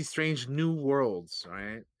excited to see Strange New Worlds,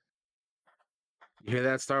 right? You hear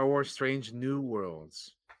that, Star Wars? Strange New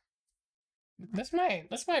Worlds. This might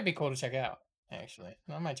be cool to check out, actually.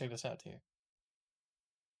 I might check this out too.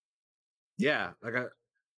 Yeah,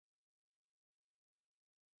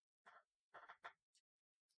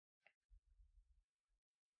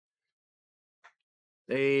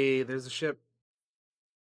 hey, there's a ship.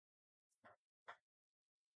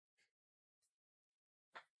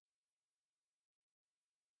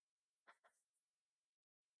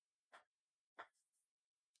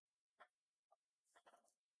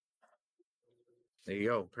 There you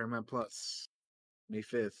go, Paramount Plus, May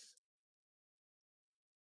 5th.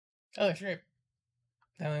 Oh, that's great.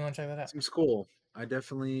 Definitely want to check that out. Seems cool. I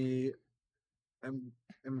definitely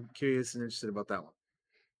am curious and interested about that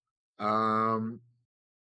one.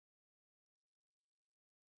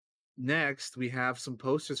 Next, we have some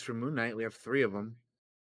posters for Moon Knight. We have 3 of them.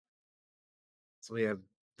 So we have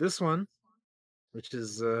this one, which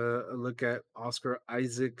is a look at Oscar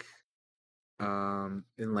Isaac in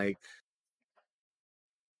like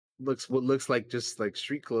looks like just like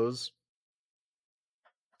street clothes.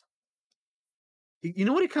 You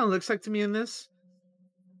know what he kind of looks like to me in this?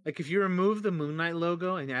 Like if you remove the Moon Knight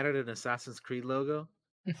logo and added an Assassin's Creed logo,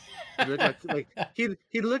 he looked like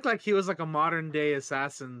he looked like he was like a modern day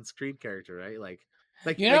Assassin's Creed character, right? Like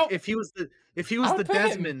if he was the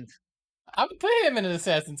Desmond. I would put him in an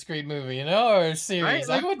Assassin's Creed movie, or a series. Right?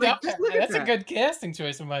 Just look at That's that. a good casting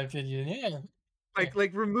choice, in my opinion. Yeah.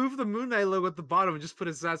 Like remove the Moon Knight logo at the bottom and just put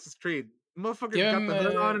Assassin's Creed. Motherfucker Give got him, the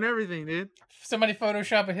hood on and everything, dude. Somebody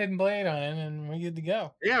Photoshop a hidden blade on him, and we're good to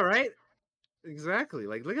go. Yeah, right. Exactly.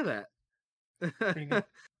 Like, look at that. Pretty good.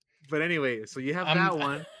 But anyway, so you have that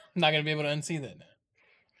one. I'm not gonna be able to unsee that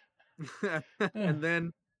now. and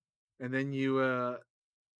then you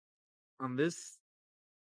on this,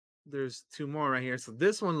 there's 2 more right here. So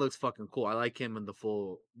this one looks fucking cool. I like him in the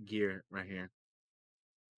full gear right here.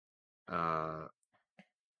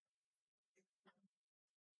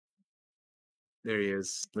 There he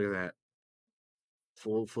is. Look at that.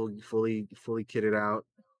 Fully kitted out.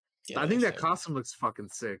 Yeah, I think that costume looks fucking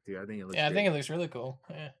sick, dude. I think it looks. Yeah, I great. think it looks really cool.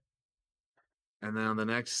 Yeah. And then on the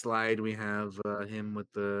next slide, we have him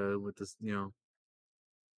with this,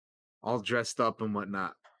 all dressed up and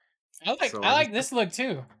whatnot. I like this look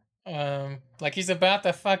too. Like he's about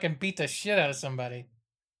to fucking beat the shit out of somebody.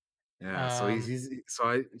 Yeah, so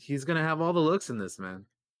he's gonna have all the looks in this, man.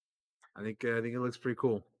 I think it looks pretty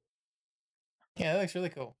cool. Yeah, it looks really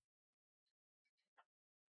cool.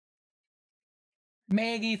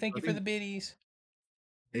 Maggie, thank you for the biddies.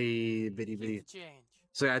 Hey, biddy.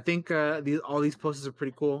 So yeah, I think all these posters are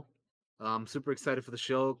pretty cool. I'm super excited for the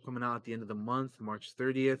show coming out at the end of the month, March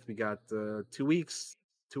 30th. We got 2 weeks.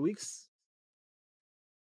 2 weeks.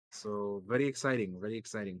 So very exciting.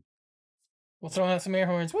 We'll throw out some air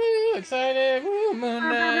horns. Woo! Excited! Woo! Moon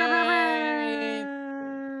Knight!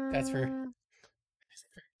 That's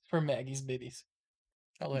for Maggie's biddies.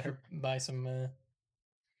 I'll let her buy some.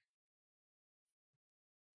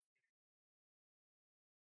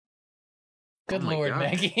 Good Lord, God.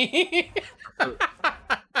 Maggie.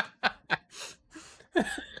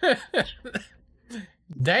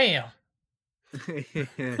 Damn.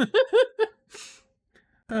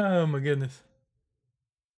 Oh my goodness.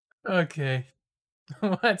 Okay.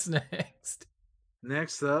 What's next?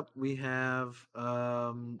 Next up, we have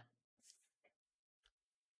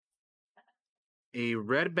a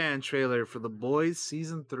red band trailer for The Boys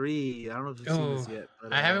season 3. I don't know if you've seen this Oh, yet,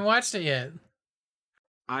 but I haven't watched it yet.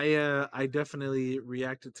 I definitely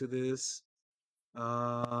reacted to this.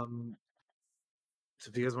 So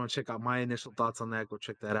if you guys want to check out my initial thoughts on that, go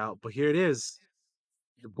check that out. But here it is.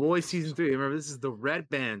 The Boys season 3. Remember, this is the red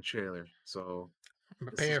band trailer. So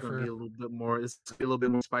this is Prepare gonna be for a little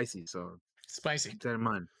bit more spicy. So spicy. keep that in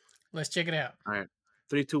mind. Let's check it out. All right.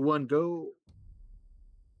 3, 2, 1, go.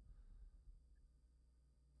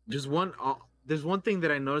 There's one thing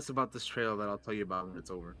that I noticed about this trailer that I'll tell you about when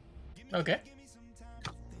it's over. Okay.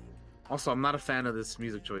 Also, I'm not a fan of this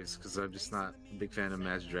music choice because I'm just not a big fan of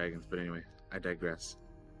Magic Dragons. But anyway, I digress.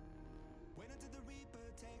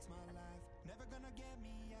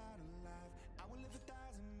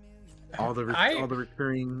 All the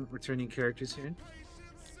returning characters here.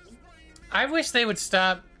 I wish they would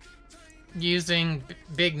stop using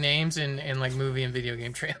big names in like movie and video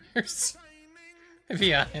game trailers. To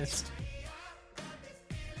be honest,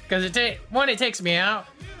 because it takes me out.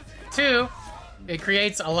 2, it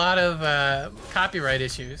creates a lot of copyright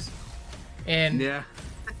issues. And yeah,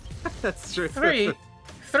 that's true. 3,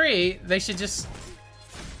 they should just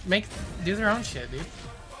do their own shit, dude.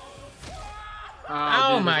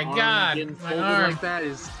 Oh dude, my god, getting my folded arm. like that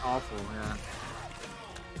is awful. Yeah.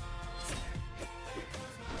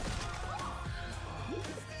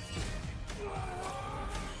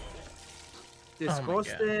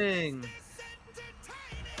 Disgusting.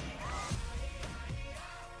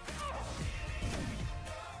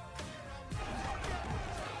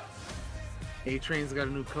 A-Train's got a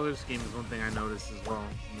new color scheme is one thing I noticed as well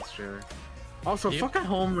in this trailer. Also, fucking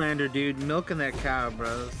Homelander, dude, milking that cow,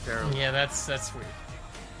 bro. That's terrible. Yeah, that's weird.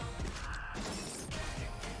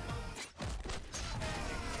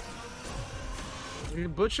 You're a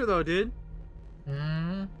butcher though, dude.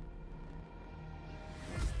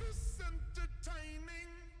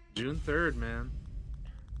 June 3rd, man.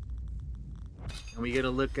 And we get a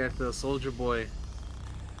look at the Soldier Boy,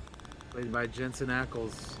 played by Jensen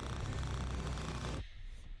Ackles.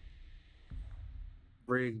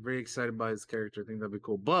 Very, very excited by his character. I think that'd be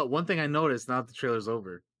cool. But one thing I noticed now that the trailer's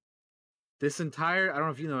over, this entire, I don't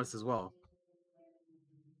know if you noticed as well.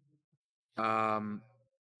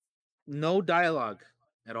 No dialogue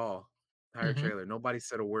at all. Entire trailer. Nobody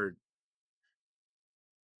said a word.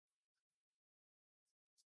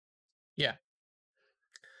 Yeah.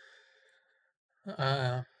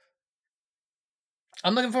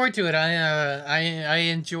 I'm looking forward to it. I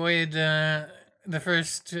enjoyed the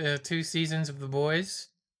first 2 seasons of The Boys.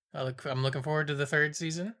 I'm looking forward to the 3rd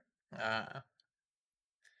season.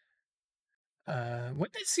 When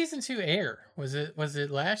did season 2 air? Was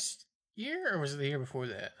it last year or was it the year before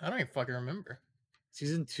that? I don't even fucking remember.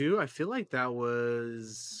 Season 2, I feel like that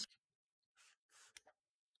was.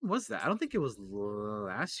 What's that? I don't think it was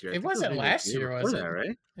last year. It wasn't last year, was it? That,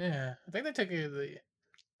 right? Yeah, I think they took it.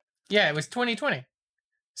 Yeah, it was 2020.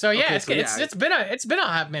 So yeah, Okay, it's been a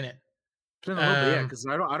hot minute. It's been a little bit, yeah, because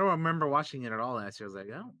I don't remember watching it at all last year. I was like,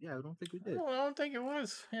 I don't think we did. I don't think it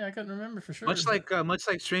was. Yeah, I couldn't remember for sure. Much like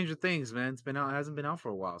Stranger Things, man. It hasn't been out for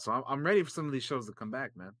a while, so I'm ready for some of these shows to come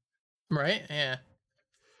back, man. Right? Yeah.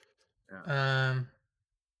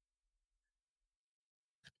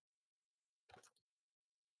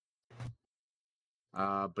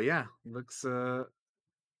 But yeah, looks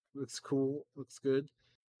cool, looks good.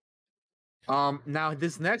 Now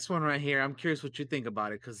this next one right here, I'm curious what you think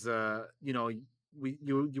about it, because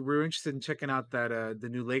you were interested in checking out that the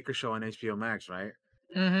new Lakers show on HBO Max, right?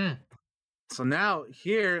 Mm-hmm. So now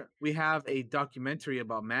here we have a documentary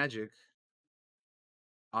about Magic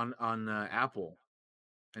on Apple,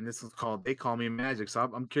 and this is called "They Call Me Magic." So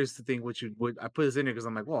I'm curious to think what I put this in here because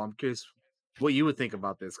I'm like, well, I'm curious what you would think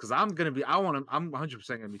about this, because I'm 100% gonna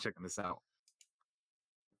be checking this out.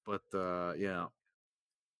 But yeah.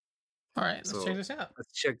 All right, let's check this out.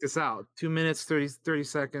 Let's check this out. 2 minutes, 30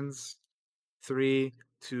 seconds. 3,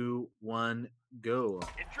 2, 1, go.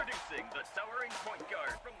 Introducing the towering point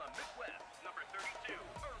guard from the Midwest, number 32,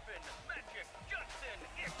 Irvin Magic Johnson.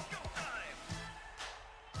 It's showtime!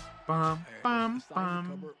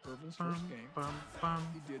 Cover Irvin's first game.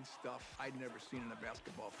 He did stuff I'd never seen in a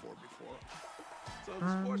basketball floor before. So the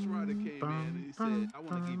sports writer came in and he said, I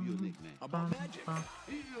want to give you a nickname. About Magic.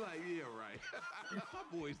 He's like, yeah, right. My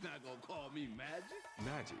boy's not going to call me Magic.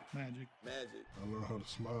 Magic. I learned how to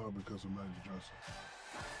smile because of Magic Johnson.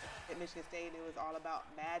 At Michigan State, it was all about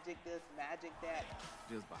magic this, magic that.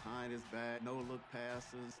 Just behind his back, no look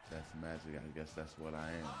passes. That's Magic. I guess that's what I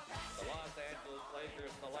am. The Los Angeles Lakers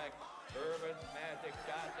select Irvin Magic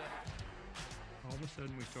Johnson. All of a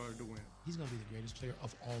sudden, we started to win. He's going to be the greatest player of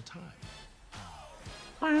all time.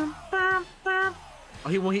 Oh,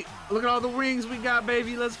 he look at all the rings we got,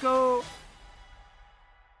 baby. Let's go.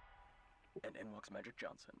 And in walks Magic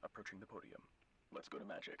Johnson, approaching the podium. Let's go to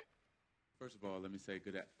Magic. First of all, let me say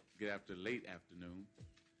good after late afternoon.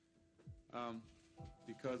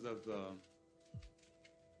 Because of the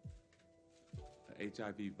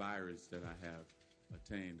HIV virus that I have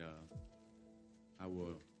attained, I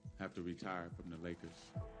will have to retire from the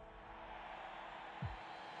Lakers.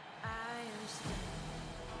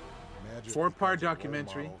 Magic 4-part as a role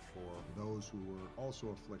documentary. model for those who were also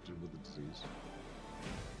afflicted with the disease.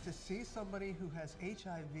 To see somebody who has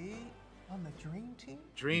HIV on the Dream Team?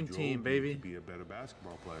 Dream He Team, drove me baby. To be a better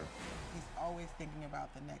basketball player. He's always thinking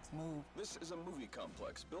about the next move. This is a movie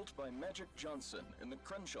complex built by Magic Johnson in the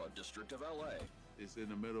Crenshaw district of LA. It's in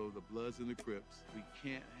the middle of the Bloods and the Crips. We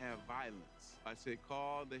can't have violence. I said,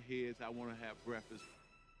 call the heads. I want to have breakfast.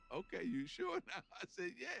 Okay, you sure now? I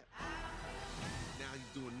said, yeah. Now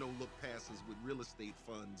he's doing no-look passes with real estate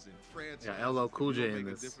funds and franchises. Yeah, LL Cool J If you in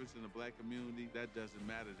make this. a difference in the black community, that doesn't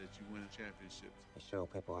matter that you win championships. To show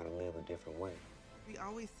people how to live a different way. We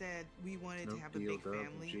always said we wanted to have a big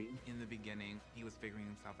family. In the beginning, he was figuring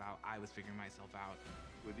himself out. I was figuring myself out.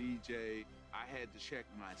 With EJ, I had to check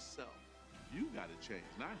myself. You got to change,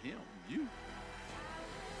 not him, you.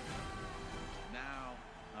 Now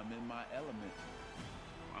I'm in my element.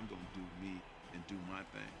 I'm going to do me and do my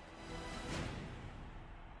thing.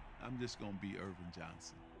 I'm just going to be Irvin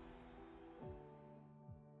Johnson.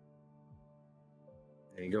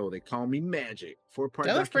 There you go. They call me Magic. 4-part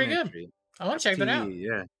That looks pretty good. documentary. I want to check that out. FTV,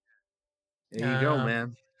 yeah. There you go,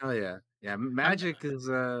 man. Oh yeah. Yeah, Magic is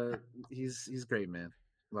he's great, man.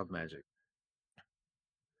 Love Magic.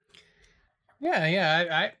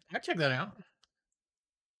 Yeah, I check that out.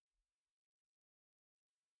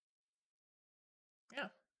 Yeah.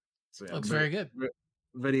 So yeah, Looks very good.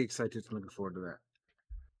 Very excited. Looking forward to that.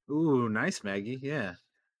 Ooh, nice, Maggie. Yeah.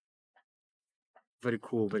 Very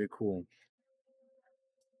cool. Very cool.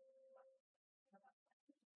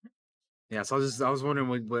 Yeah, so I was wondering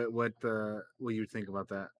what you think about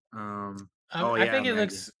that. I think it Maggie.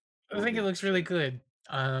 looks. I think it looks really good.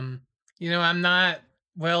 I'm not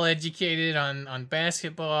well educated on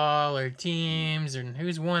basketball or teams and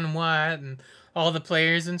who's won what and all the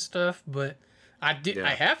players and stuff, but I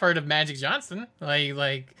have heard of Magic Johnson.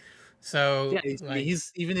 So yeah,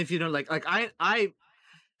 he's even if you don't like I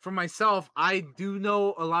for myself, I do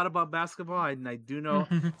know a lot about basketball, and I do know.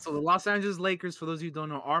 So the Los Angeles Lakers, for those of you who don't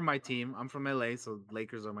know, are my team. I'm from LA, so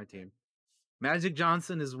Lakers are my team. Magic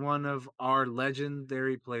Johnson is one of our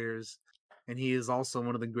legendary players, and he is also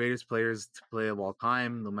one of the greatest players to play of all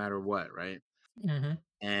time, no matter what, right? Mm-hmm.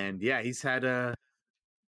 And yeah, he had a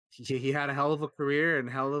hell of a career and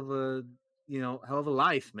hell of a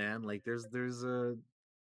life, man. Like there's a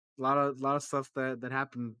lot of stuff that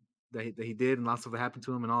happened that he did, and lots of stuff that happened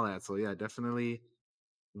to him and all that. So yeah, definitely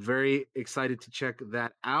very excited to check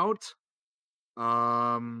that out.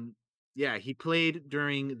 Yeah, he played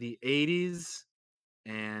during the 80s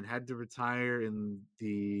and had to retire in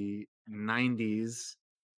the 90s.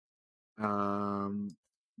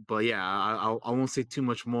 But yeah, I won't say too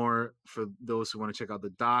much more for those who want to check out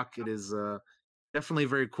the doc. It is definitely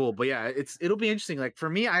very cool. But yeah, it'll be interesting. Like for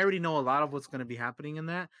me, I already know a lot of what's going to be happening in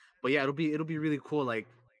that. But yeah, it'll be really cool. Like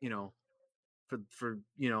for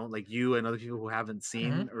like you and other people who haven't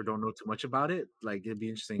seen or don't know too much about it, like it'd be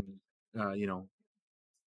interesting.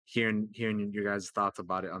 Hearing your guys' thoughts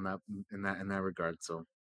about it on that in that regard. So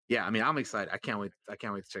yeah, I mean, I'm excited. I can't wait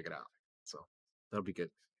to check it out. So that'll be good.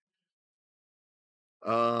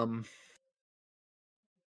 The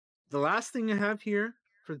last thing I have here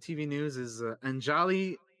for the TV news is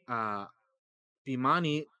Anjali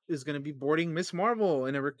Bhimani is going to be boarding Miss Marvel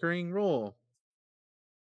in a recurring role.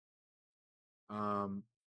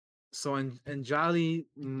 So Anjali,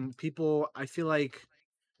 people, I feel like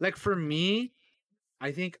for me,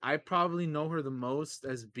 I think I probably know her the most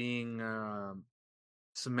as being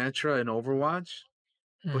Symmetra in Overwatch,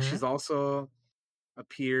 but she's also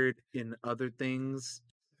appeared in other things.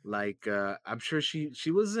 Like I'm sure she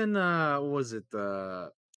was in what was it?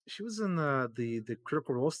 She was in the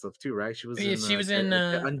Critical Role stuff too, right? She was in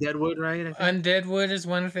Undeadwood, right? I think Undeadwood is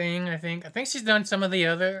one thing. I think she's done some of the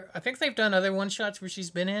other. I think they've done other one shots where she's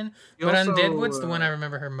been in, but Undeadwood's the one I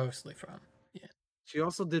remember her mostly from. Yeah. She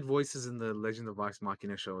also did voices in the Legend of Vox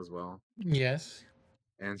Machina show as well. Yes.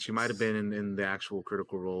 And she might have been in the actual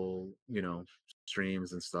Critical Role,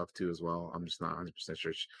 streams and stuff too as well. I'm just not 100%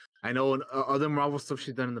 sure. I know other Marvel stuff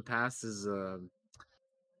she's done in the past is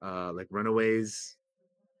like Runaways.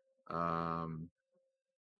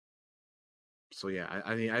 So yeah,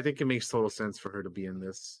 I mean, I think it makes total sense for her to be in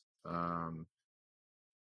this.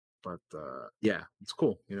 But yeah, it's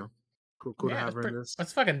cool. Cool to Yeah, have her in this.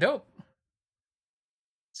 that's fucking dope.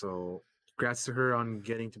 So congrats to her on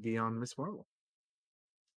getting to be on Miss Marvel.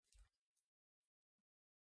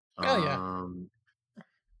 Hell yeah.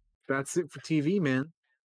 That's it for TV, man.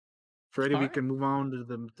 Freddie, we Alright. can move on to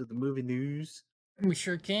the movie news. We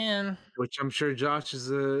sure can. Which I'm sure Josh is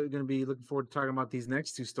going to be looking forward to talking about these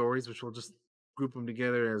next two stories, which we'll just group them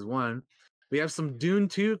together as one. We have some Dune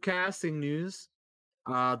 2 casting news.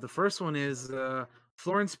 The first one is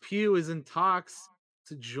Florence Pugh is in talks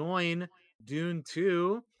to join Dune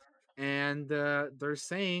 2, and they're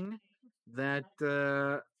saying that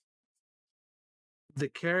the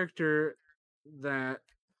character that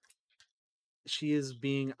she is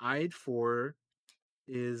being eyed for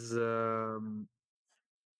is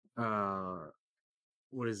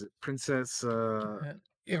what is it? Princess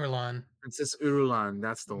Irulan. Princess Irulan,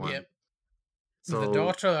 that's the one. Yep. So the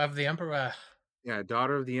daughter of the Emperor. Yeah,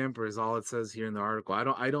 daughter of the Emperor is all it says here in the article.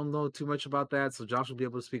 I don't know too much about that, so Josh will be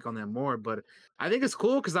able to speak on that more. But I think it's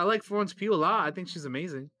cool because I like Florence Pugh a lot. I think she's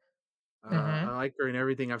amazing. I like her in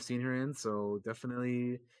everything I've seen her in. So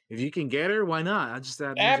definitely, if you can get her, why not? I just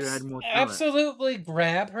that means you had more talent. Absolutely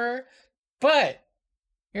grab her. But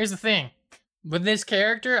here's the thing. With this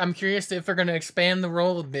character, I'm curious if they're going to expand the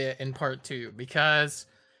role a bit in part 2 because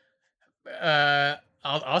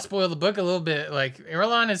I'll spoil the book a little bit. Like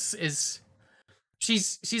Irulan is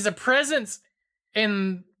she's a presence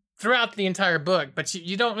in throughout the entire book, but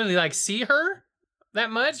you don't really like see her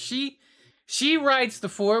that much. She writes the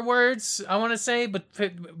forewords, I want to say, but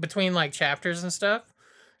between like chapters and stuff.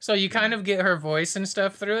 So you kind of get her voice and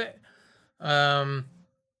stuff through it. A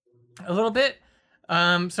little bit. So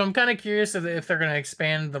I'm kind of curious if they're going to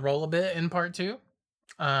expand the role a bit in part 2.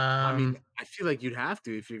 I mean, I feel like you'd have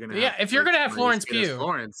to if you're gonna. Yeah, if you're gonna have Florence Pugh.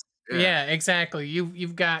 Florence. Yeah, exactly.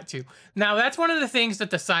 You've got to. Now that's one of the things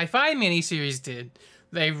that the sci-fi miniseries did.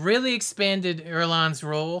 They really expanded Irulan's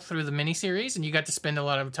role through the miniseries, and you got to spend a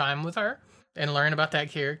lot of time with her and learn about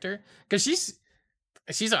that character because she's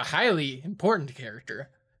a highly important character,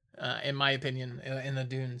 in my opinion, in the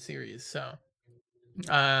Dune series. So,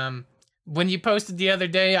 when you posted the other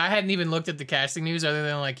day, I hadn't even looked at the casting news other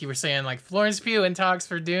than like you were saying like Florence Pugh in talks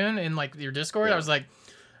for Dune in like your Discord. Yeah. I was like,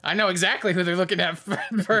 I know exactly who they're looking at for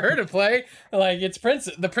her to play. Like it's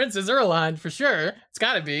the Princess Irulan for sure. It's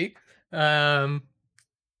got to be.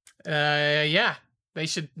 Yeah, they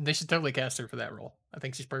should totally cast her for that role. I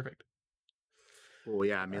think she's perfect. Well,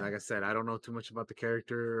 yeah, I mean, like I said, I don't know too much about the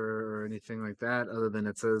character or anything like that, other than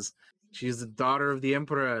it says she's the daughter of the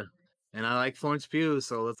Emperor, and I like Florence Pugh,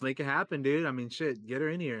 so let's make it happen, dude. I mean, shit, get her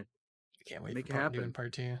in here. Can't wait for Dune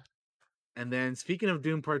Part 2. And then, speaking of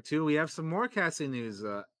Dune Part 2, we have some more casting news.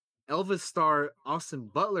 Elvis star Austin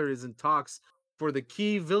Butler is in talks for the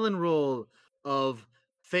key villain role of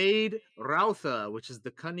Fade Rautha, which is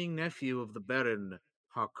the cunning nephew of the Baron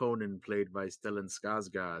Harkonnen, played by Stellan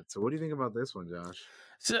Skarsgård. So what do you think about this one, Josh?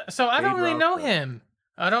 So I don't really know him.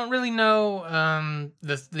 I don't really know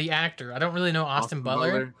the actor. I don't really know Austin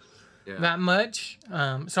Butler that much.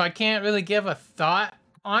 So I can't really give a thought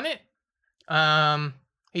on it.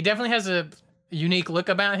 He definitely has a unique look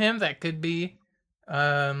about him that could be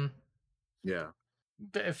Fade,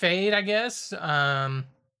 I guess.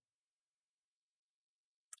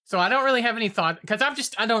 So I don't really have any thought because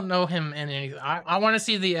I don't know him in anything. I want to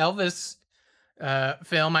see the Elvis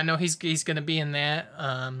film. I know he's going to be in that.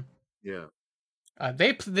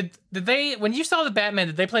 Did they when you saw the Batman?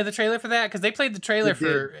 Did they play the trailer for that? Because they played the trailer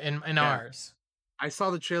in ours. I saw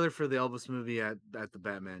the trailer for the Elvis movie at the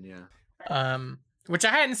Batman. Yeah. Which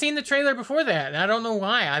I hadn't seen the trailer before that, and I don't know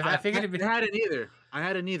why. I figured it'd be... I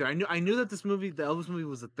hadn't either. I knew that this movie, the Elvis movie,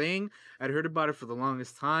 was a thing. I'd heard about it for the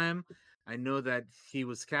longest time. I know that he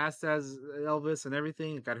was cast as Elvis and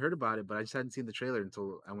everything. Like, I'd heard about it, but I just hadn't seen the trailer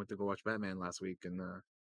until I went to go watch Batman last week. And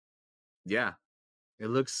yeah,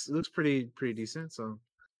 it looks pretty decent. So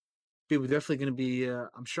people definitely going to be.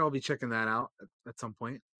 I'm sure I'll be checking that out at some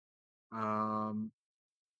point. I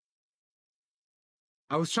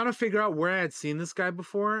was trying to figure out where I had seen this guy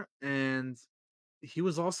before, and he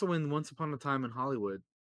was also in Once Upon a Time in Hollywood,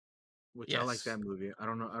 which I like that movie. I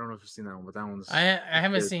don't know if you've seen that one, but that one's. I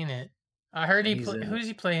haven't seen it. I heard who does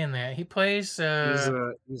he play in that? He plays.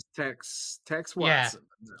 He's Tex Watson. Yeah,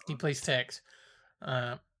 he plays Tex.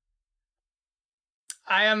 I'm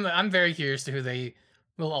very curious to who they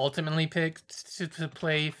will ultimately pick to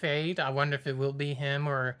play Fade. I wonder if it will be him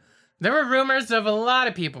or. There were rumors of a lot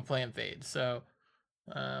of people playing Fade, so.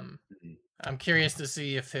 I'm curious to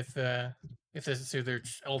see if this is who their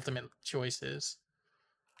ultimate choice is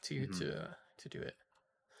to do it.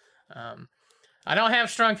 I don't have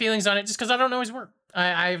strong feelings on it just because I don't know his work.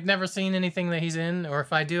 I've never seen anything that he's in, or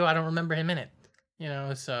if I do, I don't remember him in it.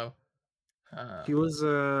 So He was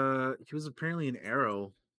apparently in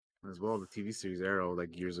Arrow as well, the TV series Arrow,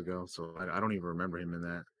 like years ago. So I don't even remember him in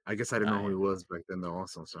that. I guess I didn't know who he was back then though.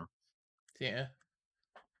 Also, so yeah.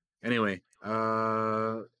 Anyway,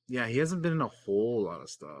 yeah, he hasn't been in a whole lot of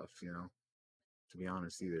stuff, to be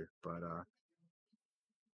honest either. But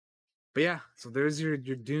yeah, so there's your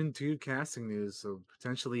Dune 2 casting news. So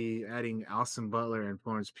potentially adding Alison Butler and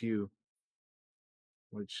Florence Pugh,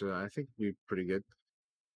 which I think would be pretty good.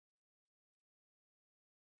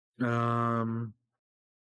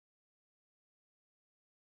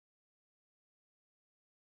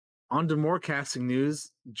 On to more casting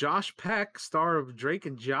news. Josh Peck, star of Drake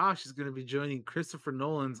and Josh, is going to be joining Christopher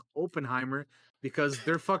Nolan's Oppenheimer because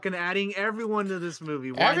they're fucking adding everyone to this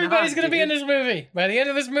movie. Why Everybody's going to be in this movie. By the end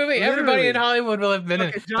of this movie, everybody in Hollywood will have been in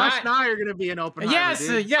it. Josh and I are going to be in Oppenheimer. Yes,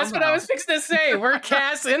 dude, yes, what I was fixing to say. We're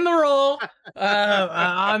cast in the role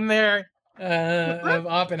on there of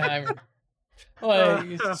Oppenheimer.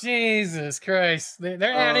 Like, Jesus Christ. They're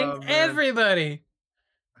adding everybody.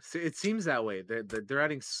 It seems that way. They're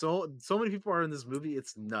adding so many people are in this movie.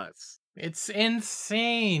 It's nuts. It's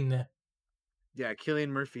insane. Yeah, Cillian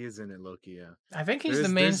Murphy is in it, Loki. Yeah, I think he's the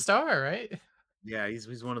main star, right? Yeah,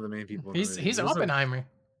 he's one of the main people. He's Oppenheimer.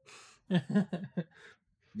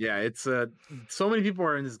 Yeah, it's so many people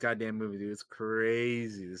are in this goddamn movie, dude. It's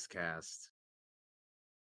crazy, this cast.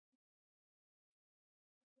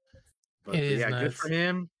 But it is yeah, nuts. Good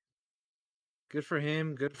for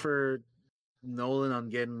him. Good for Nolan on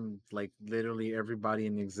getting like literally everybody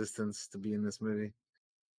in existence to be in this movie.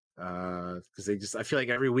 Because I feel like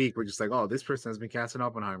every week we're just like, oh, this person has been casting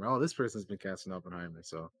Oppenheimer. Oh, this person's been casting Oppenheimer.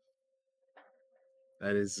 So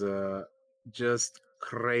that is just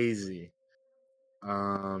crazy.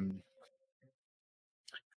 WB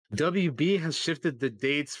has shifted the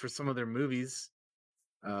dates for some of their movies,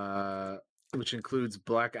 which includes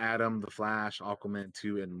Black Adam, The Flash, Aquaman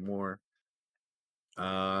 2, and more.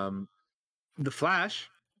 The Flash,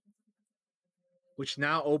 which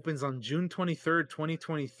now opens on June 23rd,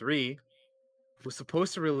 2023, was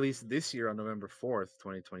supposed to release this year on November 4th,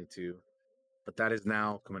 2022, but that is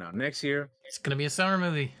now coming out next year. It's going to be a summer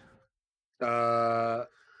movie. There's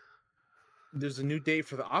a new date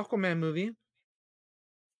for the Aquaman movie,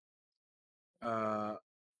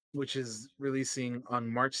 which is releasing on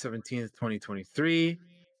March 17th, 2023,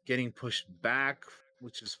 getting pushed back,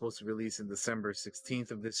 which is supposed to release in December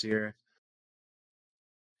 16th of this year.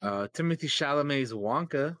 Timothy Chalamet's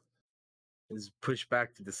Wonka is pushed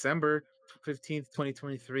back to December 15th,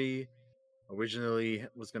 2023. Originally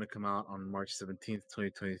was going to come out on March 17th,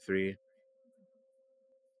 2023.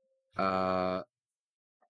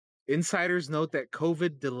 Insiders note that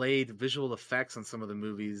COVID delayed visual effects on some of the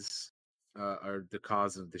movies are the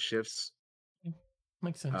cause of the shifts.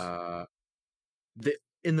 Makes sense.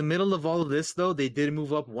 In the middle of all of this, though, they did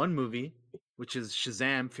move up one movie, which is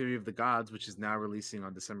Shazam! Fury of the Gods, which is now releasing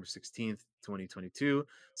on December 16th, 2022.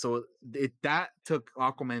 So that took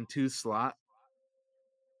Aquaman 2's slot,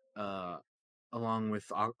 along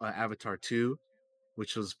with Avatar 2,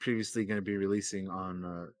 which was previously going to be releasing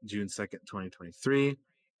on June 2nd, 2023.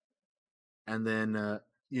 And then,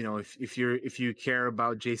 if you care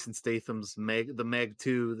about Jason Statham's the Meg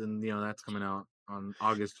 2, then that's coming out on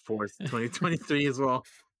August 4th, 2023 as well.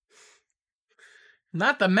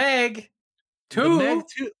 Not the Meg 2.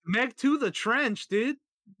 The Meg 2, The Trench, dude.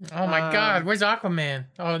 Oh my God, where's Aquaman?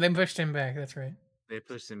 Oh, they pushed him back. That's right. They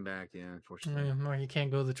pushed him back, yeah, unfortunately. No, you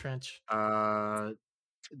can't go to the trench.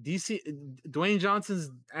 DC Dwayne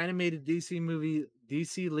Johnson's animated DC movie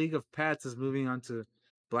DC League of Pets is moving on to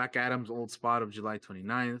Black Adam's old spot of July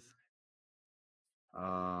 29th.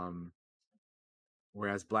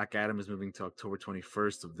 Whereas Black Adam is moving to October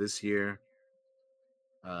 21st of this year.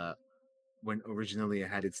 When originally it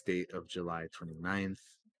had its date of July 29th.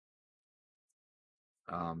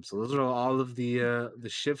 So those are all of the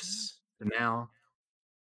shifts for now.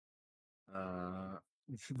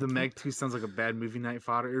 The Meg 2 sounds like a bad movie night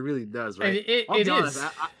fodder. It really does, right? I'll be honest,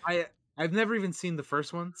 I've never even seen the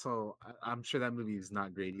first one, so I'm sure that movie is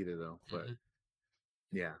not great either, though. But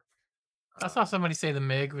yeah, I saw somebody say the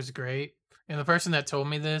Meg was great, and the person that told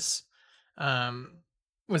me this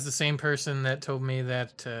was the same person that told me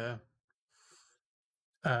that.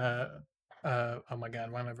 Oh my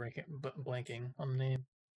God, why am I blanking on the name?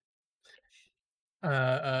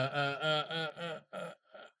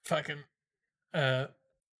 Fucking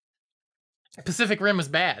Pacific Rim was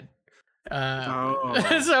bad. So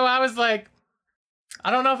I was like,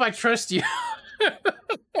 I don't know if I trust you.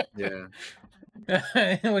 Yeah.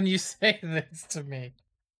 When you say this to me.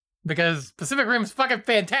 because Pacific Rim's fucking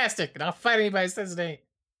fantastic, and I'll fight anybody that says it ain't.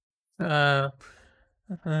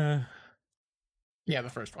 Yeah, the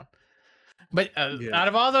first one. But out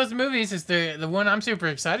of all those movies, is the one I'm super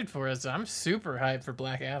excited for. Is I'm super hyped for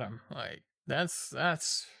Black Adam. Like that's gonna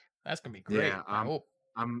be great. Yeah, I hope.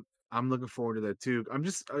 I'm looking forward to that too. I'm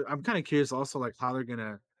kind of curious also like how they're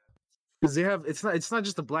gonna, because they have it's not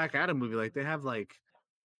just the Black Adam movie. Like they have like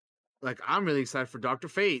I'm really excited for Doctor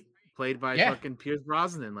Fate, played by Yeah. fucking Pierce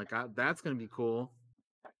Brosnan. Like that's gonna be cool.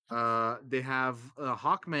 They have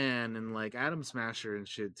Hawkman and like Atom Smasher and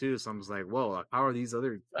shit too. So I'm just like, whoa, like, how are these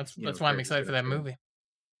other? That's why I'm excited for that movie.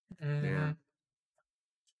 Yeah.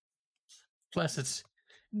 Plus, it's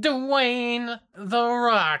Dwayne the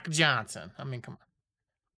Rock Johnson. I mean, come on.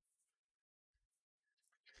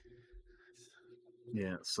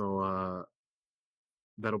 Yeah. So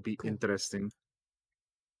that'll be interesting.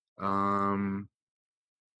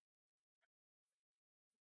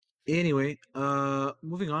 Anyway,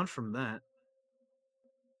 moving on from that,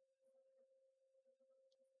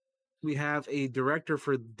 we have a director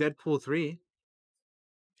for Deadpool 3.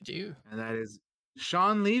 Dude. And that is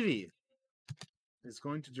Sean Levy. Is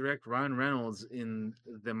going to direct Ryan Reynolds in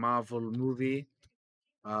the Marvel movie.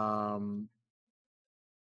 Been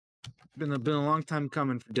a long time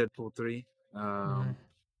coming for Deadpool 3.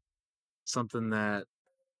 Something that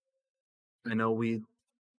I know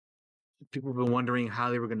people have been wondering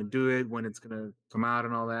how they were going to do it, when it's going to come out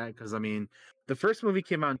and all that. Because I mean, the first movie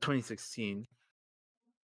came out in 2016.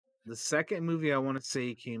 The second movie I want to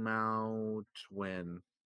say came out when,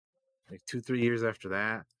 like 2-3 years after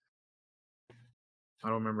that. I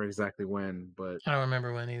don't remember exactly when, but I don't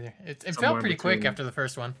remember when either. It felt pretty quick after the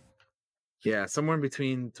first one. Yeah, somewhere in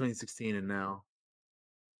between 2016 and now.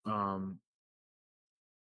 And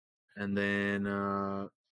then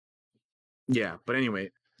yeah, but anyway,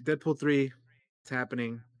 Deadpool 3, it's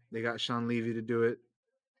happening. They got Sean Levy to do it.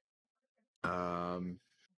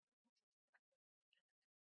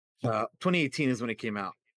 2018 is when it came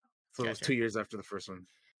out. So it was 2 years after the first one.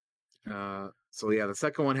 So yeah, the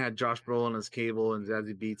second one had Josh Brolin as Cable and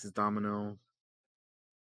Zazie Beetz as Domino.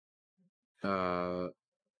 I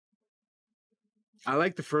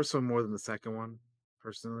like the first one more than the second one,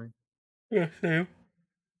 personally. Yeah, same.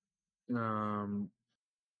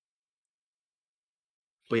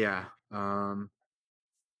 But yeah, I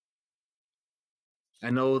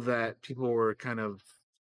know that people were kind of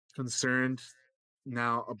concerned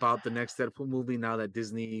now about the next Deadpool movie now that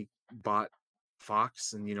Disney bought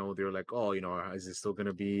Fox, and they're like, oh, is it still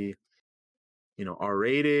gonna be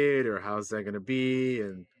R-rated, or how's that gonna be,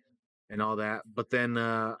 and all that. But then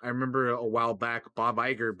I remember a while back, Bob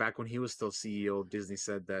Iger, back when he was still CEO of Disney,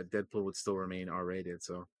 said that Deadpool would still remain R-rated.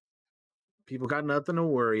 So people got nothing to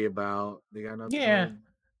worry about. They got nothing. Yeah,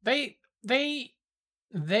 they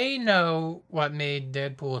know what made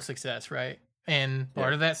Deadpool a success, right? And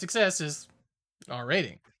part of that success is R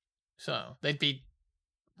rating. So they'd be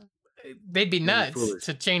nuts foolish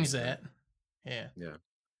to change that. Yeah. Yeah.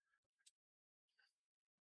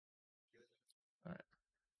 All right.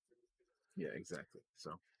 Yeah, exactly.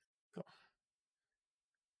 So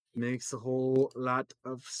makes a whole lot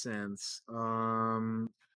of sense.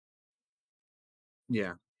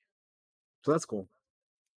 Yeah. So that's cool.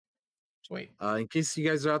 Sweet. In case you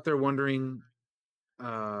guys are out there wondering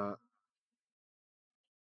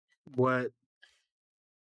what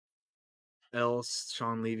else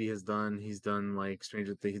Sean Levy has done, he's done like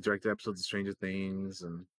Stranger Things. He directed episodes of Stranger Things,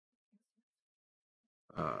 and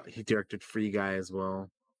he directed Free Guy as well.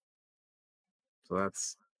 So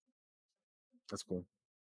that's cool.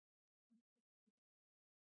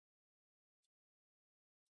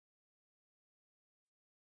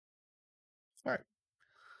 All right.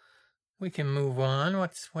 We can move on.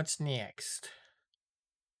 What's next?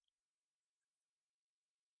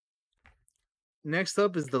 Next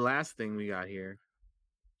up is the last thing we got here.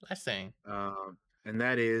 Last thing. And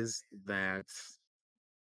that is that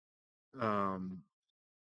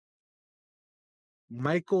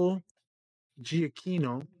Michael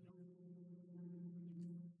Giacchino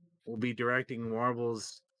will be directing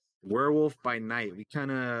Marvel's Werewolf by Night. We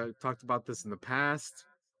kind of talked about this in the past.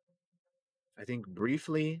 I think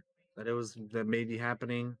briefly that may be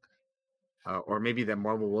happening, or maybe that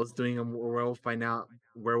Marvel was doing a Werewolf by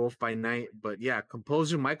Night. But yeah,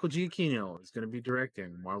 composer Michael Giacchino is going to be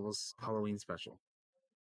directing Marvel's Halloween special.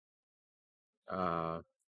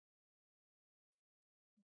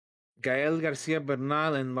 Gael Garcia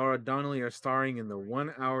Bernal and Laura Donnelly are starring in the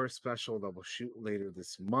 1-hour special that will shoot later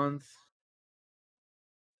this month.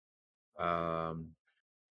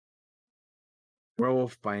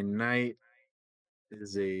 Werewolf by Night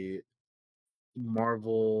is a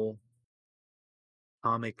Marvel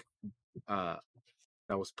comic uh,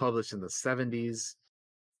 that was published in the 70s,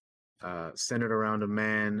 centered around a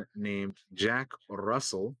man named Jack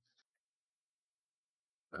Russell,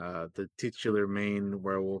 the titular main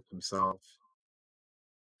werewolf himself.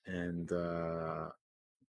 And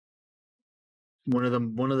one of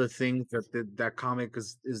the things that comic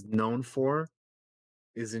is known for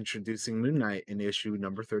is introducing Moon Knight in issue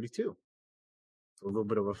number 32. So a little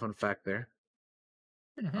bit of a fun fact there.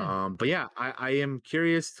 But yeah, I am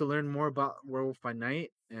curious to learn more about Werewolf by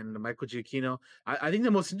Night and Michael Giacchino. I think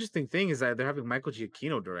the most interesting thing is that they're having Michael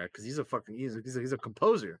Giacchino direct because he's a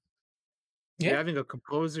composer. Yeah. You're having a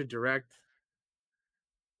composer direct,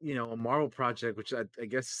 a Marvel project, which I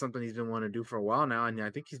guess is something he's been wanting to do for a while now. And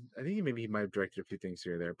I think maybe he might have directed a few things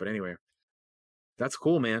here or there. But anyway, that's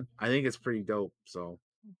cool, man. I think it's pretty dope. So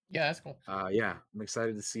yeah, that's cool. Yeah, I'm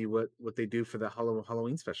excited to see what they do for the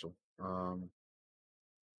Halloween special.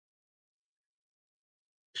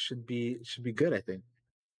 Should be good, I think.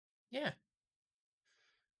 Yeah.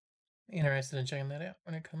 Interested in checking that out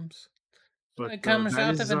when it comes. But it comes that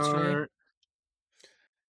out is eventually. our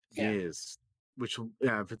yes, which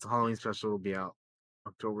if it's a Halloween special, will be out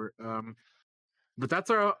October. But that's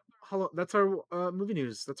our movie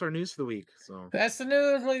news. That's our news for the week. So that's the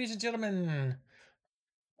news, ladies and gentlemen.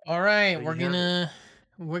 All right, there we're you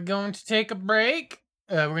have going to take a break.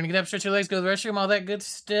 We're gonna get up, stretch your legs, go to the restroom, all that good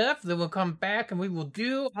stuff. Then we'll come back and we will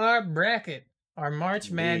do our bracket, our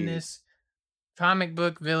March Madness comic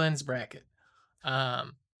book villains bracket.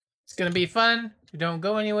 It's gonna be fun. We don't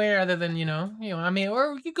go anywhere other than I mean,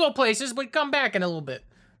 or you go places, but come back in a little bit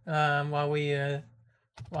while we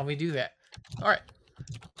do that. All right,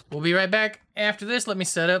 we'll be right back after this. Let me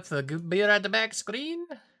set up the beer at the back screen.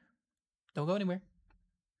 Don't go anywhere.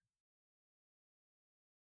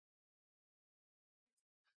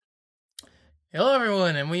 Hello,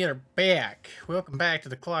 everyone, and we are back. Welcome back to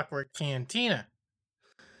the Clockwork Cantina.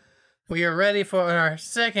 We are ready for our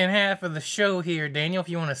second half of the show here, Daniel. If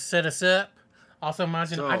you want to set us up. Also,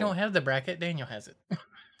 Majin, I don't have the bracket. Daniel has it.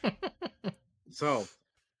 So,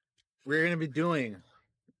 we're going to be doing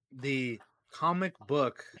the comic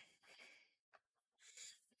book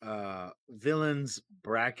villains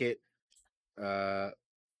bracket for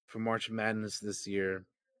March Madness this year.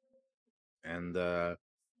 And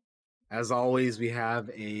as always, we have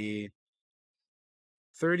a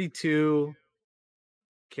 32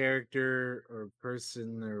 character or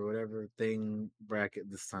person or whatever thing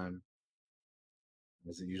bracket this time,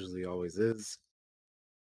 as it usually always is.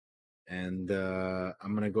 And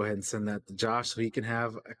I'm gonna go ahead and send that to Josh so he can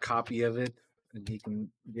have a copy of it and he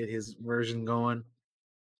can get his version going.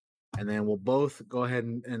 And then we'll both go ahead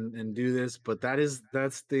and do this. But that's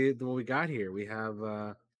the what we got here. We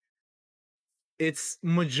have it's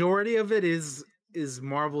majority of it is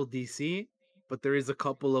Marvel DC, but there is a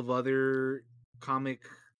couple of other comic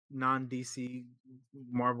non DC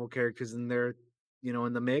Marvel characters in there,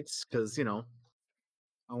 in the mix because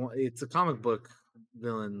it's a comic book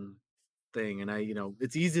villain thing, and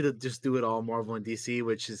it's easy to just do it all Marvel and DC,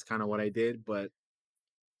 which is kind of what I did, but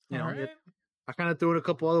I kind of threw in a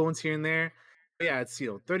couple other ones here and there. But yeah, it's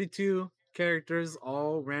 32 characters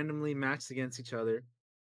all randomly matched against each other,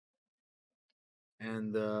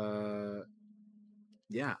 and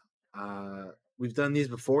yeah, we've done these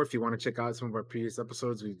before. If you want to check out some of our previous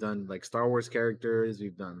episodes, we've done like Star Wars characters,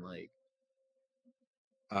 we've done like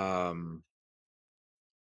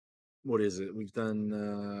what is it? We've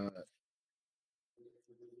done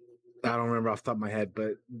I don't remember off the top of my head,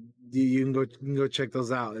 but you can go check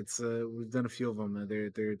those out. It's we've done a few of them.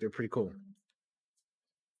 They're pretty cool.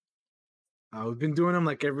 We've been doing them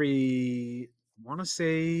like every. I want to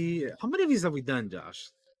say, how many of these have we done, Josh?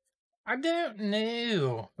 I don't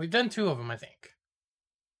know. We've done 2 of them, I think.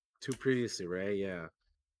 2 previously, right? Yeah.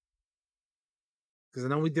 Because I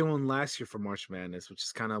know we did one last year for March Madness, which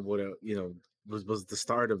is kind of what was the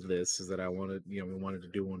start of this. Is that I wanted we wanted to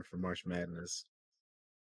do one for March Madness.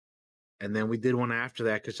 And then we did one after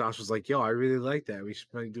that because Josh was like, "Yo, I really like that. We should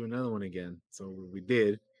probably do another one again." So we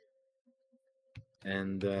did.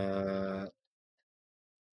 And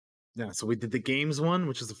yeah, so we did the games one,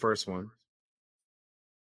 which is the first one.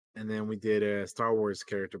 And then we did a Star Wars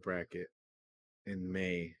character bracket in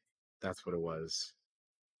May. That's what it was.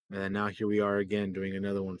 And then now here we are again doing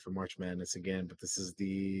another one for March Madness again, but this is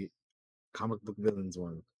the comic book villains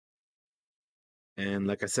one. And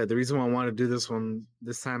like I said, the reason why I wanted to do this one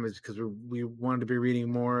this time is because we wanted to be reading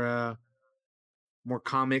more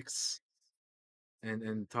comics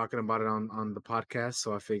and talking about it on the podcast.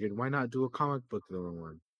 So I figured why not do a comic book villain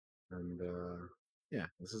one? And yeah,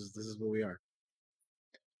 this is what we are.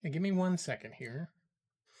 Yeah, give me 1 second here.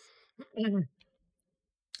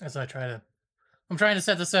 As I'm trying to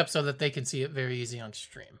set this up so that they can see it very easy on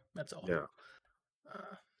stream. That's all. Yeah.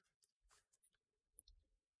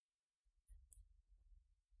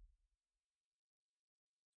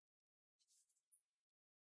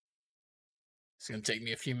 It's gonna take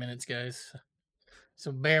me a few minutes, guys.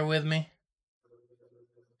 So bear with me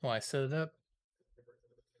while I set it up.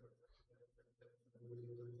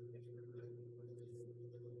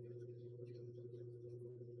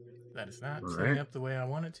 That is not setting up the way I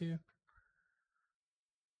want it to.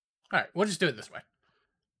 All right, we'll just do it this way.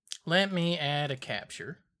 Let me add a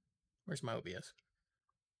capture. Where's my OBS?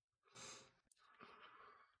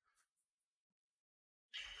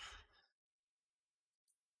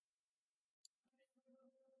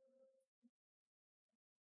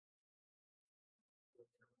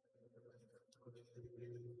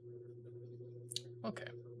 Okay.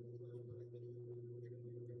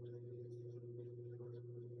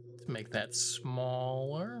 Let's make that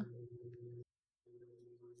smaller.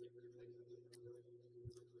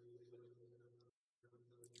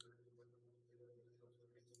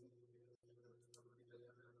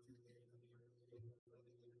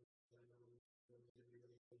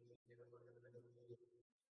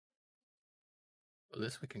 Well,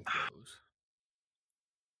 this we can close.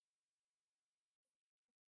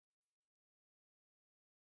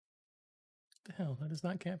 What the hell? That is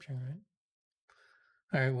not capturing, right?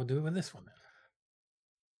 All right, we'll do it with this one then.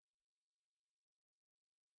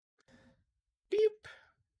 Beep.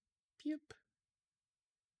 Beep.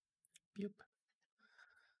 Beep.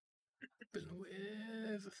 Open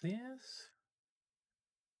with this.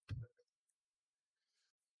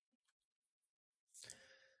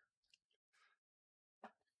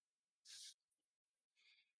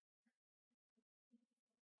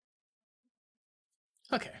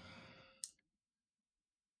 Okay.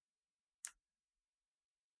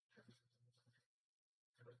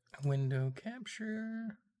 Window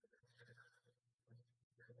capture.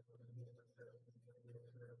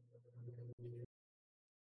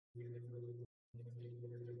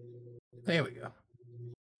 There we go.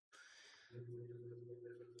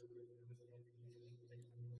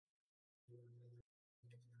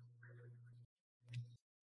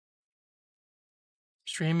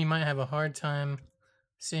 Stream, you might have a hard time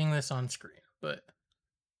seeing this on screen, but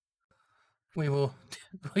we will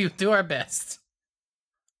do our best.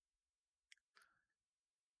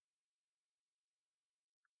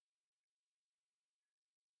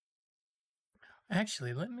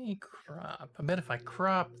 Actually, let me crop. I bet if I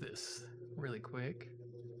crop this really quick.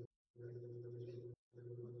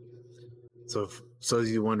 So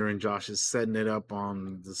as you're wondering, Josh is setting it up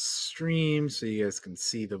on the stream so you guys can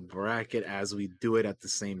see the bracket as we do it at the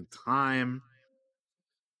same time.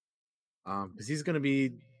 Because he's gonna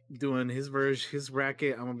be doing his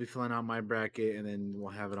bracket. I'm gonna be filling out my bracket, and then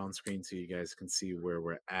we'll have it on screen so you guys can see where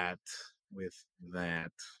we're at with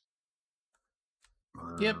that.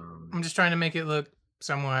 Yep, I'm just trying to make it look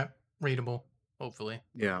somewhat readable, hopefully.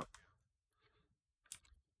 Yeah.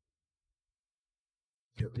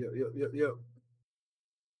 Yep.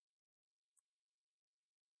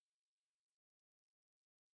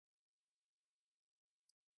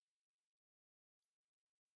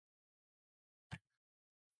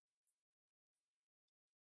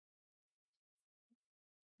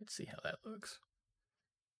 Let's see how that looks.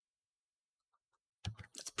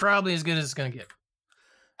 It's probably as good as it's gonna get.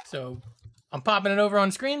 So I'm popping it over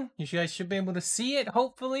on screen. You guys should be able to see it,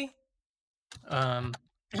 hopefully.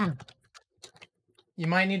 You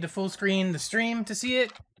might need to full screen the stream to see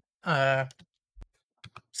it. So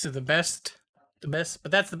the best,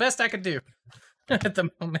 but that's the best I could do at the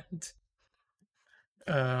moment.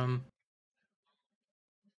 All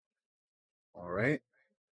right.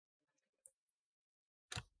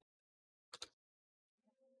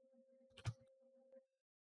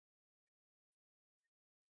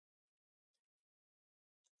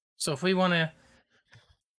 So if we want to,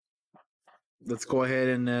 let's go ahead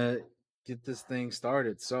and get this thing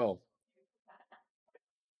started. So,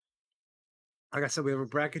 like I said, we have a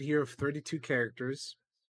bracket here of 32 characters.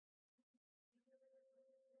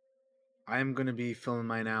 I'm going to be filling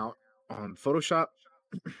mine out on Photoshop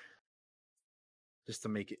just to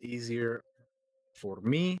make it easier for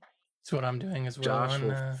me. That's what I'm doing as well. Josh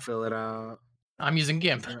will fill it out. I'm using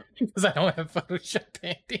GIMP because I don't have Photoshop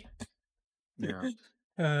handy. Yeah.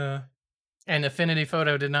 And Affinity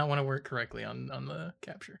Photo did not want to work correctly on the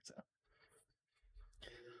capture. So,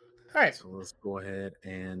 all right. So let's go ahead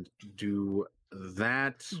and do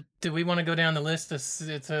that. Do we want to go down the list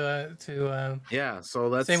to yeah? So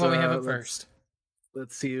let's say what we have up first.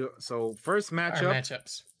 Let's see. So first matchup. Our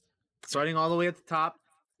matchups. Starting all the way at the top,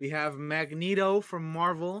 we have Magneto from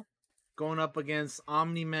Marvel going up against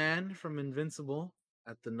Omni-Man from Invincible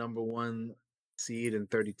at the number 1 seed and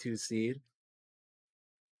 32 seed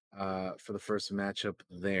for the first matchup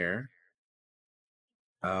there.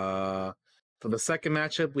 For the second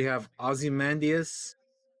matchup, we have Ozymandias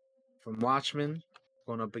from Watchmen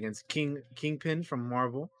going up against Kingpin from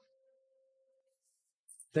Marvel.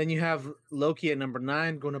 Then you have Loki at number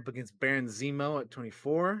 9 going up against Baron Zemo at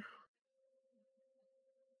 24.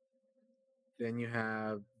 Then you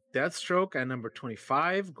have Deathstroke at number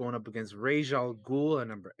 25 going up against Ra's al Ghul at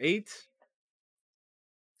number 8.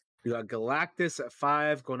 You got Galactus at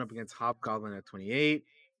 5 going up against Hobgoblin at 28.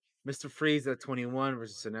 Mr. Freeze at 21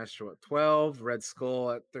 versus Sinestro at 12. Red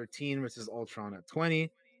Skull at 13 versus Ultron at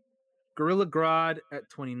 20. Gorilla Grodd at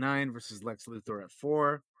 29 versus Lex Luthor at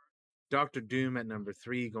 4. Doctor Doom at number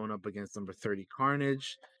 3 going up against number 30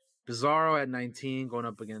 Carnage. Bizarro at 19 going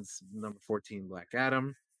up against number 14 Black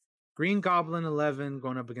Adam. Green Goblin 11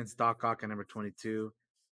 going up against Doc Ock at number 22.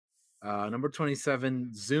 Number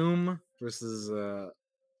 27 Zoom versus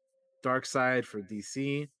Darkseid for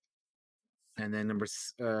DC. And then number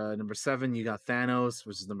 7 you got Thanos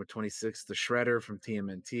versus number 26 the Shredder from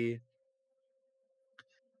TMNT.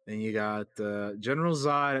 Then you got General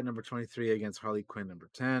Zod at number 23 against Harley Quinn number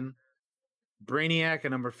 10. Brainiac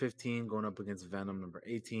at number 15 going up against Venom number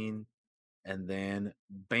 18. And then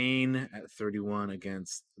Bane at 31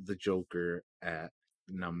 against the Joker at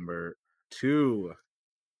number 2.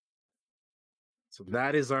 So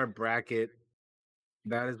that is our bracket.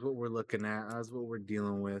 That is what we're looking at. That's what we're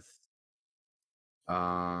dealing with.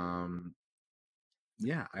 Yeah,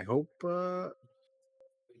 I hope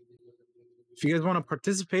if you guys want to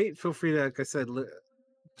participate, feel free to, like I said,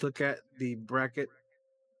 look at the bracket.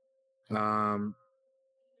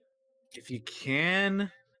 If you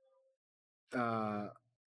can, on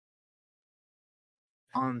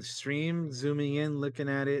stream, zooming in, looking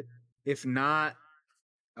at it. If not,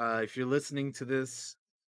 if you're listening to this,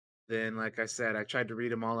 then like I said, I tried to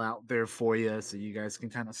read them all out there for you so you guys can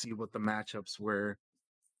kind of see what the matchups were.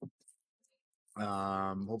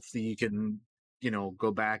 Hopefully you can,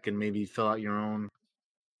 go back and maybe fill out your own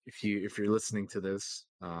if you're listening to this.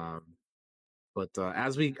 But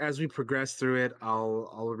as we progress through it,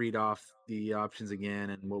 I'll read off the options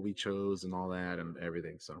again and what we chose and all that and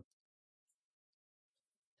everything. So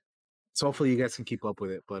hopefully you guys can keep up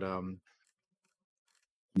with it. But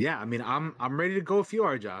yeah, I mean I'm ready to go if you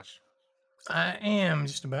are, Josh. I am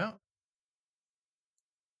just about.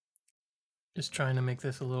 Just trying to make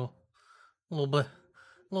this a little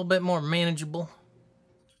bit more manageable.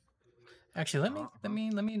 Actually, let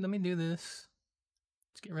me do this.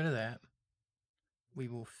 Let's get rid of that. We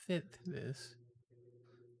will fit this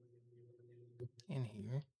in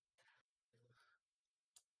here.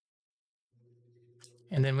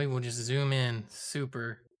 And then we will just zoom in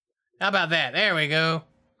super. How about that? There we go.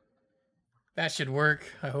 That should work,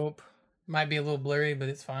 I hope. Might be a little blurry, but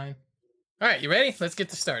it's fine. All right, you ready? Let's get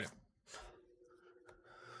this started.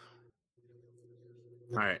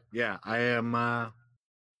 All right. Yeah, I am I'm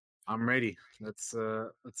ready. Let's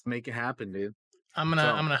make it happen, dude. I'm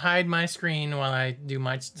gonna hide my screen while I do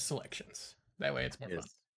my selections. That way it's more fun.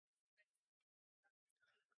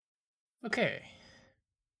 Okay.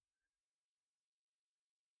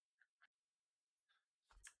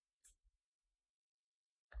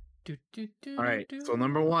 All right. So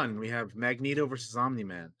number 1, we have Magneto versus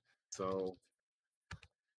Omni-Man. So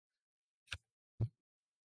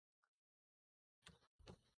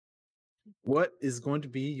what is going to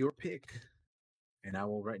be your pick? And I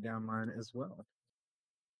will write down mine as well.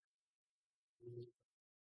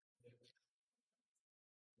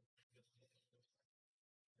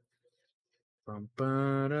 Bum,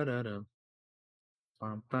 ba-da-da-da.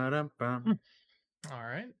 Bum, ba-dum-bum. All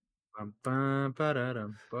right. Bum, bum,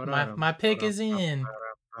 ba-da-dum, ba-da-dum, My pick ba-dum, is in.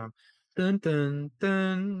 ba-dum. Dun, dun,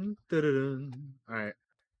 dun, dun. All right.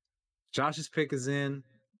 Josh's pick is in.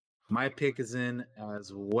 My pick is in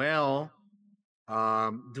as well.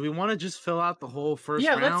 Do we want to just fill out the whole first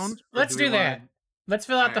round? Let's do that. Let's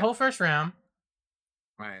fill out the whole first round.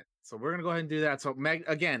 All right. So we're gonna go ahead and do that. So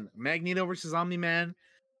Magneto versus Omni-Man,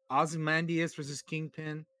 Ozymandias versus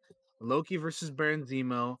Kingpin, Loki versus Baron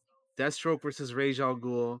Zemo, Deathstroke versus Ra's al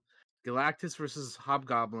Ghul, Galactus versus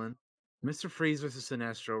Hobgoblin, Mr. Freeze versus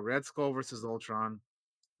Sinestro, Red Skull versus Ultron,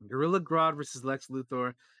 Gorilla Grodd versus Lex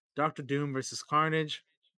Luthor, Doctor Doom versus Carnage,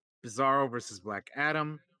 Bizarro versus Black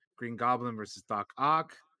Adam, Green Goblin versus Doc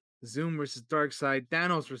Ock, Zoom versus Darkseid,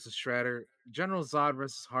 Thanos versus Shredder, General Zod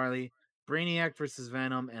versus Harley, Brainiac versus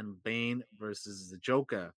Venom, and Bane versus the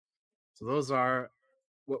Joker. So those are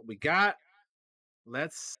what we got.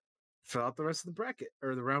 Let's fill out the rest of the bracket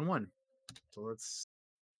or the round 1. So let's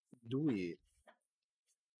do it.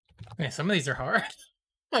 Man, some of these are hard.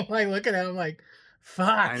 I'm like looking at them like,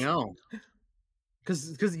 fuck. I know.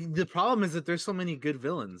 Because the problem is that there's so many good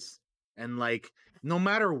villains, and like no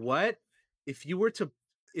matter what, if they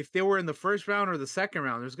were in the first round or the second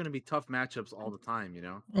round, there's gonna be tough matchups all the time, you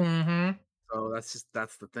know. Mm-hmm. So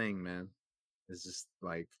that's the thing, man. It's just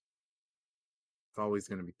like it's always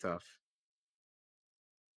gonna be tough.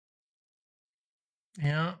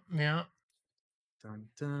 Yeah, yeah. Dun,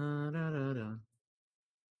 dun, dun, dun, dun.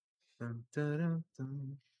 Dun, dun,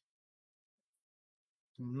 dun,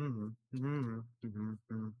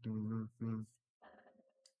 dun.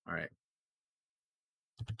 All right.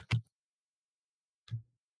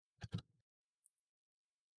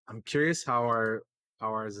 I'm curious how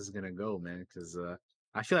ours is gonna go, man, because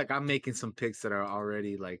I feel like I'm making some picks that are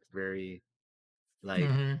already like very like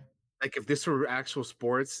Mm-hmm. like if this were actual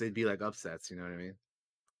sports, they'd be like upsets. You know what I mean?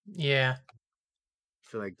 Yeah. I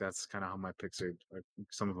feel like that's kind of how my picks are.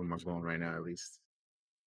 Some of them are going right now, at least.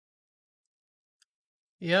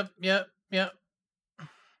 Yep. Okay.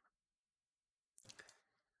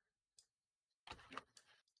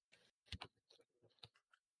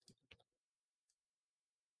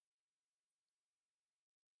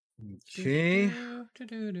 You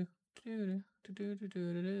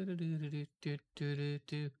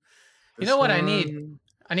know what I need?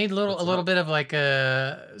 I need a little bit of like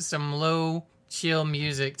some low chill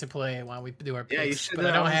music to play while we do our picks. Yeah, you should. But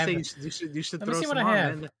I don't have. You should Let me throw see what some I on,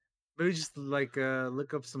 have. man. Maybe just like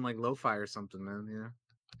look up some like lo-fi or something, man. You know.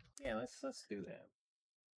 Yeah, let's do that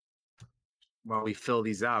while we fill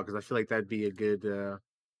these out, because I feel like that'd be a good,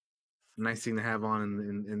 nice thing to have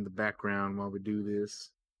on in the background while we do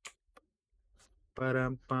this.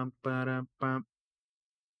 Ba-dum-bum.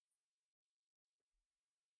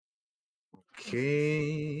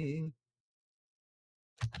 Okay.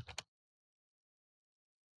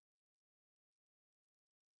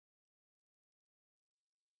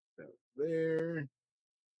 There.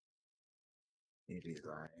 Maybe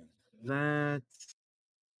like that.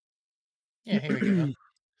 Yeah, here we go.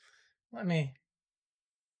 Let me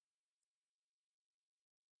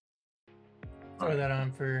throw that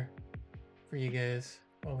on for you guys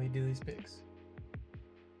while we do these picks.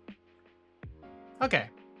 Okay.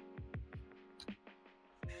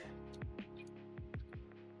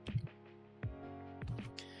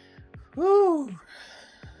 Woo!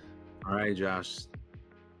 All right, Josh.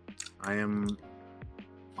 I'm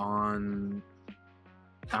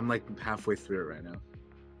like halfway through it right now.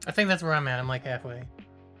 I think that's where I'm at. I'm like halfway.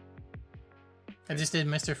 I just did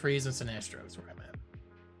Mr. Freeze and Sinestro. That's where I'm at.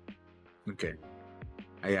 Okay.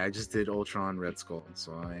 I just did Ultron Red Skull,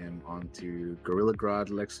 so I am on to Gorilla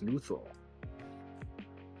Grodd Lex Luthor.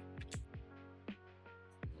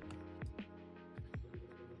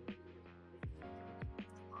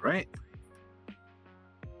 All right.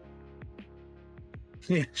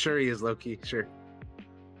 Yeah, sure he is, Loki. Sure.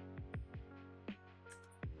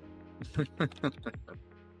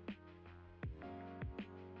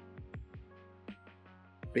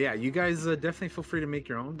 But yeah, you guys definitely feel free to make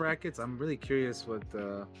your own brackets. I'm really curious what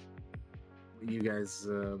you guys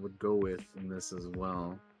would go with in this as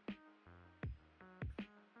well.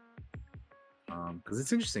 Because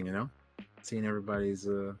it's interesting, you know, seeing everybody's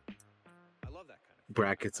I love that kind of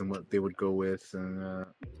brackets and what they would go with and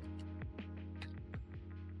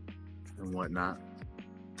whatnot.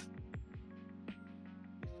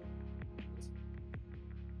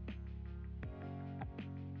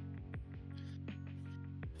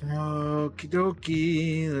 Okie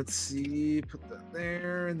dokie. Let's see. Put that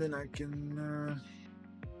there, and then I can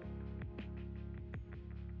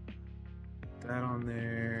put that on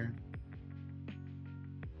there.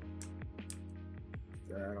 Put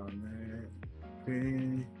that on there.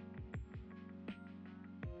 Okay.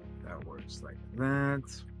 That works like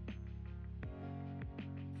that.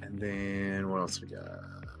 And then what else we got?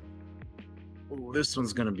 Oh, this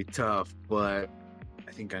one's gonna be tough, but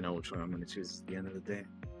I think I know which one I'm gonna choose at the end of the day.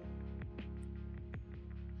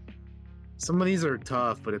 Some of these are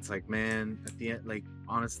tough, but it's like, man, at the end, like,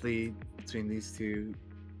 honestly, between these two,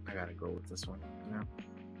 I gotta go with this one, you know?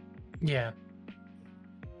 Yeah.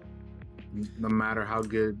 No matter how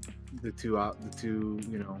good the two,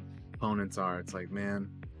 you know, opponents are, it's like, man,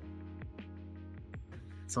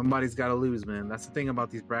 somebody's gotta lose, man. That's the thing about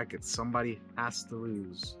these brackets. Somebody has to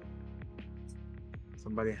lose.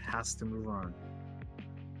 Somebody has to move on.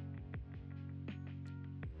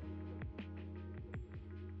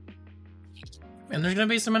 And there's going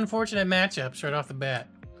to be some unfortunate matchups right off the bat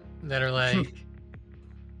that are like,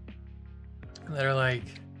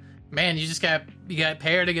 man, you just got you got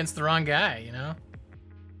paired against the wrong guy, you know?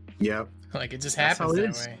 Yep. Like, it just That's happens how it that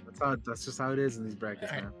is. way. That's just how it is in these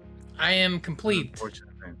brackets, man. I am complete.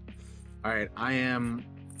 Unfortunate thing. All right, I am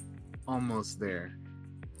almost there.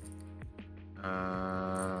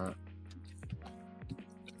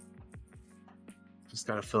 Just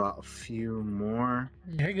gotta fill out a few more.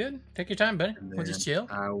 You're good. Take your time, buddy. We'll just chill.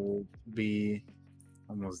 I will be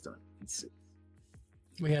almost done. Let's see.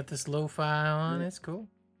 We got this lo-fi on. It's cool.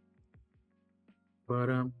 All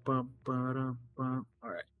right.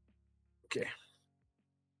 Okay.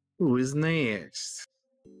 Who is next?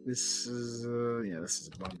 This is this is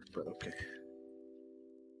a bummer, but okay.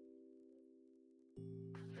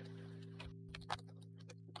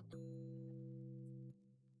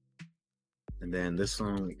 And then this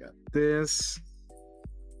one, we got this.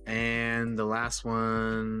 And the last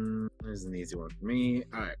one is an easy one for me.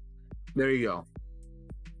 All right. There you go.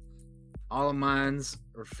 All of mines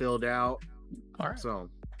are filled out. All right. So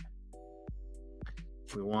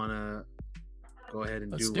if we want to go ahead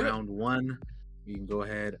and Let's do do it. round one, you can go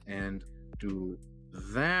ahead and do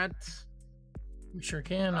that. We sure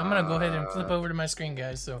can. I'm going to go ahead and flip over to my screen,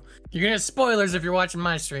 guys. So you're going to have spoilers if you're watching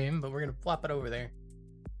my stream, but we're going to flop it over there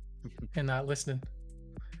and not listening.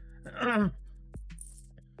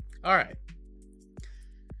 All right.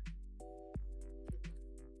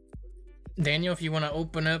 Daniel, if you want to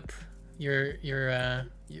open up your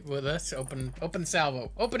with us, open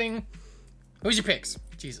salvo. Opening. Who's your picks?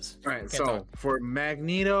 Jesus. All right. Can't So talk. for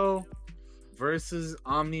Magneto versus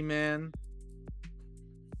Omni-Man,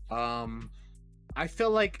 I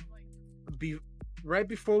feel like right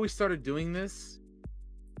before we started doing this,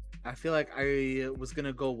 I feel like I was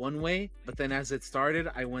gonna go one way, but then as it started,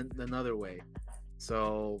 I went another way.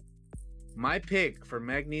 So my pick for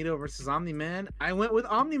Magneto versus Omni-Man, I went with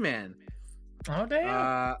Omni-Man. Oh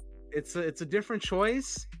damn! It's a different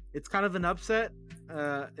choice. It's kind of an upset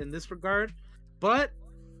in this regard, but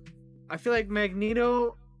I feel like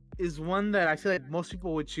Magneto is one that I feel like most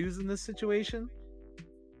people would choose in this situation.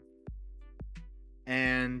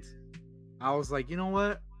 And I was like, you know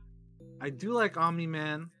what? I do like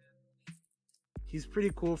Omni-Man. He's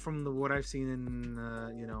pretty cool from what I've seen in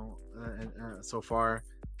so far.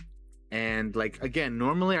 And like again,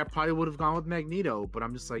 normally I probably would have gone with Magneto, but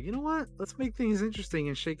I'm just like, you know what? Let's make things interesting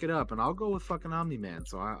and shake it up, and I'll go with fucking Omni-Man.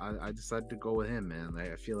 So I decided to go with him, man.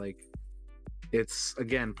 I feel like it's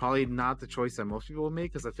again probably not the choice that most people would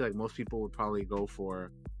make, because I feel like most people would probably go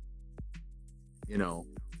for, most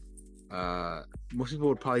people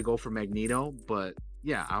would probably go for Magneto, but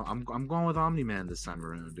yeah, I'm going with Omni-Man this time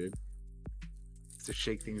around, dude. To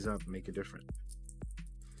shake things up and make it different.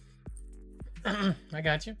 I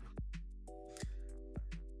got you.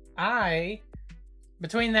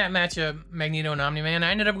 Between that matchup, Magneto and Omni-Man,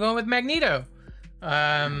 I ended up going with Magneto.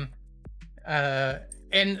 And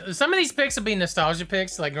some of these picks will be nostalgia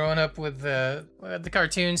picks, like growing up with the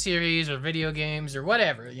cartoon series or video games or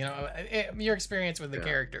whatever, your experience with the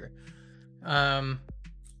character. So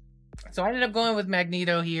I ended up going with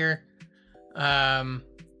Magneto here.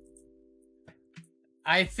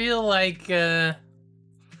 I feel like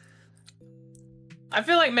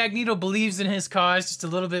Magneto believes in his cause just a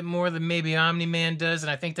little bit more than maybe Omni-Man does, and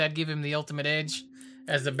I think that'd give him the ultimate edge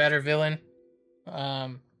as the better villain.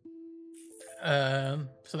 So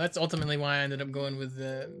that's ultimately why I ended up going with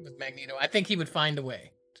Magneto. I think he would find a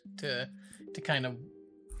way to kind of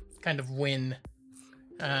win.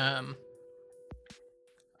 I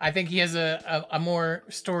think he has a more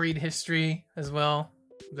storied history as well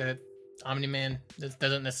that Omni-Man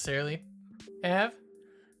doesn't necessarily have.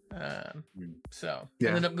 So I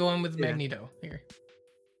ended up going with Magneto here.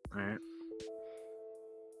 All right.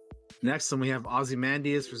 Next one we have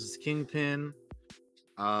Ozymandias versus Kingpin.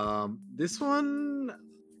 This one,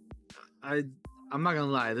 I'm not gonna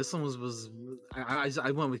lie. This one was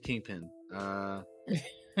I went with Kingpin.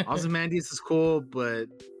 Ozymandias is cool, but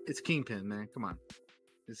it's Kingpin, man. Come on,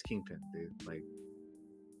 it's Kingpin, dude. Like,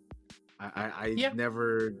 I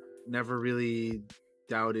never really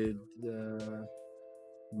doubted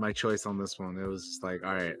my choice on this one. It was just like,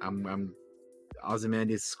 all right, I'm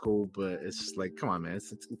Ozymandias is cool, but it's just like, come on, man,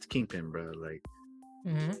 it's Kingpin, bro. Like,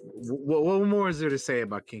 what more is there to say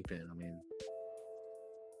about Kingpin? I mean,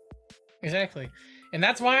 exactly, and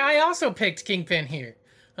that's why I also picked Kingpin here.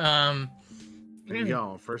 There you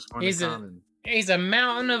go, first one in common. He's a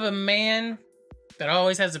mountain of a man that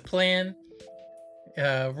always has a plan.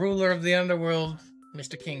 Ruler of the underworld,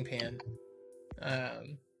 Mr. Kingpin.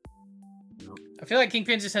 I feel like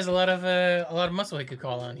Kingpin just has a lot of muscle he could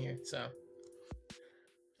call on here, so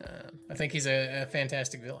I think he's a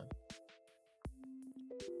fantastic villain.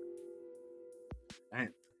 Right.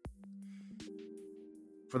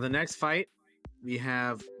 For the next fight, we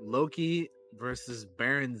have Loki versus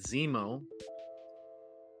Baron Zemo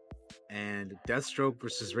and Deathstroke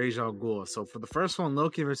versus Ra's al Ghul. So for the first one,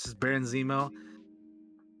 Loki versus Baron Zemo,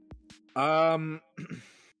 I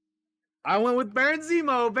went with Baron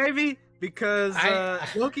Zemo, baby, because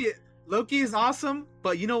Loki is awesome,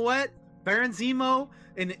 but you know what? Baron Zemo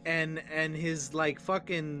and his like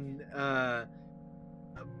fucking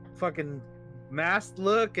masked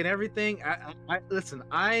look and everything.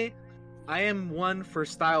 I am one for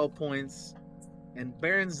style points, and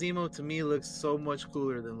Baron Zemo to me looks so much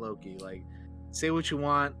cooler than Loki. Like, say what you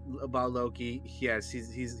want about Loki, yes,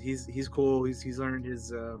 he's cool. He's earned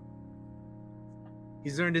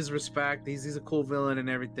his respect. He's a cool villain and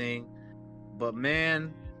everything. But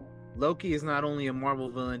man, Loki is not only a Marvel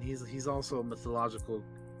villain, he's also a mythological,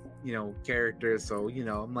 character. So,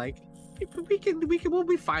 I'm like, we'll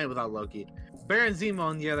be fine without Loki. Baron Zemo,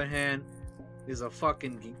 on the other hand, is a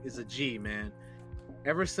G, man.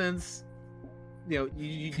 Ever since,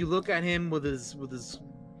 you look at him with his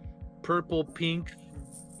purple pink,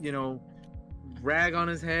 rag on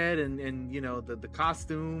his head, and the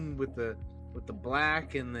costume with the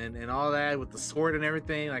black and all that, with the sword and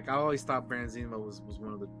everything. Like, I always thought Baron Zemo was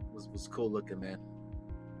cool looking, man.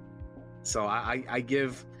 So I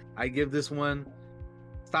give this one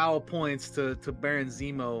style points to Baron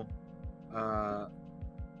Zemo, on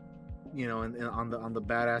the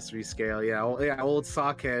badassery scale. Old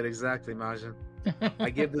sockhead, exactly, Majin. I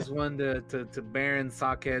give this one to Baron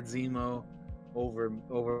Sockhead Zemo over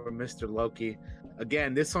Mr. Loki.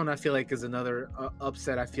 Again, this one I feel like is another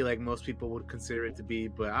upset. I feel like most people would consider it to be,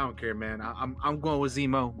 but I don't care, man. I'm going with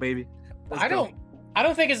Zemo, baby. I don't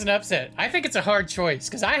think it's an upset. I think it's a hard choice,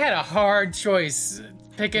 because I had a hard choice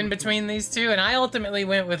picking between these two, and I ultimately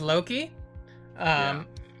went with Loki.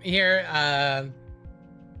 Here, I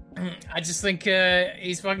just think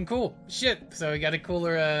he's fucking cool. Shit. So he got a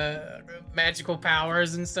cooler magical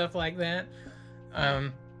powers and stuff like that.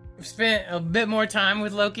 I've spent a bit more time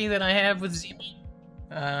with Loki than I have with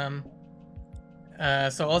Zemo.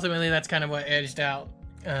 So ultimately that's kind of what edged out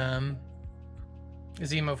Zemo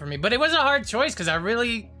for me. But it was a hard choice, because I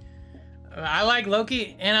like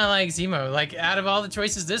Loki and I like Zemo. Like, out of all the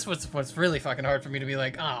choices, this was what's really fucking hard for me to be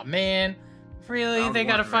like, oh man, really? They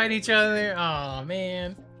gotta fight each other? Oh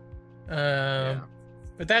man.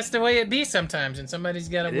 But that's the way it be sometimes, and somebody's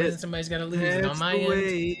gotta win, somebody's gotta lose. And on my end,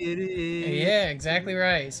 it is. Yeah, exactly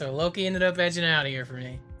right. So Loki ended up edging out of here for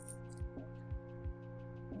me.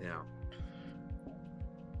 Yeah.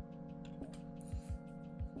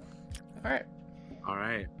 All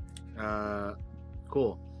right.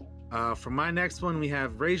 Cool. For my next one, we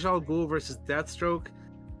have Ra's al Ghul versus Deathstroke.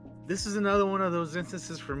 This is another one of those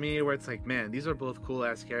instances for me where it's like, man, these are both cool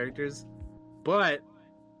ass characters, but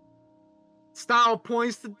style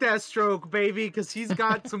points to Deathstroke, baby, because he's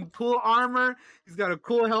got some cool armor. He's got a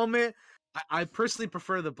cool helmet. I personally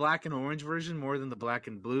prefer the black and orange version more than the black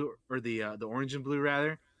and blue, or the orange and blue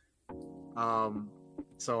rather.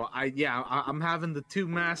 So I'm having the two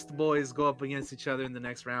masked boys go up against each other in the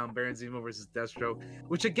next round, Baron Zemo versus Deathstroke.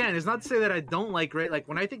 Which again is not to say that I don't like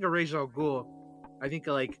when I think of Ra's al Ghul, I think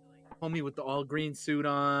of like homie with the all green suit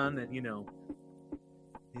on, and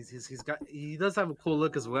he does have a cool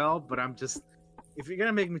look as well. But I'm just, if you're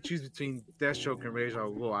gonna make me choose between Deathstroke and Ra's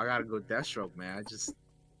al Ghul, I gotta go Deathstroke, man.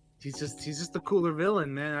 He's just the cooler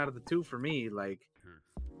villain, man, out of the two for me. Like,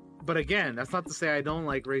 but again, that's not to say I don't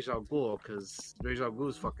like Ra's al Ghul, because Ra's al Ghul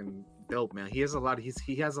is fucking dope, man. He has a lot of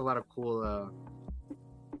cool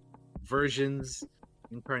versions,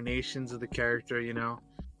 incarnations of the character,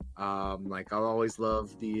 like I'll always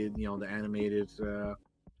love the animated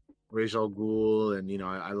Ra's al Ghul, and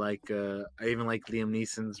I even like Liam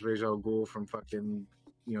Neeson's Ra's al Ghul from fucking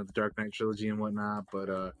the Dark Knight trilogy and whatnot.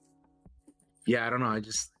 But I don't know. I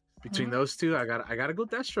just, between those two, I gotta go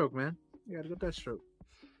Deathstroke, man. You gotta go Deathstroke.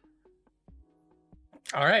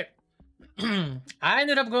 All right. I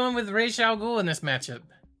ended up going with Ra's al Ghul in this matchup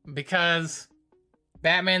because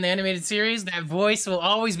Batman the Animated Series, that voice will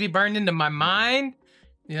always be burned into my mind,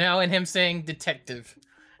 and him saying detective.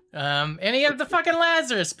 And he had the fucking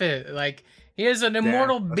Lazarus pit. Like, he is an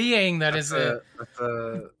immortal being that's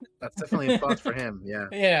definitely a plus for him.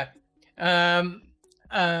 Yeah.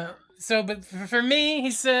 Yeah. So, but for me,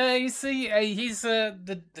 he's the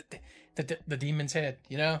demon's head,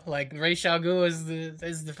 like Ra's al Ghul is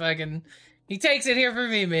the fucking, he takes it here for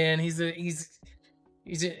me, man. He's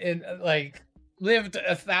like lived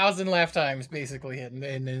 1,000 lifetimes basically, and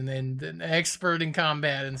an expert in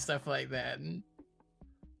combat and stuff like that. And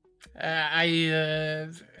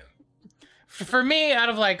for me, out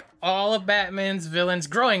of like all of Batman's villains,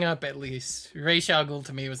 growing up at least, Ra's al Ghul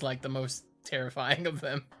to me was like the most terrifying of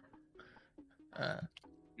them.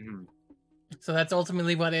 So that's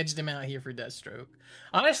ultimately what edged him out here for Deathstroke.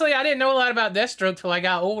 Honestly, I didn't know a lot about Deathstroke till I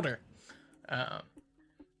got older.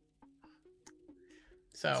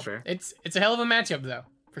 So it's a hell of a matchup though,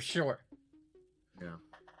 for sure. Yeah.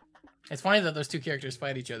 It's funny that those two characters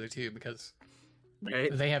fight each other too, because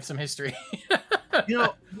they have some history. You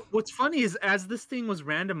know, what's funny is as this thing was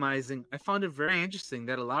randomizing, I found it very interesting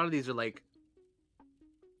that a lot of these are like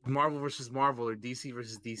Marvel versus Marvel or DC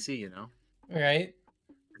versus DC, you know? Right.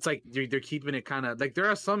 It's like they're keeping it kind of like there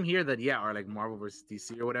are some here that are like Marvel versus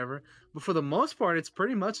DC or whatever, but for the most part, it's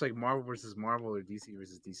pretty much like Marvel versus Marvel or DC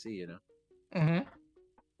versus DC, you know? Mm-hmm.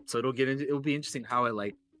 So it'll be interesting how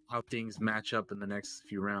how things match up in the next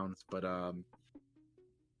few rounds. But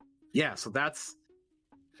yeah, so that's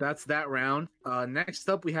that round. Next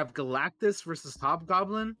up we have Galactus versus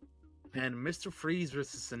Hobgoblin and Mr. Freeze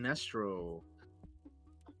versus Sinestro.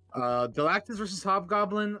 Galactus versus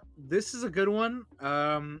Hobgoblin. This is a good one.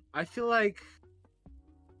 I feel like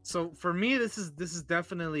so for me this is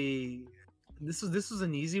definitely this was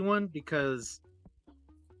an easy one because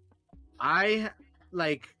I've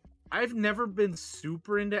never been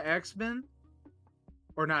super into X-Men.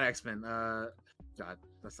 Or not X-Men. God,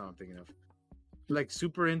 that's not what I'm thinking of. Like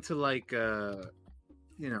super into like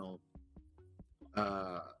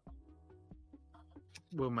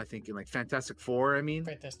what am I thinking? Like Fantastic Four, I mean.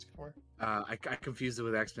 Fantastic Four. I confused it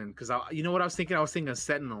with X-Men because you know what I was thinking? I was thinking of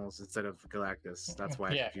Sentinels instead of Galactus. That's why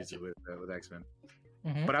I confused it with X-Men.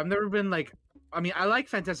 Mm-hmm. But I've never been like, I mean, I like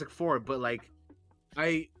Fantastic Four, but like,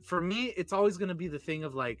 for me, it's always gonna be the thing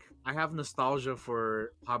of like, I have nostalgia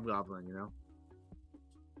for Hobgoblin, you know.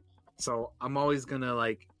 So I'm always gonna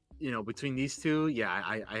like, you know, between these two,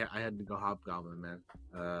 I had to go Hobgoblin, man.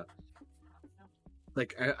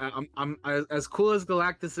 Like I'm as cool as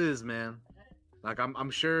Galactus is, man. Like I'm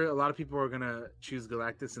sure a lot of people are gonna choose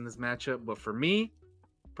Galactus in this matchup, but for me,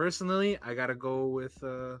 personally, I gotta go with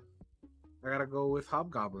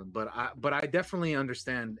Hobgoblin. But I definitely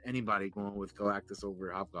understand anybody going with Galactus over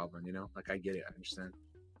Hobgoblin. You know, like I get it, I understand,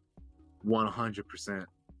 100%.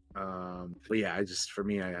 But yeah, for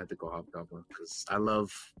me, I had to go Hobgoblin because I love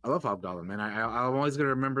Hobgoblin, man. I'm always gonna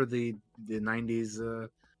remember the '90s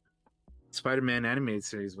Spider-Man animated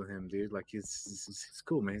series with him, dude. Like he's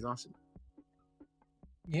cool, man. He's awesome.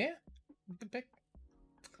 Yeah, good pick.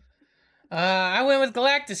 I went with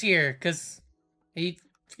Galactus here because he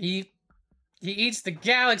eats the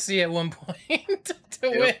galaxy at one point to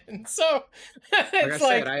win. So it's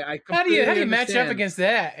like, how do you match up against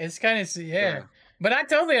that? It's kind of yeah. But I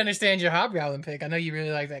totally understand your Hobgoblin pick. I know you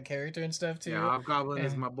really like that character and stuff too. Yeah, Hobgoblin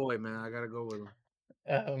is my boy, man. I gotta go with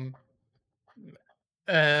him.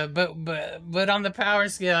 But on the power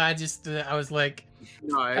scale, I was like,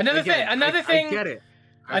 another thing. I get it.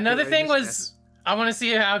 Another thing was I want to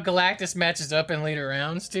see how Galactus matches up in later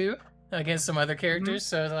rounds too against some other characters.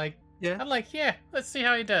 So like, I'm like, let's see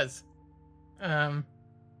how he does. That's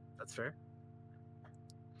fair.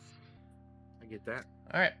 I get that.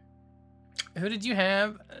 All right. Who did you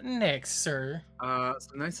have next, sir? So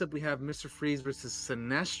next up we have Mr. Freeze versus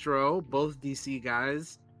Sinestro, both DC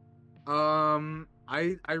guys.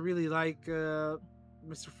 I really like Mr.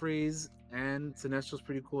 Freeze, and Sinestro's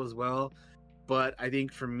pretty cool as well. But I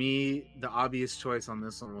think for me, the obvious choice on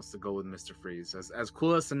this one was to go with Mr. Freeze. As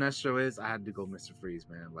cool as Sinestro is, I had to go Mr. Freeze,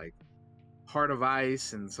 man. Like Heart of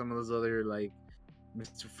Ice and some of those other like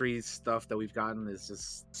Mr. Freeze stuff that we've gotten is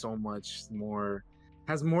just so much more,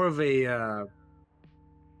 has more of an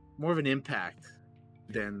impact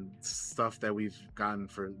than stuff that we've gotten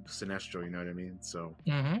for Sinestro. You know what I mean? So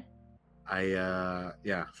for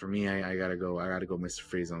me, I gotta go Mr.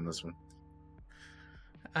 Freeze on this one.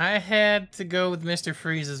 I had to go with Mr.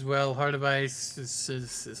 Freeze as well. Heart of Ice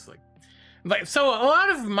is like so a lot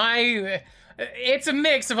of my it's a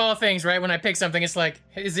mix of all things, right? When I pick something, it's like,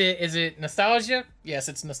 is it nostalgia? Yes,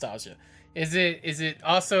 it's nostalgia. Is it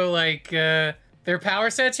also like their power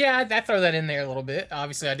sets? Yeah, I throw that in there a little bit.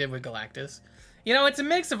 Obviously, I did with Galactus. You know, it's a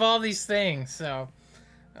mix of all these things. So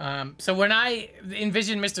when I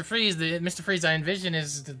envision Mr. Freeze, the Mr. Freeze I envision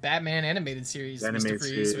is the Batman animated series, Mr.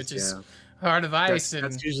 Freeze, which is Heart of Ice.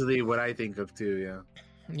 That's usually what I think of too.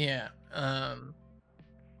 Yeah.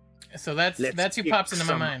 So that's who pops into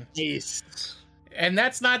my mind. And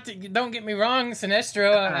that's not. Don't get me wrong,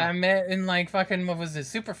 Sinestro. I met in like fucking what was it,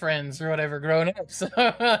 Super Friends or whatever, growing up. So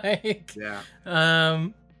like,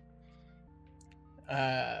 Batman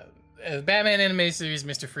animated series,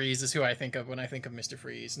 Mr. Freeze is who I think of when I think of Mr.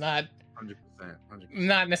 Freeze. Not 100%.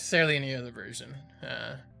 Not necessarily any other version.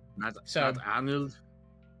 Not Arnold.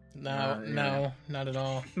 No, not at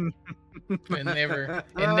all. It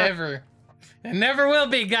never will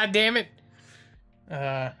be. God damn it.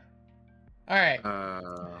 All right.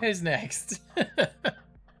 Who's next?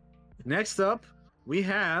 Next up, we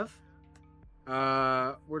have.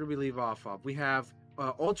 Where do we leave off of? We have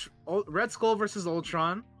Red Skull versus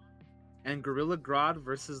Ultron, and Gorilla Grodd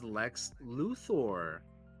versus Lex Luthor.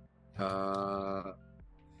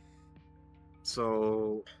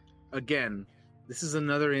 So, again, this is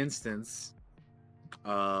another instance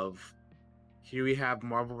of here we have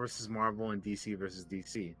Marvel versus Marvel and DC versus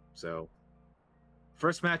DC. So,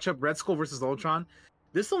 first matchup, Red Skull versus Ultron.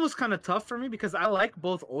 This one was kind of tough for me because I like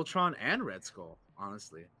both Ultron and Red Skull,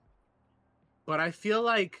 honestly. But I feel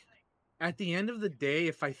like at the end of the day,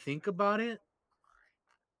 if I think about it,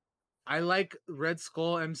 I like Red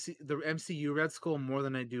Skull the MCU Red Skull more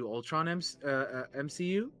than I do Ultron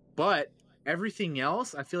MCU. But everything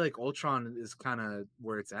else, I feel like Ultron is kind of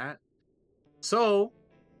where it's at. So,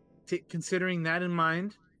 considering that in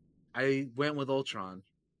mind, I went with Ultron.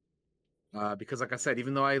 Because, like I said,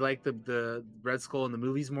 even though I like the Red Skull in the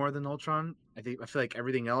movies more than Ultron, I feel like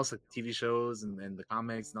everything else, like TV shows and the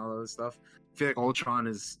comics and all that other stuff, I feel like Ultron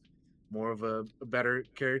is more of a better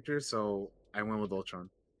character. So I went with Ultron.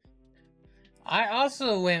 I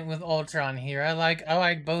also went with Ultron here. I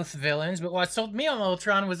like both villains, but what sold me on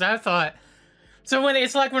Ultron was I thought. So when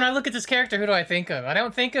I look at this character, who do I think of? I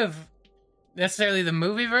don't think of necessarily the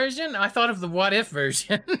movie version. I thought of the what if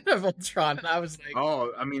version of Ultron, and I was like,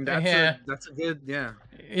 oh, I mean that's a good, yeah.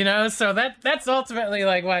 You know, so that's ultimately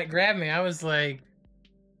like what grabbed me. I was like,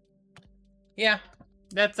 yeah,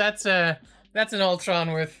 that's an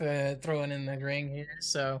Ultron worth throwing in the ring here.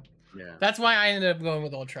 So yeah, that's why I ended up going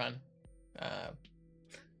with Ultron.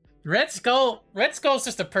 Red Skull's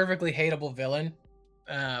just a perfectly hateable villain.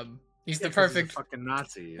 He's the perfect he's a fucking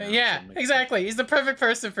Nazi. You know, yeah, exactly. He's the perfect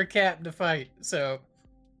person for Cap to fight. So,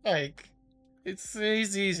 like, he's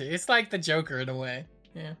easy. It's like the Joker in a way.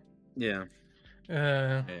 Yeah. Yeah.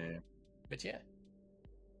 But yeah.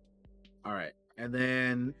 All right, and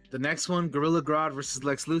then the next one, Gorilla Grodd versus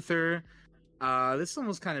Lex Luthor. This one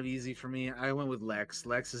was kind of easy for me. I went with Lex.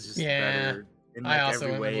 Lex is just better in like I also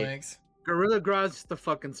every went way. with Lex. Gorilla Grodd's just a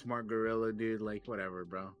fucking smart gorilla, dude. Like, whatever,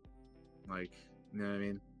 bro. Like, you know what I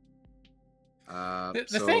mean?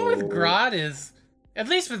 The thing with Grodd is, at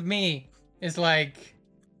least with me, is like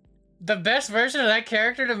the best version of that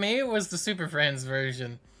character to me was the Super Friends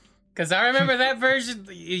version. Because I remember that version,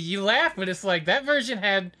 you laugh, but it's like that version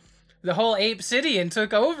had the whole Ape City and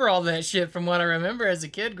took over all that shit from what I remember as a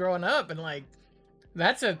kid growing up. And like,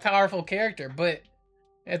 that's a powerful character. But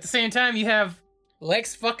at the same time, you have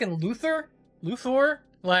Lex fucking Luthor.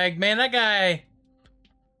 Like, man, that guy...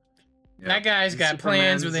 Yep. That guy's got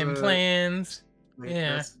plans within plans.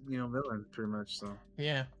 Yeah. That's, villain, pretty much, so.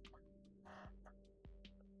 Yeah.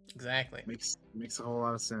 Exactly. Makes a whole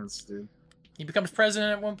lot of sense, dude. He becomes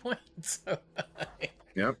president at one point, so...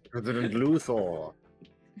 Yep, President Luthor.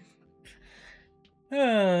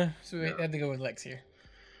 So we had to go with Lex here.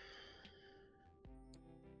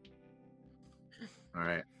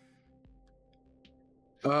 Alright.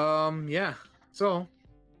 Yeah. So,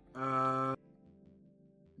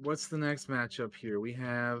 what's the next matchup here? We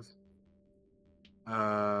have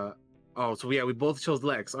we both chose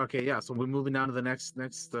Lex. Okay, yeah, so we're moving down to the next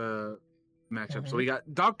matchup. So we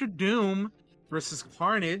got Dr. Doom versus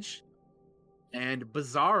Carnage and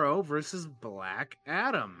Bizarro versus Black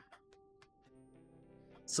Adam.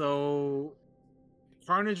 So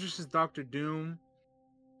Carnage versus Dr. Doom.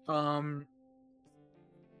 I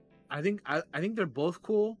think they're both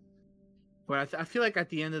cool, but I feel like at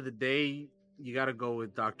the end of the day, you got to go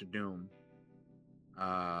with Dr. Doom.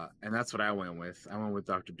 And that's what I went with. I went with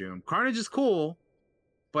Dr. Doom. Carnage is cool,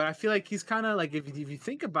 but I feel like he's kind of like, if you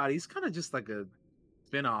think about it, he's kind of just like a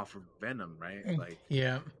spin-off of Venom, right? Like,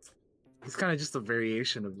 yeah, he's kind of just a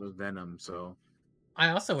variation of Venom. So I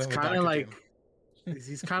also went with Dr. like Doom.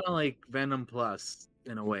 he's kind of like Venom plus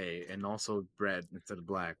in a way, and also red instead of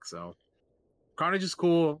black. So Carnage is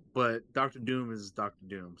cool, but Dr. Doom is Dr.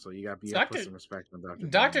 Doom, so you got to put some respect on Dr. Doom.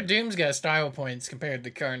 Dr. Doom's got style points compared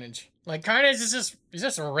to Carnage. Like, Carnage is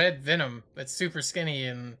just a red Venom that's super skinny,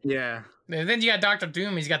 and yeah. And then you got Dr.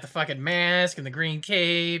 Doom. He's got the fucking mask and the green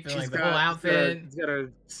cape and like the whole outfit. He's got a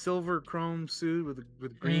silver chrome suit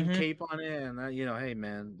with green cape on it, and that, hey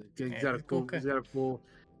man, he's got a cool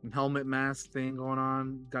helmet mask thing going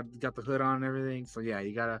on. Got the hood on and everything. So yeah,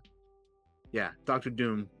 you gotta. Yeah, Dr.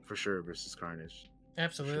 Doom for sure versus Carnage.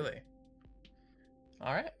 Absolutely. Sure.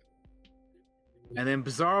 All right. And then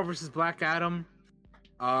Bizarro versus Black Adam.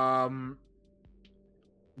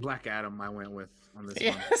 Black Adam I went with on this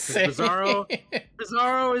Yeah, one. 'Cause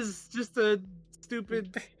Bizarro is just a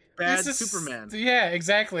stupid bad Superman. Yeah,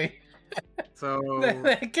 exactly. So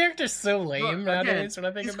the character's so lame again, nowadays when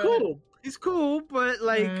I think he's about cool. He's cool, but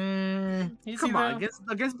like, is come he, on,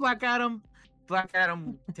 though? against Black Adam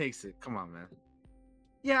takes it. Come on, man.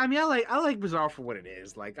 Yeah, I mean, I like Bizarro for what it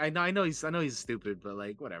is. Like, I know he's stupid, but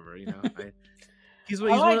like, whatever, you know.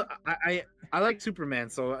 I like Superman,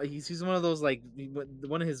 so he's one of those like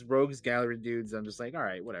one of his rogues gallery dudes. I'm just like, all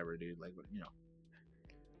right, whatever, dude. Like, you know.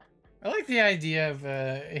 I like the idea of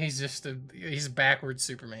he's backwards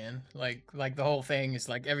Superman. Like the whole thing is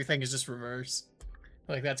like everything is just reverse.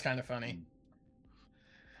 Like that's kind of funny.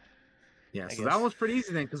 Yeah, I so guess. that was pretty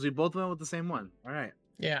easy then because we both went with the same one. All right.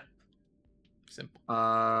 Yeah. Simple.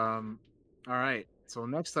 All right. So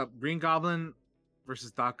next up, Green Goblin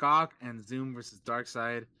versus Doc Ock and Zoom versus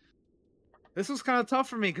Darkseid. This was kind of tough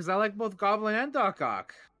for me because I like both Goblin and Doc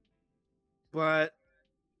Ock. But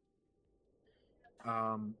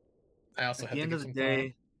I also at had the to end get of the some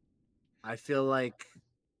day, I feel like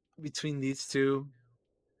between these two,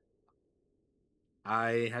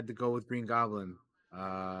 I had to go with Green Goblin.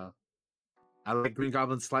 I like Green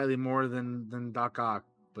Goblin slightly more than Doc Ock,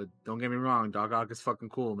 but don't get me wrong, Doc Ock is fucking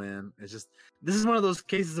cool, man. It's just this is one of those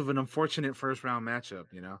cases of an unfortunate first round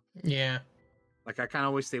matchup, you know? Yeah. Like I kind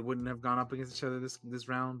of wish they wouldn't have gone up against each other this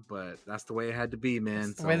round, but that's the way it had to be, man.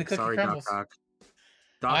 That's the way the cookie sorry, crumbles. Doc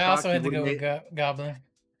Ock. I also had to go with Goblin.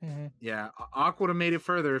 Mm-hmm. Yeah, Ock would have made it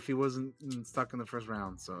further if he wasn't stuck in the first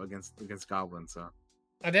round. So against Goblin, so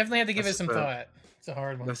I definitely had to give it some thought. It's a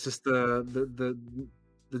hard one. That's just the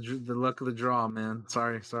luck of the draw, man.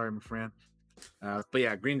 Sorry, my friend. But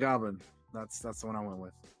yeah, Green Goblin. That's the one I went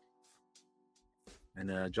with.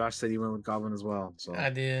 And Josh said he went with Goblin as well. So I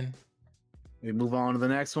did. We move on to the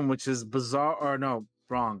next one, which is Bizarre. Or no,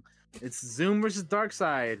 wrong. It's Zoom versus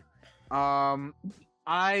Darkseid.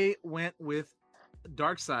 I went with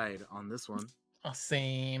Darkseid on this one. Oh,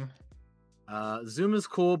 same. Zoom is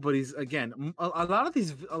cool, but he's again a lot of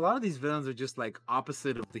these villains are just like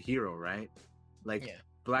opposite of the hero, right? Like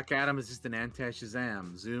Black Adam is just an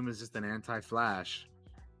anti-Shazam, Zoom is just an anti-Flash,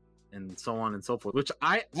 and so on and so forth. Which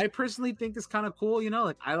I personally think is kind of cool, you know.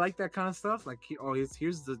 Like I like that kind of stuff. Like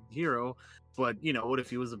here's the hero, but you know what if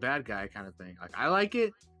he was a bad guy kind of thing. Like I like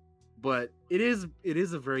it, but it is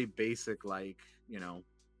a very basic like you know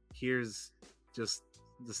here's just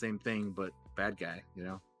the same thing but bad guy, you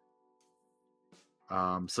know.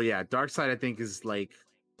 So yeah, Darkseid I think is like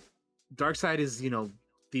Darkseid is, you know,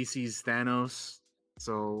 DC's Thanos.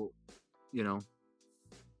 So, you know,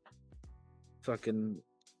 fucking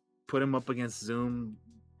put him up against Zoom.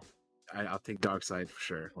 I'll take Darkseid for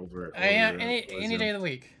sure over any day of the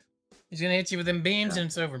week. He's gonna hit you with them beams and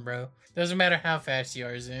it's over, bro. Doesn't matter how fast you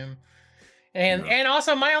are, Zoom. And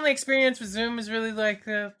also my only experience with Zoom is really like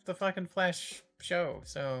the fucking Flash show.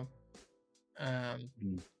 So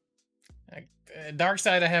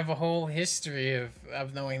Darkseid, I have a whole history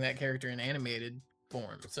of knowing that character in animated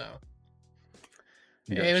form, so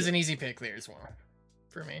it was an easy pick there as well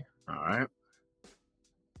for me. All right.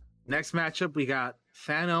 Next matchup, we got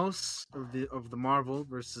Thanos of the Marvel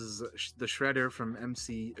versus the Shredder from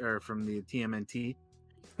from the TMNT.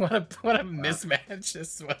 What a mismatch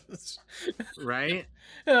this was, right?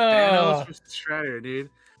 Oh. Thanos versus Shredder, dude.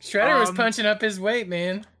 Shredder was punching up his weight,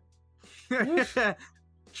 man.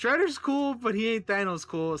 Shredder's cool, but he ain't Thanos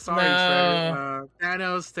cool. Sorry, Shredder.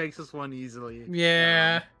 Thanos takes this one easily.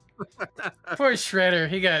 Yeah. Poor Shredder.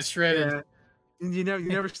 He got shredded. Yeah. You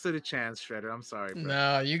never stood a chance, Shredder. I'm sorry, bro.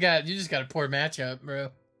 No, you just got a poor matchup, bro.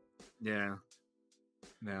 Yeah.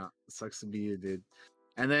 No, sucks to be you, dude.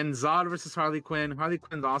 And then Zod versus Harley Quinn. Harley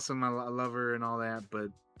Quinn's awesome. I love her and all that, but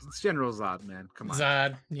it's General Zod, man. Come on.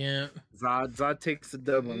 Zod, yeah. Zod takes the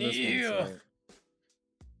dub on this one. So.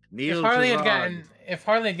 If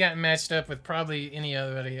Harley had gotten matched up with probably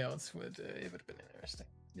anybody else, it would have been interesting.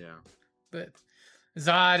 Yeah. But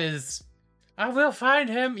Zod is, I will find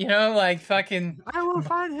him, you know, like fucking. I will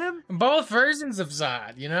find him. Both versions of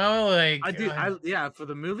Zod, you know, like. I do. Yeah, for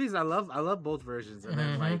the movies, I love both versions, and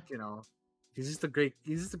then like you know, he's just a great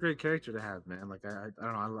character to have, man. Like I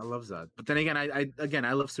don't know, I love Zod. But then again,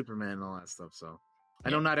 I love Superman and all that stuff. So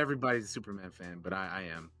I know not everybody's a Superman fan, but I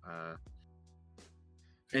am.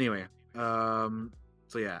 Anyway,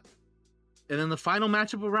 so yeah. And then the final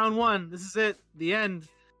matchup of round one. This is it. The end.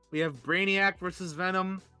 We have Brainiac versus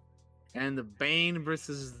Venom and the Bane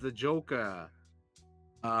versus the Joker.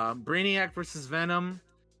 Brainiac versus Venom.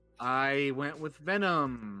 I went with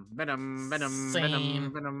Venom. Venom.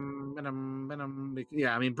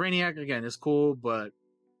 Yeah, I mean, Brainiac, again, is cool, but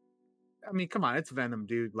I mean, come on, it's Venom,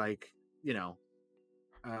 dude. Like, you know,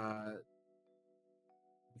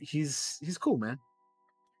 he's cool, man.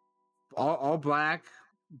 All black,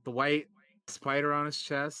 the white spider on his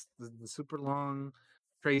chest, the super long,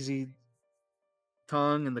 crazy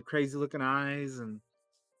tongue, and the crazy looking eyes, and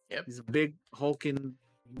he's a big hulking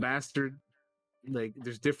bastard. Like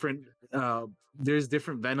there's different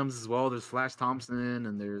Venoms as well. There's Flash Thompson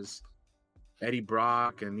and there's Eddie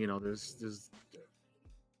Brock, and there's it's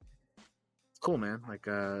cool, man. Like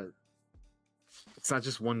it's not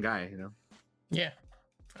just one guy, Yeah,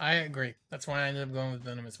 I agree. That's why I ended up going with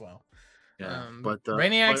Venom as well. Yeah,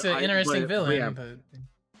 Brainiac's an interesting villain,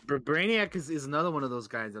 but Brainiac is another one of those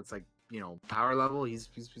guys that's like power level. He's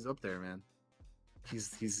up there, man.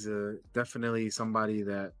 He's definitely somebody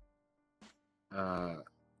that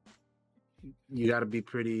you got to be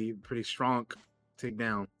pretty strong to take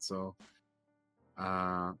down. So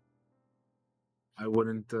I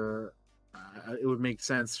wouldn't. It would make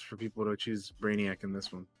sense for people to choose Brainiac in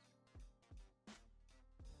this one.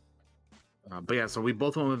 But yeah, so we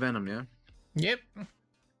both went with Venom, yeah. Yep.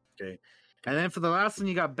 Okay, and then for the last one,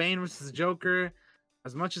 you got Bane versus Joker.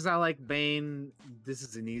 As much as I like Bane, this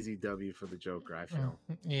is an easy W for the Joker, I feel.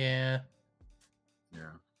 Yeah.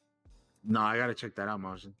 Yeah. No, I gotta check that out,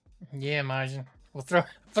 Margin. Yeah, Margin. We'll throw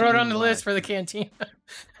it on the list for the cantina.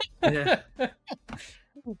 Yeah.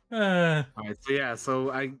 All right.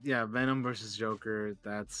 So Venom versus Joker.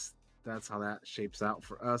 That's how that shapes out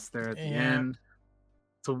for us there at the end.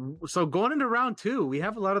 So going into round 2, we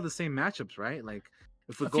have a lot of the same matchups, right? Like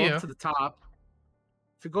if we go up to the top.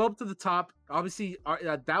 If you go up to the top, obviously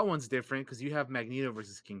that one's different because you have Magneto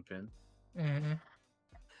versus Kingpin. Mm-hmm.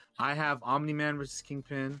 I have Omni-Man versus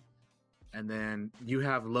Kingpin, and then you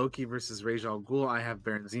have Loki versus Ra's al Ghul. I have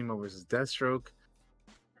Baron Zemo versus Deathstroke.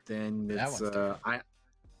 Then it's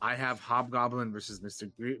I have Hobgoblin versus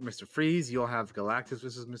Mr. Freeze. You'll have Galactus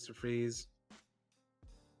versus Mr. Freeze.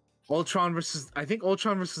 Ultron versus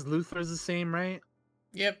Luthor is the same, right?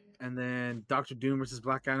 Yep. And then Doctor Doom versus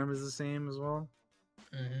Black Adam is the same as well.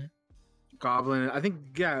 Mm-hmm. Goblin, I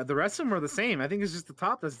think, the rest of them are the same. I think it's just the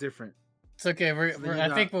top that's different. It's okay. I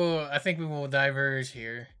think we will diverge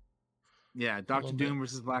here. Yeah, Doctor Doom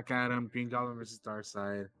versus Black Adam, Green Goblin versus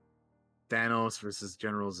Darkseid, Thanos versus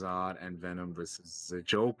General Zod, and Venom versus the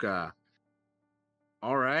Joker.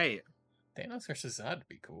 All right. Thanos versus Zod would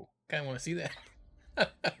be cool. Kind of want to see that.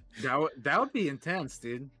 that would be intense,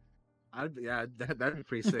 dude. That'd be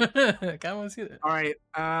pretty sick. Kind of want to see that. All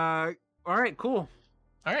right, cool.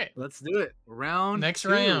 All right, let's do it. Next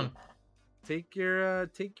round. Take your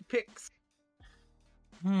picks.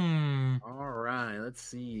 All right, let's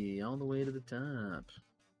see. All the way to the top.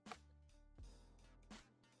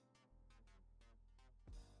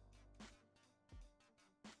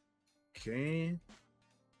 Okay.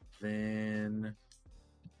 Then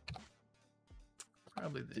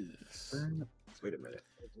probably this. Wait a minute.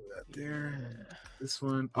 I'll do that there. Yeah. This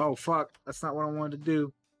one. Oh fuck! That's not what I wanted to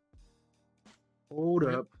do. Hold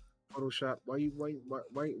up, Photoshop. Why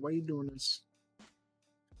you doing this?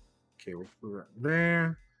 Okay, we'll put it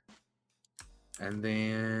there. And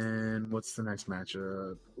then what's the next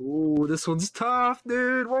matchup? Ooh, this one's tough,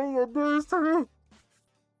 dude. Why you do this to me?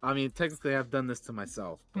 I mean, technically, I've done this to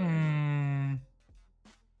myself. But... I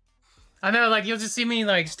know, like you'll just see me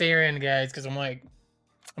like staring, guys, because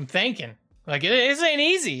I'm thinking. Like it ain't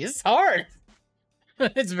easy. It's hard.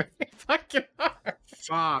 It's very fucking hard.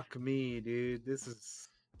 Fuck me, dude. This is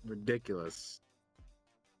ridiculous.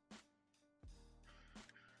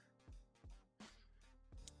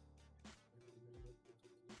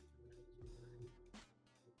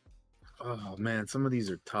 Oh man, some of these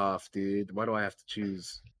are tough, dude. Why do I have to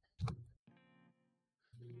choose?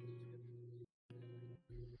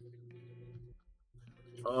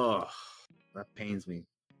 Oh, that pains me.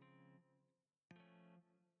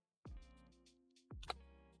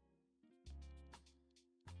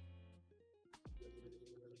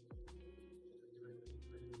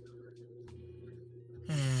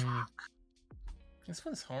 Fuck. This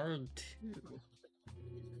one's hard too.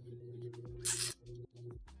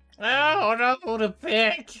 Oh no, to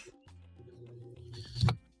pick.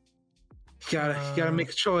 You gotta make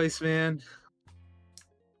a choice, man.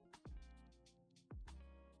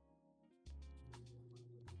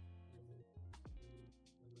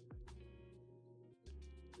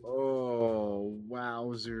 Oh,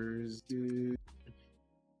 wowzers, dude.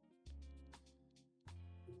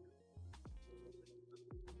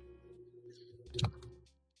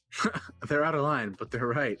 They're out of line, but they're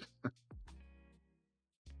right.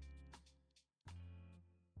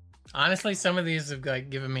 Honestly, some of these have like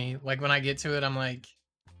given me like when I get to it, I'm like,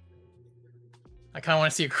 I kind of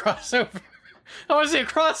want to see a crossover. I want to see a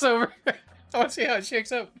crossover. I want to see how it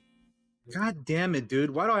shakes up. God damn it,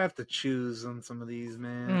 dude! Why do I have to choose on some of these,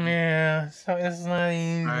 man? Yeah, so it's not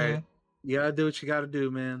easy. All right, you gotta do what you gotta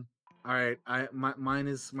do, man. All right, mine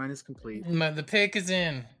is complete. The pick is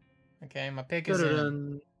in. Okay, my pick is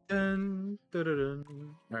in. All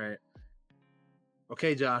right.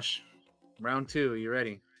 Okay, Josh. Round 2. You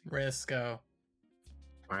ready? Let's go.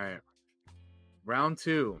 All right. Round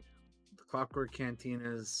 2. The Clockwork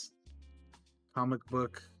Cantina's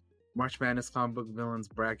March Madness comic book villains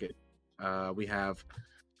bracket. We have.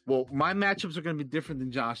 Well, my matchups are going to be different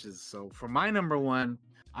than Josh's. So for my number 1,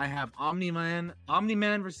 I have Omni-Man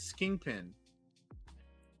versus Kingpin.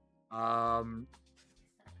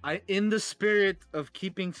 In the spirit of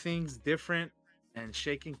keeping things different and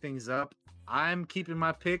shaking things up, I'm keeping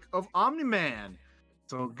my pick of Omni-Man.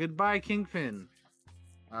 So goodbye, Kingpin.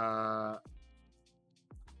 I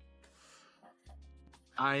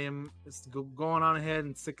am going on ahead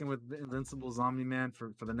and sticking with Invincible's Omni-Man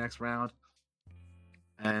for the next round.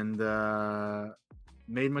 And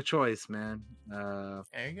made my choice, man. There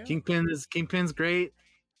you go. Kingpin's great,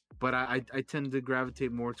 but I tend to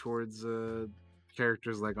gravitate more towards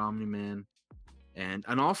characters like Omni-Man, and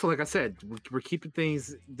also, like I said, we're keeping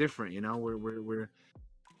things different. You know, we're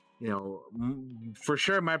you know, for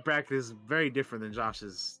sure my bracket is very different than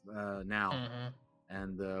Josh's now,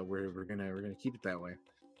 and we're gonna keep it that way.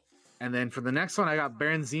 And then for the next one, I got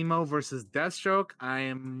Baron Zemo versus Deathstroke. I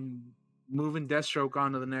am moving Deathstroke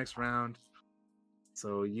on to the next round.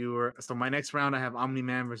 So my next round, I have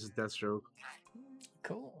Omni-Man versus Deathstroke.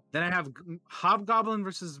 Cool. Then I have Hobgoblin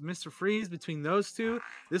versus Mr. Freeze. Between those two,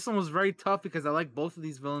 this one was very tough because I like both of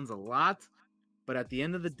these villains a lot. But at the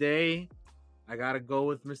end of the day, I gotta go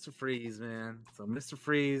with Mr. Freeze, man. So Mr.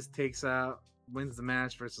 Freeze wins the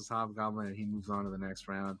match versus Hobgoblin, and he moves on to the next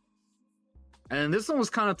round. And this one was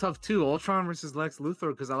kind of tough too, Ultron versus Lex Luthor,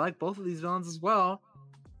 because I like both of these villains as well.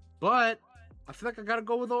 But I feel like I gotta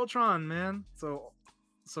go with Ultron, man. So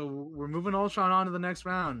we're moving Ultron on to the next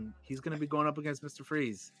round. He's going to be going up against Mr.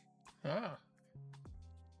 Freeze. Ah.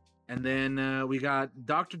 And then we got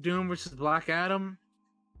Dr. Doom versus Black Adam.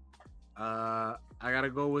 I got to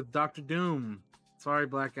go with Dr. Doom. Sorry,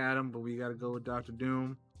 Black Adam, but we got to go with Dr.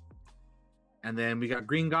 Doom. And then we got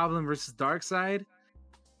Green Goblin versus Darkseid.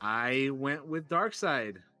 I went with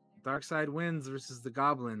Darkseid. Darkseid wins versus the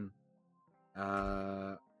Goblin.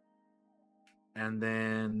 And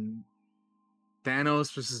then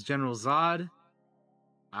Thanos versus General Zod.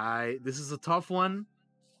 This is a tough one.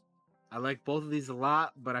 I like both of these a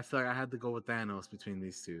lot, but I feel like I had to go with Thanos between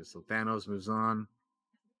these two. So Thanos moves on.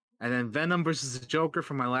 And then Venom versus the Joker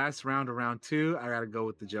for my last round of round 2. I gotta go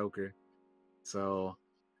with the Joker. So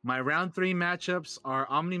my round 3 matchups are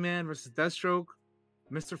Omni-Man versus Deathstroke,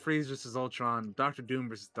 Mr. Freeze versus Ultron, Dr. Doom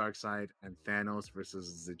versus Darkseid, and Thanos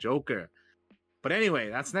versus the Joker. But anyway,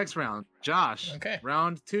 that's next round. Josh,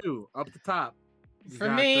 round 2, up the top.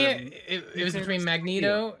 For me, it was between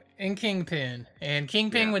Magneto and Kingpin. And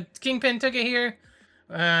Kingpin took it here.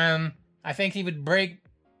 I think he would break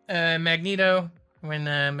Magneto when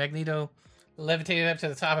Magneto levitated up to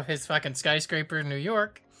the top of his fucking skyscraper in New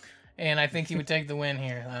York. And I think he would take the win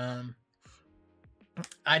here.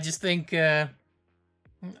 I just think... I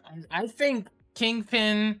think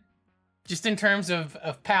Kingpin, just in terms of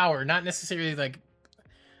power, not necessarily like...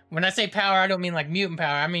 When I say power, I don't mean like mutant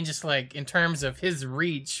power. I mean just like in terms of his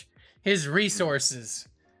reach, his resources.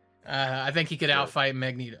 I think he could outfight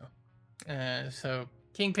Magneto. So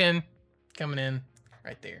Kingpin coming in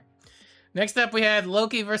right there. Next up, we had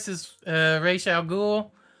Loki versus Ra's al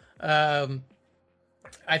Ghul.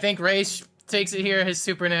 I think Ra's takes it here. His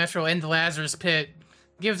supernatural in the Lazarus Pit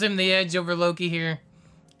gives him the edge over Loki here.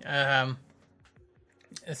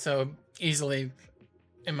 So easily,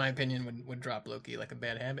 in my opinion, would drop Loki like a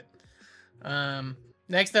bad habit.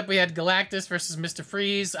 Next up, we had Galactus versus Mr.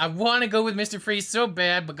 Freeze. I want to go with Mr. Freeze so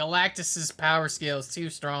bad, but Galactus's power scale is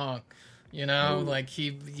too strong. You know, like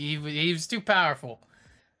he was too powerful.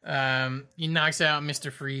 He knocks out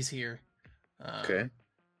Mr. Freeze here. Okay.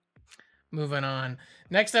 Moving on.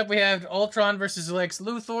 Next up, we have Ultron versus Lex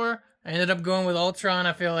Luthor. I ended up going with Ultron.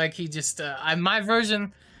 I feel like he just... my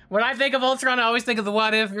version... When I think of Ultron, I always think of the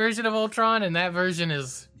What If version of Ultron, and that version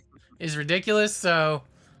is ridiculous, so...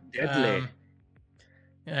 Deadly.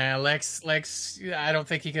 Yeah, Lex, I don't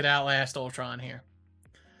think he could outlast Ultron here.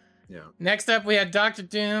 Yeah. Next up, we had Dr.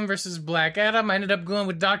 Doom versus Black Adam. I ended up going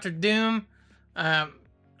with Dr. Doom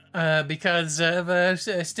because of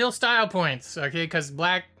still style points, okay? Because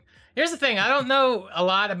Here's the thing, I don't know a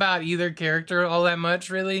lot about either character all that much,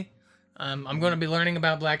 really. I'm going to be learning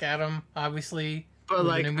about Black Adam, obviously. But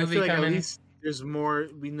like, new movie I feel like coming. there's more.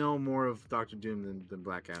 We know more of Doctor Doom than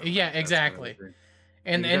Black Adam. Yeah, exactly.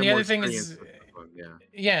 And the other thing is,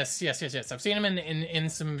 yes. I've seen him in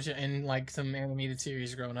some like some animated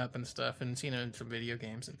series growing up and stuff, and seen him in some video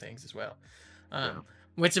games and things as well.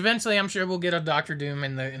 Which eventually I'm sure we'll get a Doctor Doom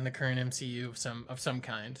in the current MCU of some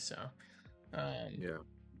kind. So, yeah.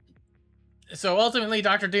 So ultimately,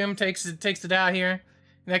 Doctor Doom takes it out here.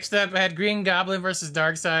 Next up, I had Green Goblin versus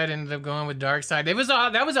Darkseid. Ended up going with Darkseid.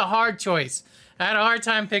 That was a hard choice. I had a hard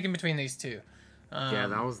time picking between these two. Yeah,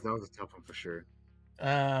 that was a tough one for sure.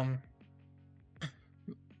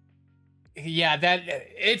 Yeah,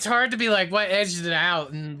 it's hard to be like what edged it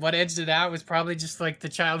out, and what edged it out was probably just like the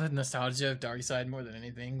childhood nostalgia of Darkseid more than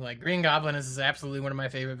anything. Like Green Goblin is absolutely one of my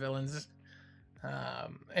favorite villains,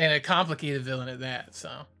 and a complicated villain at that. So,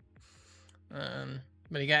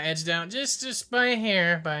 but he got edged out just by a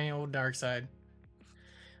hair by old Darkseid.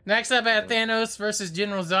 Next up, I had Thanos versus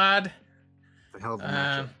General Zod. The hell of a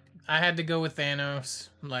matchup. I had to go with Thanos.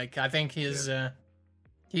 Like, I think he's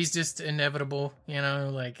just inevitable, you know?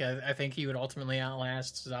 Like, I think he would ultimately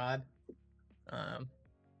outlast Zod.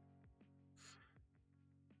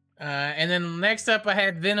 And then next up, I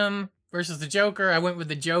had Venom versus the Joker. I went with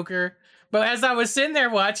the Joker. But as I was sitting there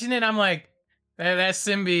watching it, I'm like, that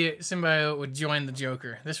symbiote would join the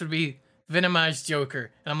Joker. This would be Venomized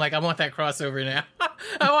Joker. And I'm like, I want that crossover now.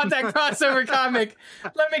 I want that crossover comic.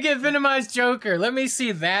 Let me get Venomized Joker. Let me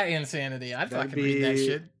see that insanity. I'd fucking read that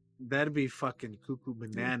shit. That'd be fucking cuckoo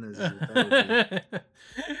bananas.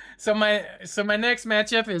 So my next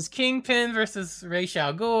matchup is Kingpin versus Ra's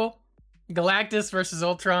al Ghul, Galactus versus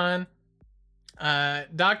Ultron,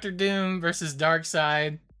 Doctor Doom versus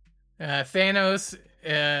Darkseid, Thanos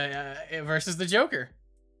versus the Joker.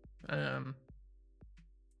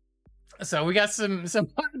 So we got some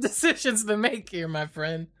hard decisions to make here, my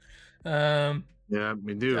friend. Yeah,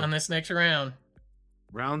 we do. On this next round.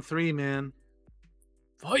 Round 3, man.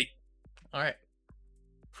 Fight. All right.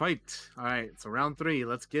 Fight. All right. So round 3,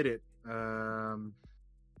 let's get it.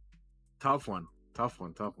 Tough one.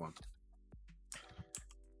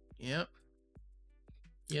 Yep.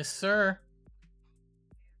 Yes, sir.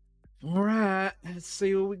 All right. Let's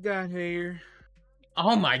see what we got here.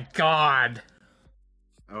 Oh my God.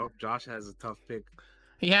 Oh, Josh has a tough pick.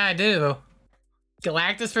 Yeah, I do.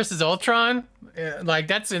 Galactus versus Ultron? Like,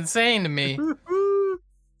 that's insane to me.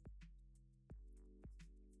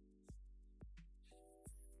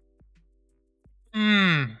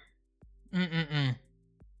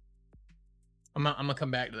 I'm gonna come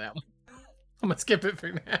back to that one. I'm gonna skip it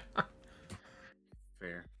for now.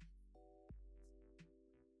 Fair.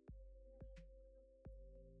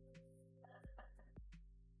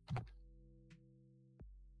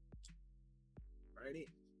 Alrighty.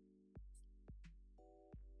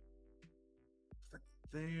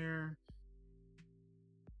 There.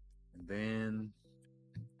 And then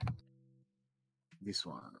this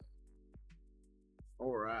one.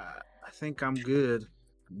 All right. I think I'm good.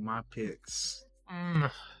 My picks.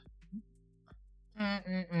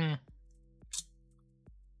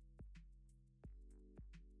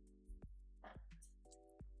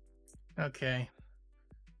 Okay.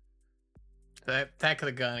 That could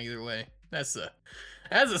have gone either way. That's a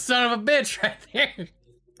son of a bitch right there.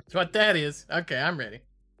 That's what that is. Okay, I'm ready.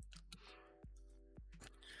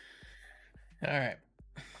 All right.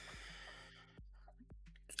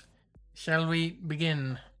 Shall we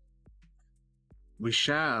begin? We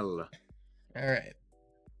shall. All right.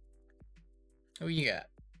 Who you got?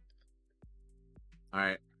 All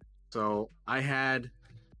right. So I had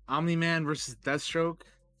Omni-Man versus Deathstroke,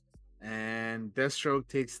 and Deathstroke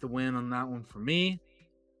takes the win on that one for me.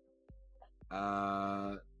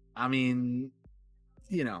 I mean,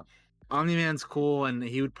 you know, Omni-Man's cool, and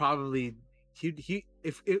he would probably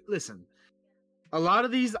listen. A lot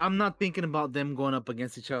of these, I'm not thinking about them going up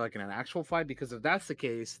against each other like in an actual fight, because if that's the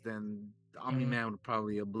case, then Omni-Man would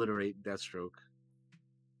probably obliterate Deathstroke.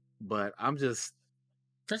 But I'm just,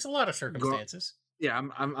 there's a lot of circumstances.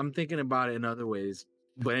 I'm thinking about it in other ways.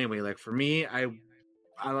 But anyway, like for me, I'd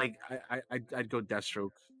go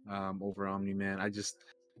Deathstroke over Omni-Man.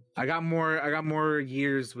 I got more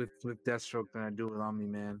years with Deathstroke than I do with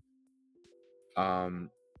Omni-Man. So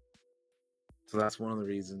that's one of the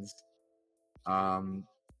reasons.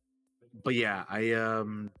 But yeah, I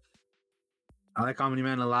like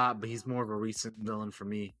Omni-Man a lot, but he's more of a recent villain for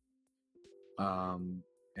me.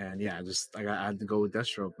 And yeah, I had to go with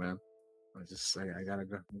Deathstroke, man. I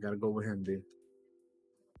gotta go with him, dude.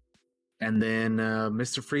 And then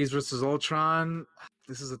Mr. Freeze versus Ultron.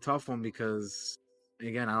 This is a tough one because,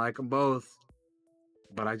 again, I like them both,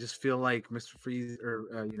 but I just feel like Mr. Freeze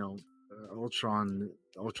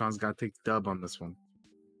Ultron's got to take the dub on this one.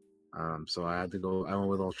 So I had to go. I went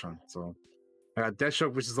with Ultron. So I got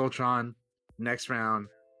Deathstroke versus Ultron next round.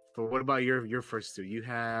 But what about your first two? You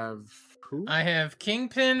have who? I have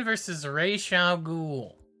Kingpin versus Ra's al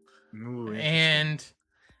Ghul. Ooh, and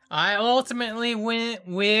I ultimately went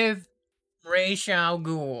with Ra's al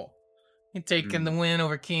Ghul. Taking the win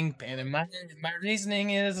over Kingpin. And my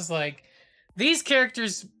reasoning is like, these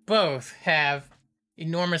characters both have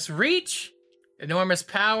enormous reach, enormous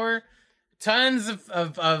power, tons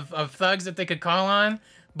of thugs that they could call on.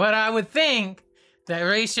 But I would think that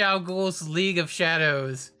Ra's al Ghul's League of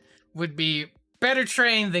Shadows would be better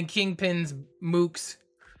trained than Kingpin's mooks,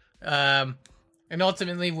 and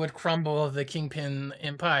ultimately would crumble the Kingpin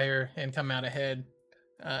empire and come out ahead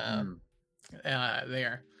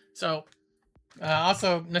there. So,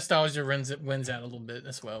 also nostalgia wins out a little bit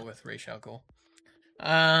as well with Ra's al Ghul.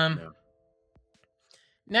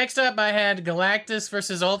 Next up, I had Galactus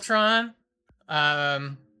versus Ultron.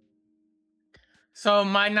 So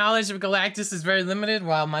my knowledge of Galactus is very limited,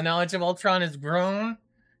 while my knowledge of Ultron has grown.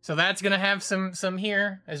 So that's gonna have some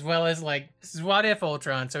here, as well as like, this is what if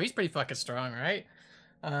Ultron, so he's pretty fucking strong, right?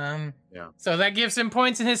 So that gives him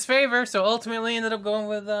points in his favor. So ultimately ended up going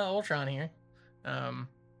with Ultron here.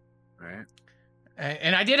 Right.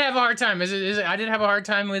 And I did have a hard time. I did have a hard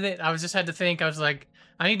time with it. I just had to think. I was like,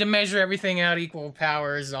 I need to measure everything out, equal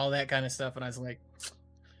powers, all that kind of stuff. And I was like,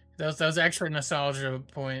 those extra nostalgia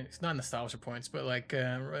points, not nostalgia points, but like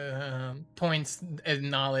points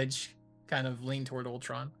and knowledge kind of lean toward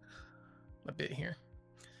Ultron a bit here.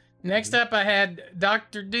 Next up, I had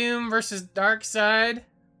Doctor Doom versus Darkseid.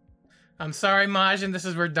 I'm sorry, Majin, this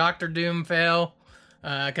is where Doctor Doom fell,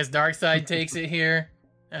 because Darkseid takes it here.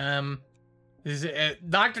 Doctor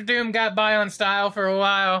Doom got by on style for a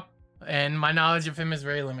while, and my knowledge of him is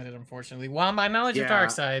very limited, unfortunately. While my knowledge of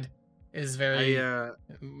Darkseid is very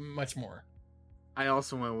much more. I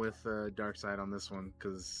also went with Darkseid on this one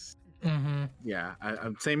because, I'm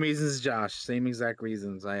same reasons as Josh, same exact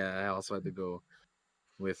reasons. I also had to go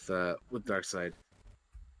with Darkseid.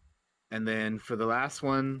 And then for the last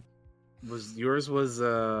one, was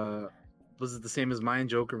it the same as mine,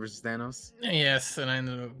 Joker versus Thanos? Yes, and I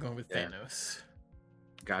ended up going with Thanos.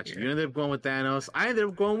 Gotcha. You ended up going with Thanos. I ended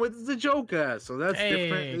up going with the Joker, so that's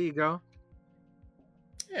different. There you go.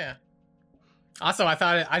 Yeah. Also, I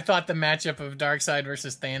thought the matchup of Darkseid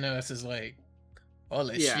versus Thanos is like,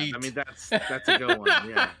 holy shit. I mean that's a good one.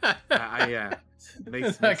 Yeah.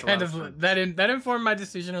 Makes kind of sense. that informed my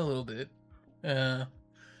decision a little bit. Yeah.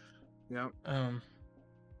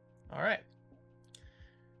 All right.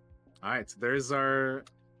 So there's our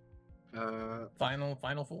final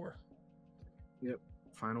four. Yep,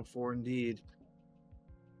 final four indeed.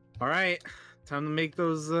 All right, time to make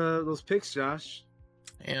those picks, Josh.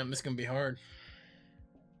 Damn, it's gonna be hard.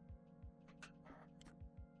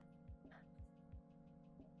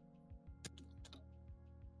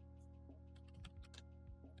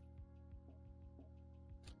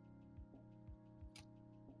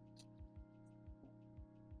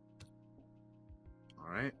 All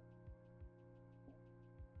right.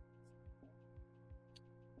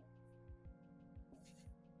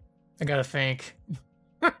 I gotta think.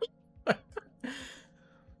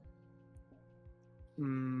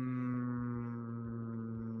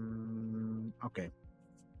 Okay.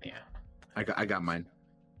 Yeah. I got mine.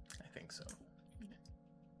 I think so.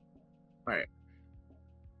 All right.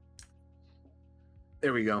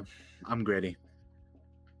 There we go. I'm ready.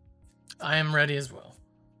 I am ready as well.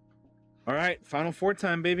 All right, final four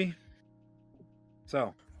time, baby.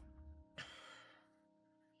 So,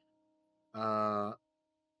 my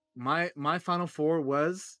final four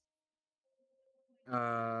was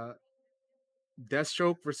Deathstroke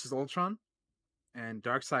versus Ultron and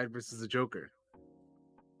Darkseid versus the Joker.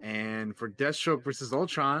 And for Deathstroke versus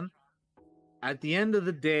Ultron, at the end of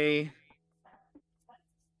the day,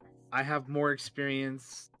 I have more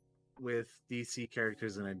experience with DC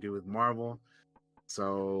characters than I do with Marvel.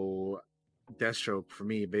 So, Deathstroke for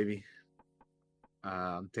me, baby.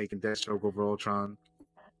 I'm taking Deathstroke over Ultron,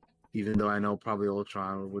 even though I know probably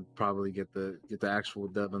Ultron would probably get the actual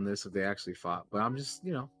dub on this if they actually fought. But I'm just,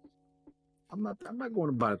 I'm not going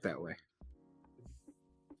about it that way.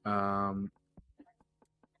 But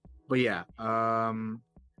yeah,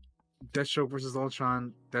 Deathstroke versus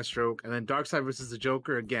Ultron, Deathstroke, and then Darkseid versus the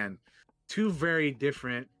Joker. Again, two very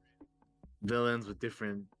different villains with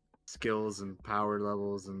different skills and power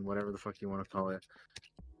levels and whatever the fuck you want to call it.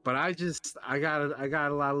 But I got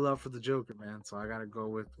a lot of love for the Joker, man. So I gotta go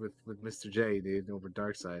with Mr. J, dude, over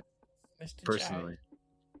Darkseid. Mr. Personally. J.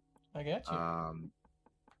 I got you.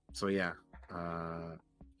 So yeah,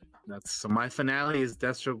 That's so. My finale is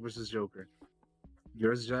Deathstroke versus Joker.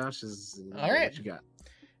 Yours, Josh, is all right. What you got?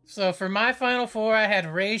 So for my final four, I had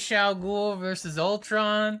Ra's al Ghul versus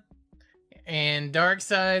Ultron, and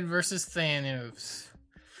Darkseid versus Thanos.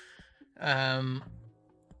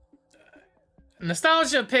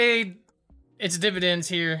 Nostalgia paid its dividends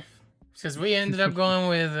here, because we ended up going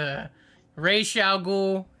with Ra's al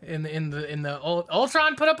Ghul in the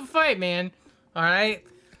Ultron put up a fight, man. All right,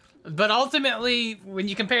 but ultimately, when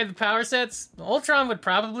you compare the power sets, Ultron would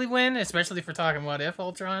probably win, especially if we're talking What If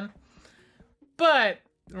Ultron. But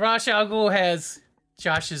Ra's al Ghul has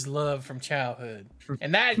Josh's love from childhood,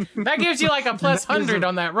 and that gives you like a plus 100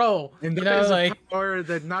 on that roll. And you know, like a power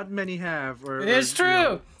that not many have. It's true. You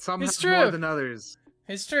know, some it's have true. more than others.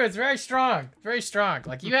 It's true. It's very strong. Very strong.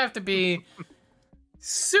 Like you have to be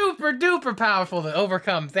super duper powerful to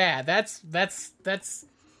overcome that. That's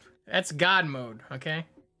God mode. Okay.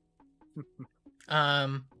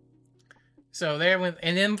 So there went,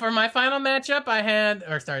 and then for my final matchup, I had,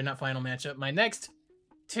 or sorry, not final matchup. My next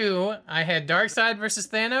two, I had Darkseid versus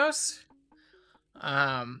Thanos.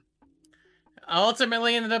 I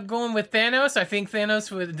ultimately ended up going with Thanos. I think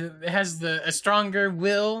Thanos has a stronger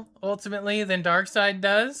will ultimately than Darkseid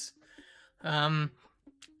does.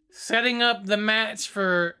 Setting up the match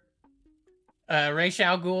for Ra's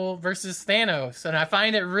al Ghul versus Thanos, and I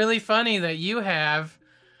find it really funny that you have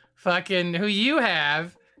fucking who you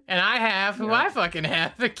have, and I have who I fucking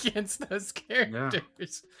have against those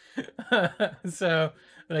characters. Yeah. So,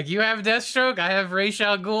 like, you have Deathstroke, I have Ra's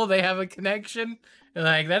al Ghul. They have a connection.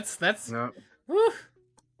 Like that's. Yep. Woo.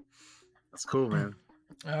 That's cool, man.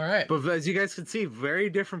 All right. But as you guys can see, very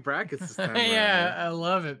different brackets this time. Yeah, I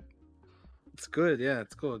love it. It's good. Yeah,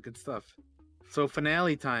 it's cool. Good stuff. So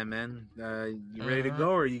finale time, man. You ready to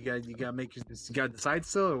go, or you got to decide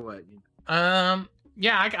still, or what?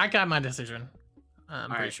 Yeah, I got my decision. I'm All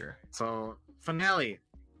pretty right. sure. So finale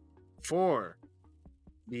for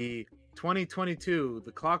the 2022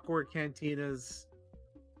 the Clockwork Cantina's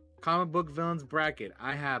comic book villains bracket.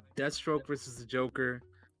 I have Deathstroke versus the Joker,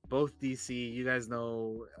 both DC. You guys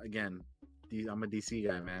know, again, I'm a DC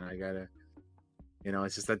guy, man. I gotta,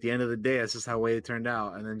 it's just at the end of the day, that's just how way it turned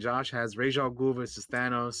out. And then Josh has Ra's al Ghul versus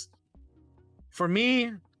Thanos. For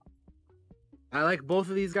me, I like both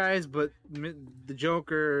of these guys, but the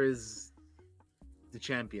Joker is the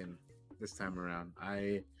champion this time around.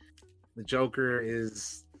 The Joker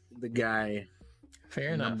is the guy.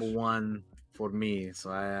 Fair enough. Number one for me,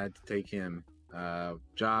 so I had to take him.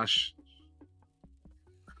 Josh,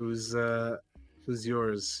 who's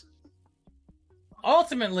yours?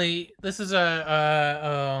 Ultimately, this is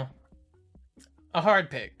a hard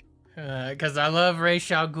pick because I love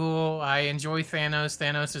Ra's al Ghul. I enjoy Thanos.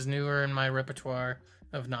 Thanos is newer in my repertoire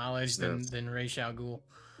of knowledge than Ra's al Ghul.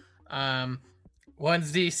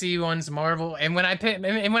 One's DC, one's Marvel, and when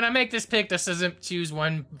I make this pick, this doesn't choose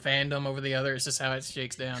one fandom over the other. It's just how it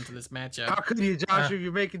shakes down to this matchup. How could you, Josh? If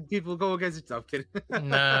you're making people go against yourself, kidding?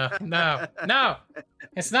 No.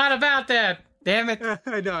 It's not about that. Damn it!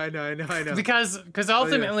 I know. Because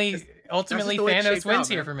ultimately Thanos wins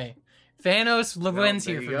here for me. Thanos wins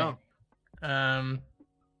here for me.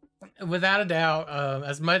 Without a doubt.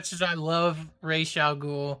 As much as I love Ra's al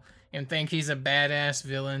Ghul and think he's a badass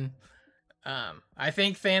villain, I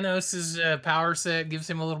think Thanos' power set gives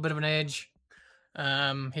him a little bit of an edge.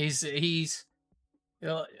 He's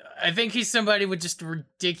I think he's somebody with just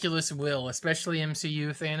ridiculous will, especially MCU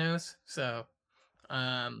Thanos. So,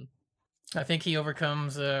 I think he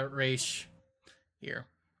overcomes Ra's here.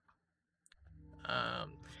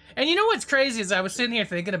 And you know what's crazy is I was sitting here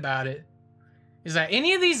thinking about it, is that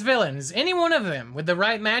any of these villains, any one of them with the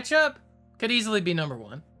right matchup could easily be number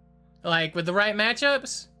one. Like, with the right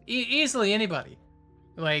matchups, easily anybody.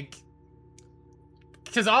 Like,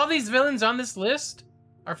 because all these villains on this list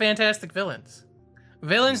are fantastic villains.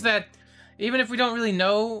 Villains that, even if we don't really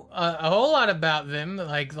know a whole lot about them,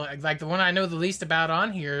 like the one I know the least about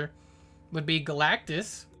on here would be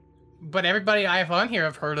Galactus. But everybody I have on here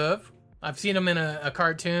I've heard of. I've seen them in a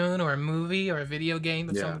cartoon or a movie or a video game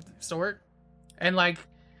of some sort. And like,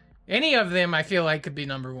 any of them I feel like could be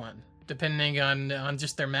number one, depending on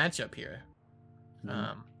just their matchup here.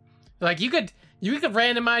 Like you could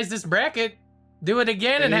randomize this bracket, do it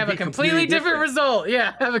again, and have a completely different result.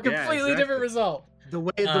 Yeah, have a completely different result. The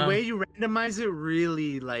way you randomize it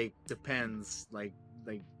really like depends like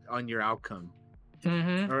on your outcome,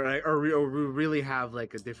 or really have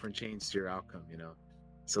like a different change to your outcome,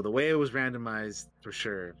 So the way it was randomized for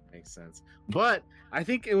sure makes sense. But I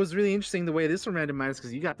think it was really interesting the way this one randomized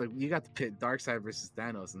because you got to pit Darkseid versus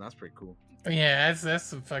Thanos, and that's pretty cool. Yeah, that's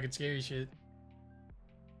some fucking scary shit.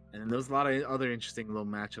 And then there's a lot of other interesting little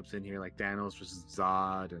matchups in here, like Thanos versus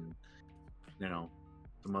Zod, and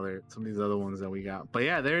some of these other ones that we got. But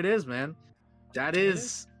yeah, there it is, man. That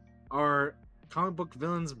is our comic book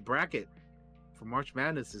villains bracket for March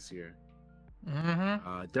Madness this year.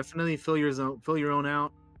 Definitely fill your own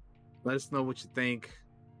out. Let us know what you think,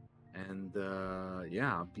 and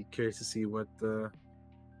yeah, I'll be curious to see what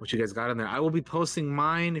you guys got in there. I will be posting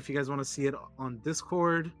mine if you guys want to see it on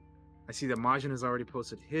Discord. I see that Majin has already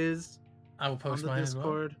posted his. I will post on the mine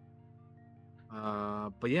Discord. As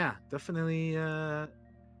well. But yeah, definitely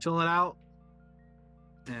chill it out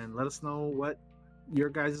and let us know what your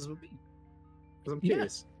guys' would be, because I'm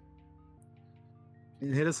curious.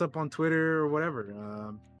 And hit us up on Twitter or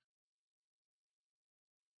whatever.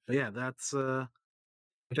 But yeah, that's there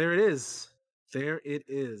it is. There it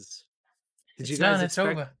is. Did you guys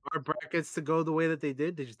expect our brackets to go the way that they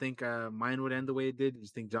did? Did you think mine would end the way it did? Did you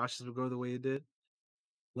think Josh's would go the way it did?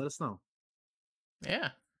 Let us know. Yeah.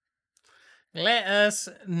 Let us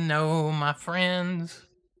know, my friends.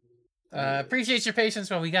 Appreciate your patience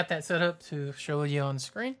while we got that set up to show you on the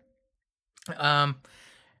screen.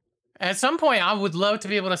 At some point, I would love to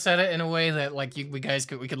be able to set it in a way that, like, we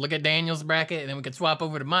could look at Daniel's bracket and then we could swap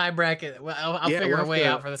over to my bracket. Well, I'll figure a way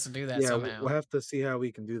out for us to do that somehow. We'll have to see how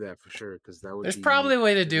we can do that for sure, because that would. There's probably a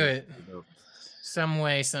way to do it, some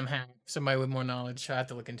way, somehow. Somebody with more knowledge. I have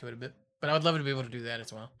to look into it a bit, but I would love to be able to do that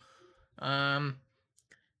as well.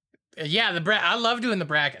 Yeah, I love doing the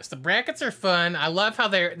brackets. The brackets are fun. I love how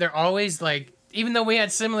they're always like, even though we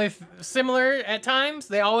had similar at times,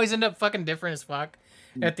 they always end up fucking different as fuck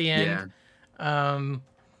at the end. Yeah.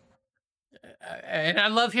 And I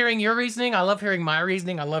love hearing your reasoning. I love hearing my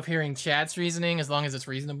reasoning. I love hearing chat's reasoning, as long as it's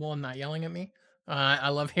reasonable and not yelling at me. I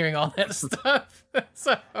love hearing all that stuff.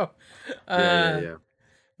 So, yeah.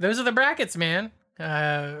 Those are the brackets, man.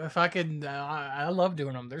 If I could, I love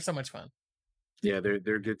doing them. They're so much fun. Yeah,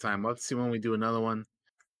 they're a good time. Let's see when we do another one,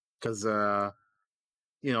 because I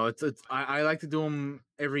like to do them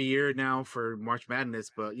every year now for March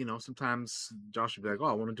Madness, but sometimes Josh will be like, "Oh,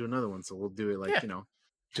 I want to do another one," so we'll do it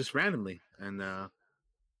just randomly, and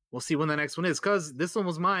we'll see when the next one is. Because this one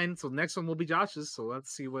was mine, so the next one will be Josh's. So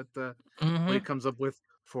let's see what he comes up with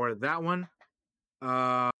for that one.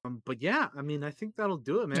 But yeah, I mean, I think that'll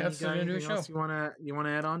do it, man. That's you got anything else you wanna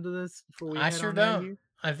add on to this before we? I sure don't.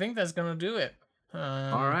 I think that's gonna do it.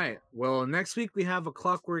 All right. Well, next week we have a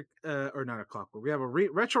Clockwork, or not a Clockwork. We have a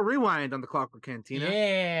retro rewind on the Clockwork Cantina.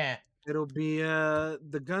 Yeah. It'll be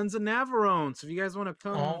the Guns of Navarone. So if you guys want to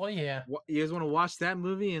come, oh yeah, you guys want to watch that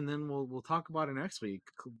movie, and then we'll talk about it next week.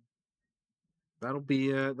 That'll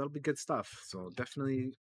be good stuff. So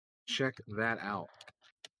definitely check that out.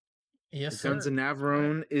 Yes, the Guns of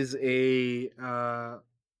Navarone is a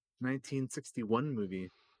 1961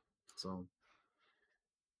 movie. So.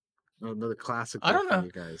 Another classic. I don't know, you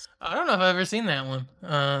guys. I don't know if I've ever seen that one.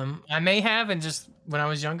 I may have, and just when I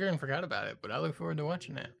was younger and forgot about it. But I look forward to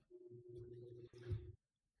watching that.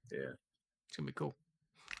 Yeah, it's gonna be cool.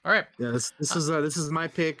 All right. Yeah, this is my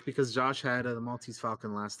pick because Josh had the Maltese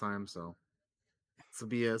Falcon last time, so this will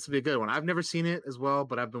be a good one. I've never seen it as well,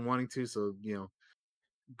 but I've been wanting to. So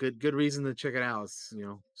good reason to check it out.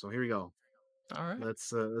 So here we go. All right.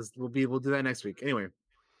 We'll do that next week. Anyway.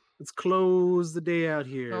 Let's close the day out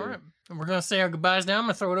here. All right. And we're going to say our goodbyes now. I'm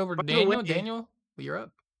going to throw it over to Daniel. Daniel, you're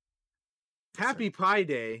up. Happy Pie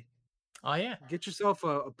Day. Oh, yeah. Get yourself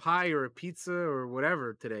a pie or a pizza or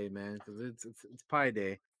whatever today, man, because it's Pie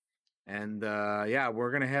Day. And, yeah,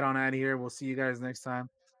 we're going to head on out of here. We'll see you guys next time.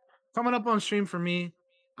 Coming up on stream for me,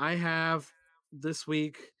 I have this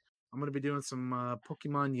week, I'm going to be doing some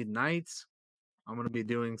Pokemon Unite. I'm going to be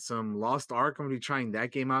doing some Lost Ark. I'm going to be trying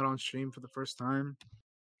that game out on stream for the first time.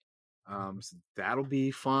 So that'll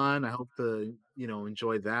be fun. I hope to,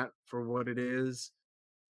 enjoy that for what it is.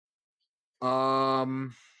 What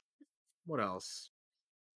else?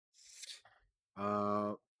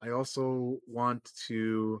 I also want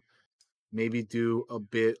to maybe do a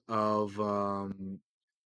bit of what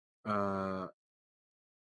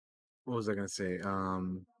was I gonna say?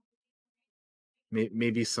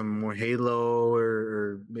 Maybe some more Halo,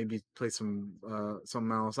 or maybe play some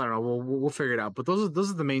something else. I don't know. We'll figure it out. But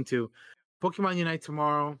those are the main two. Pokemon Unite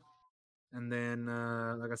tomorrow, and then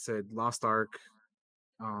like I said, Lost Ark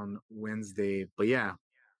on Wednesday. But yeah,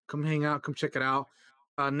 come hang out, come check it out.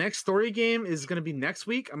 Next story game is gonna be next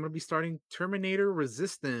week. I'm gonna be starting Terminator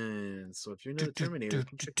Resistance. So if you're into the Terminator,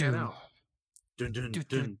 come check that out.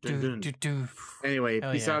 Anyway,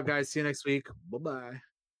 peace out, guys. See you next week. Bye-bye.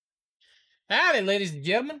 Howdy, ladies and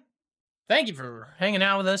gentlemen. Thank you for hanging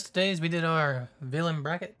out with us today as we did our villain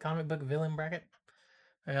bracket, comic book villain bracket,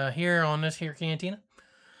 here on this here cantina.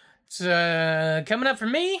 So coming up for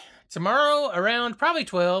me tomorrow around probably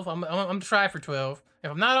 12. I'm gonna try for 12. If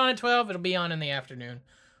I'm not on at 12, it'll be on in the afternoon.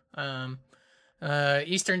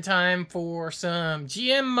 Eastern time for some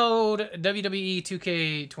GM mode WWE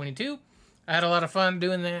 2K22. I had a lot of fun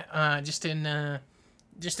doing that just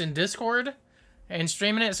in Discord and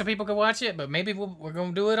streaming it so people could watch it. But maybe we're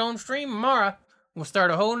gonna do it on stream tomorrow. We'll start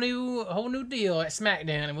a whole new deal at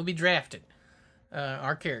SmackDown, and we'll be drafted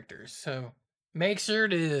our characters. So make sure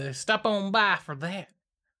to stop on by for that.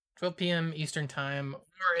 12 p.m. Eastern time,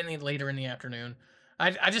 or later in the afternoon.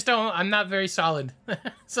 I just don't. I'm not very solid,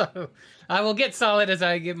 so I will get solid as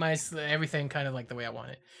I get my everything kind of like the way I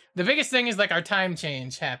want it. The biggest thing is like our time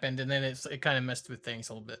change happened, and then it kind of messed with things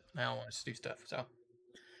a little bit. I don't want us to do stuff, so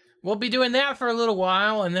we'll be doing that for a little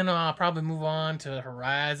while, and then I'll probably move on to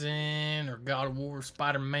Horizon or God of War,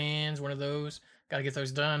 Spider-Man's, one of those. Got to get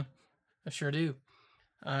those done. I sure do.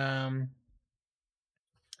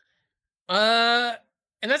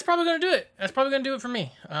 And that's probably gonna do it. That's probably gonna do it for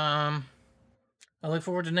me. I look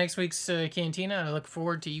forward to next week's Cantina. I look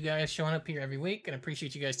forward to you guys showing up here every week, and I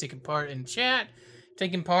appreciate you guys taking part in chat,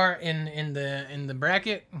 taking part in the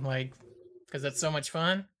bracket, like, because that's so much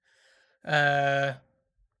fun. We'll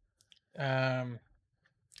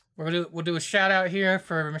do a shout out here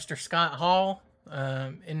for Mr. Scott Hall,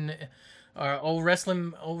 in our old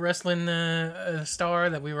wrestling star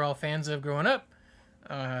that we were all fans of growing up.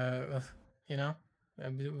 You know,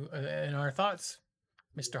 in our thoughts,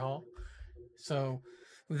 Mr. Hall. So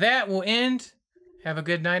that will end. Have a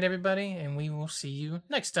good night, everybody, and we will see you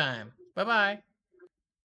next time. Bye-bye.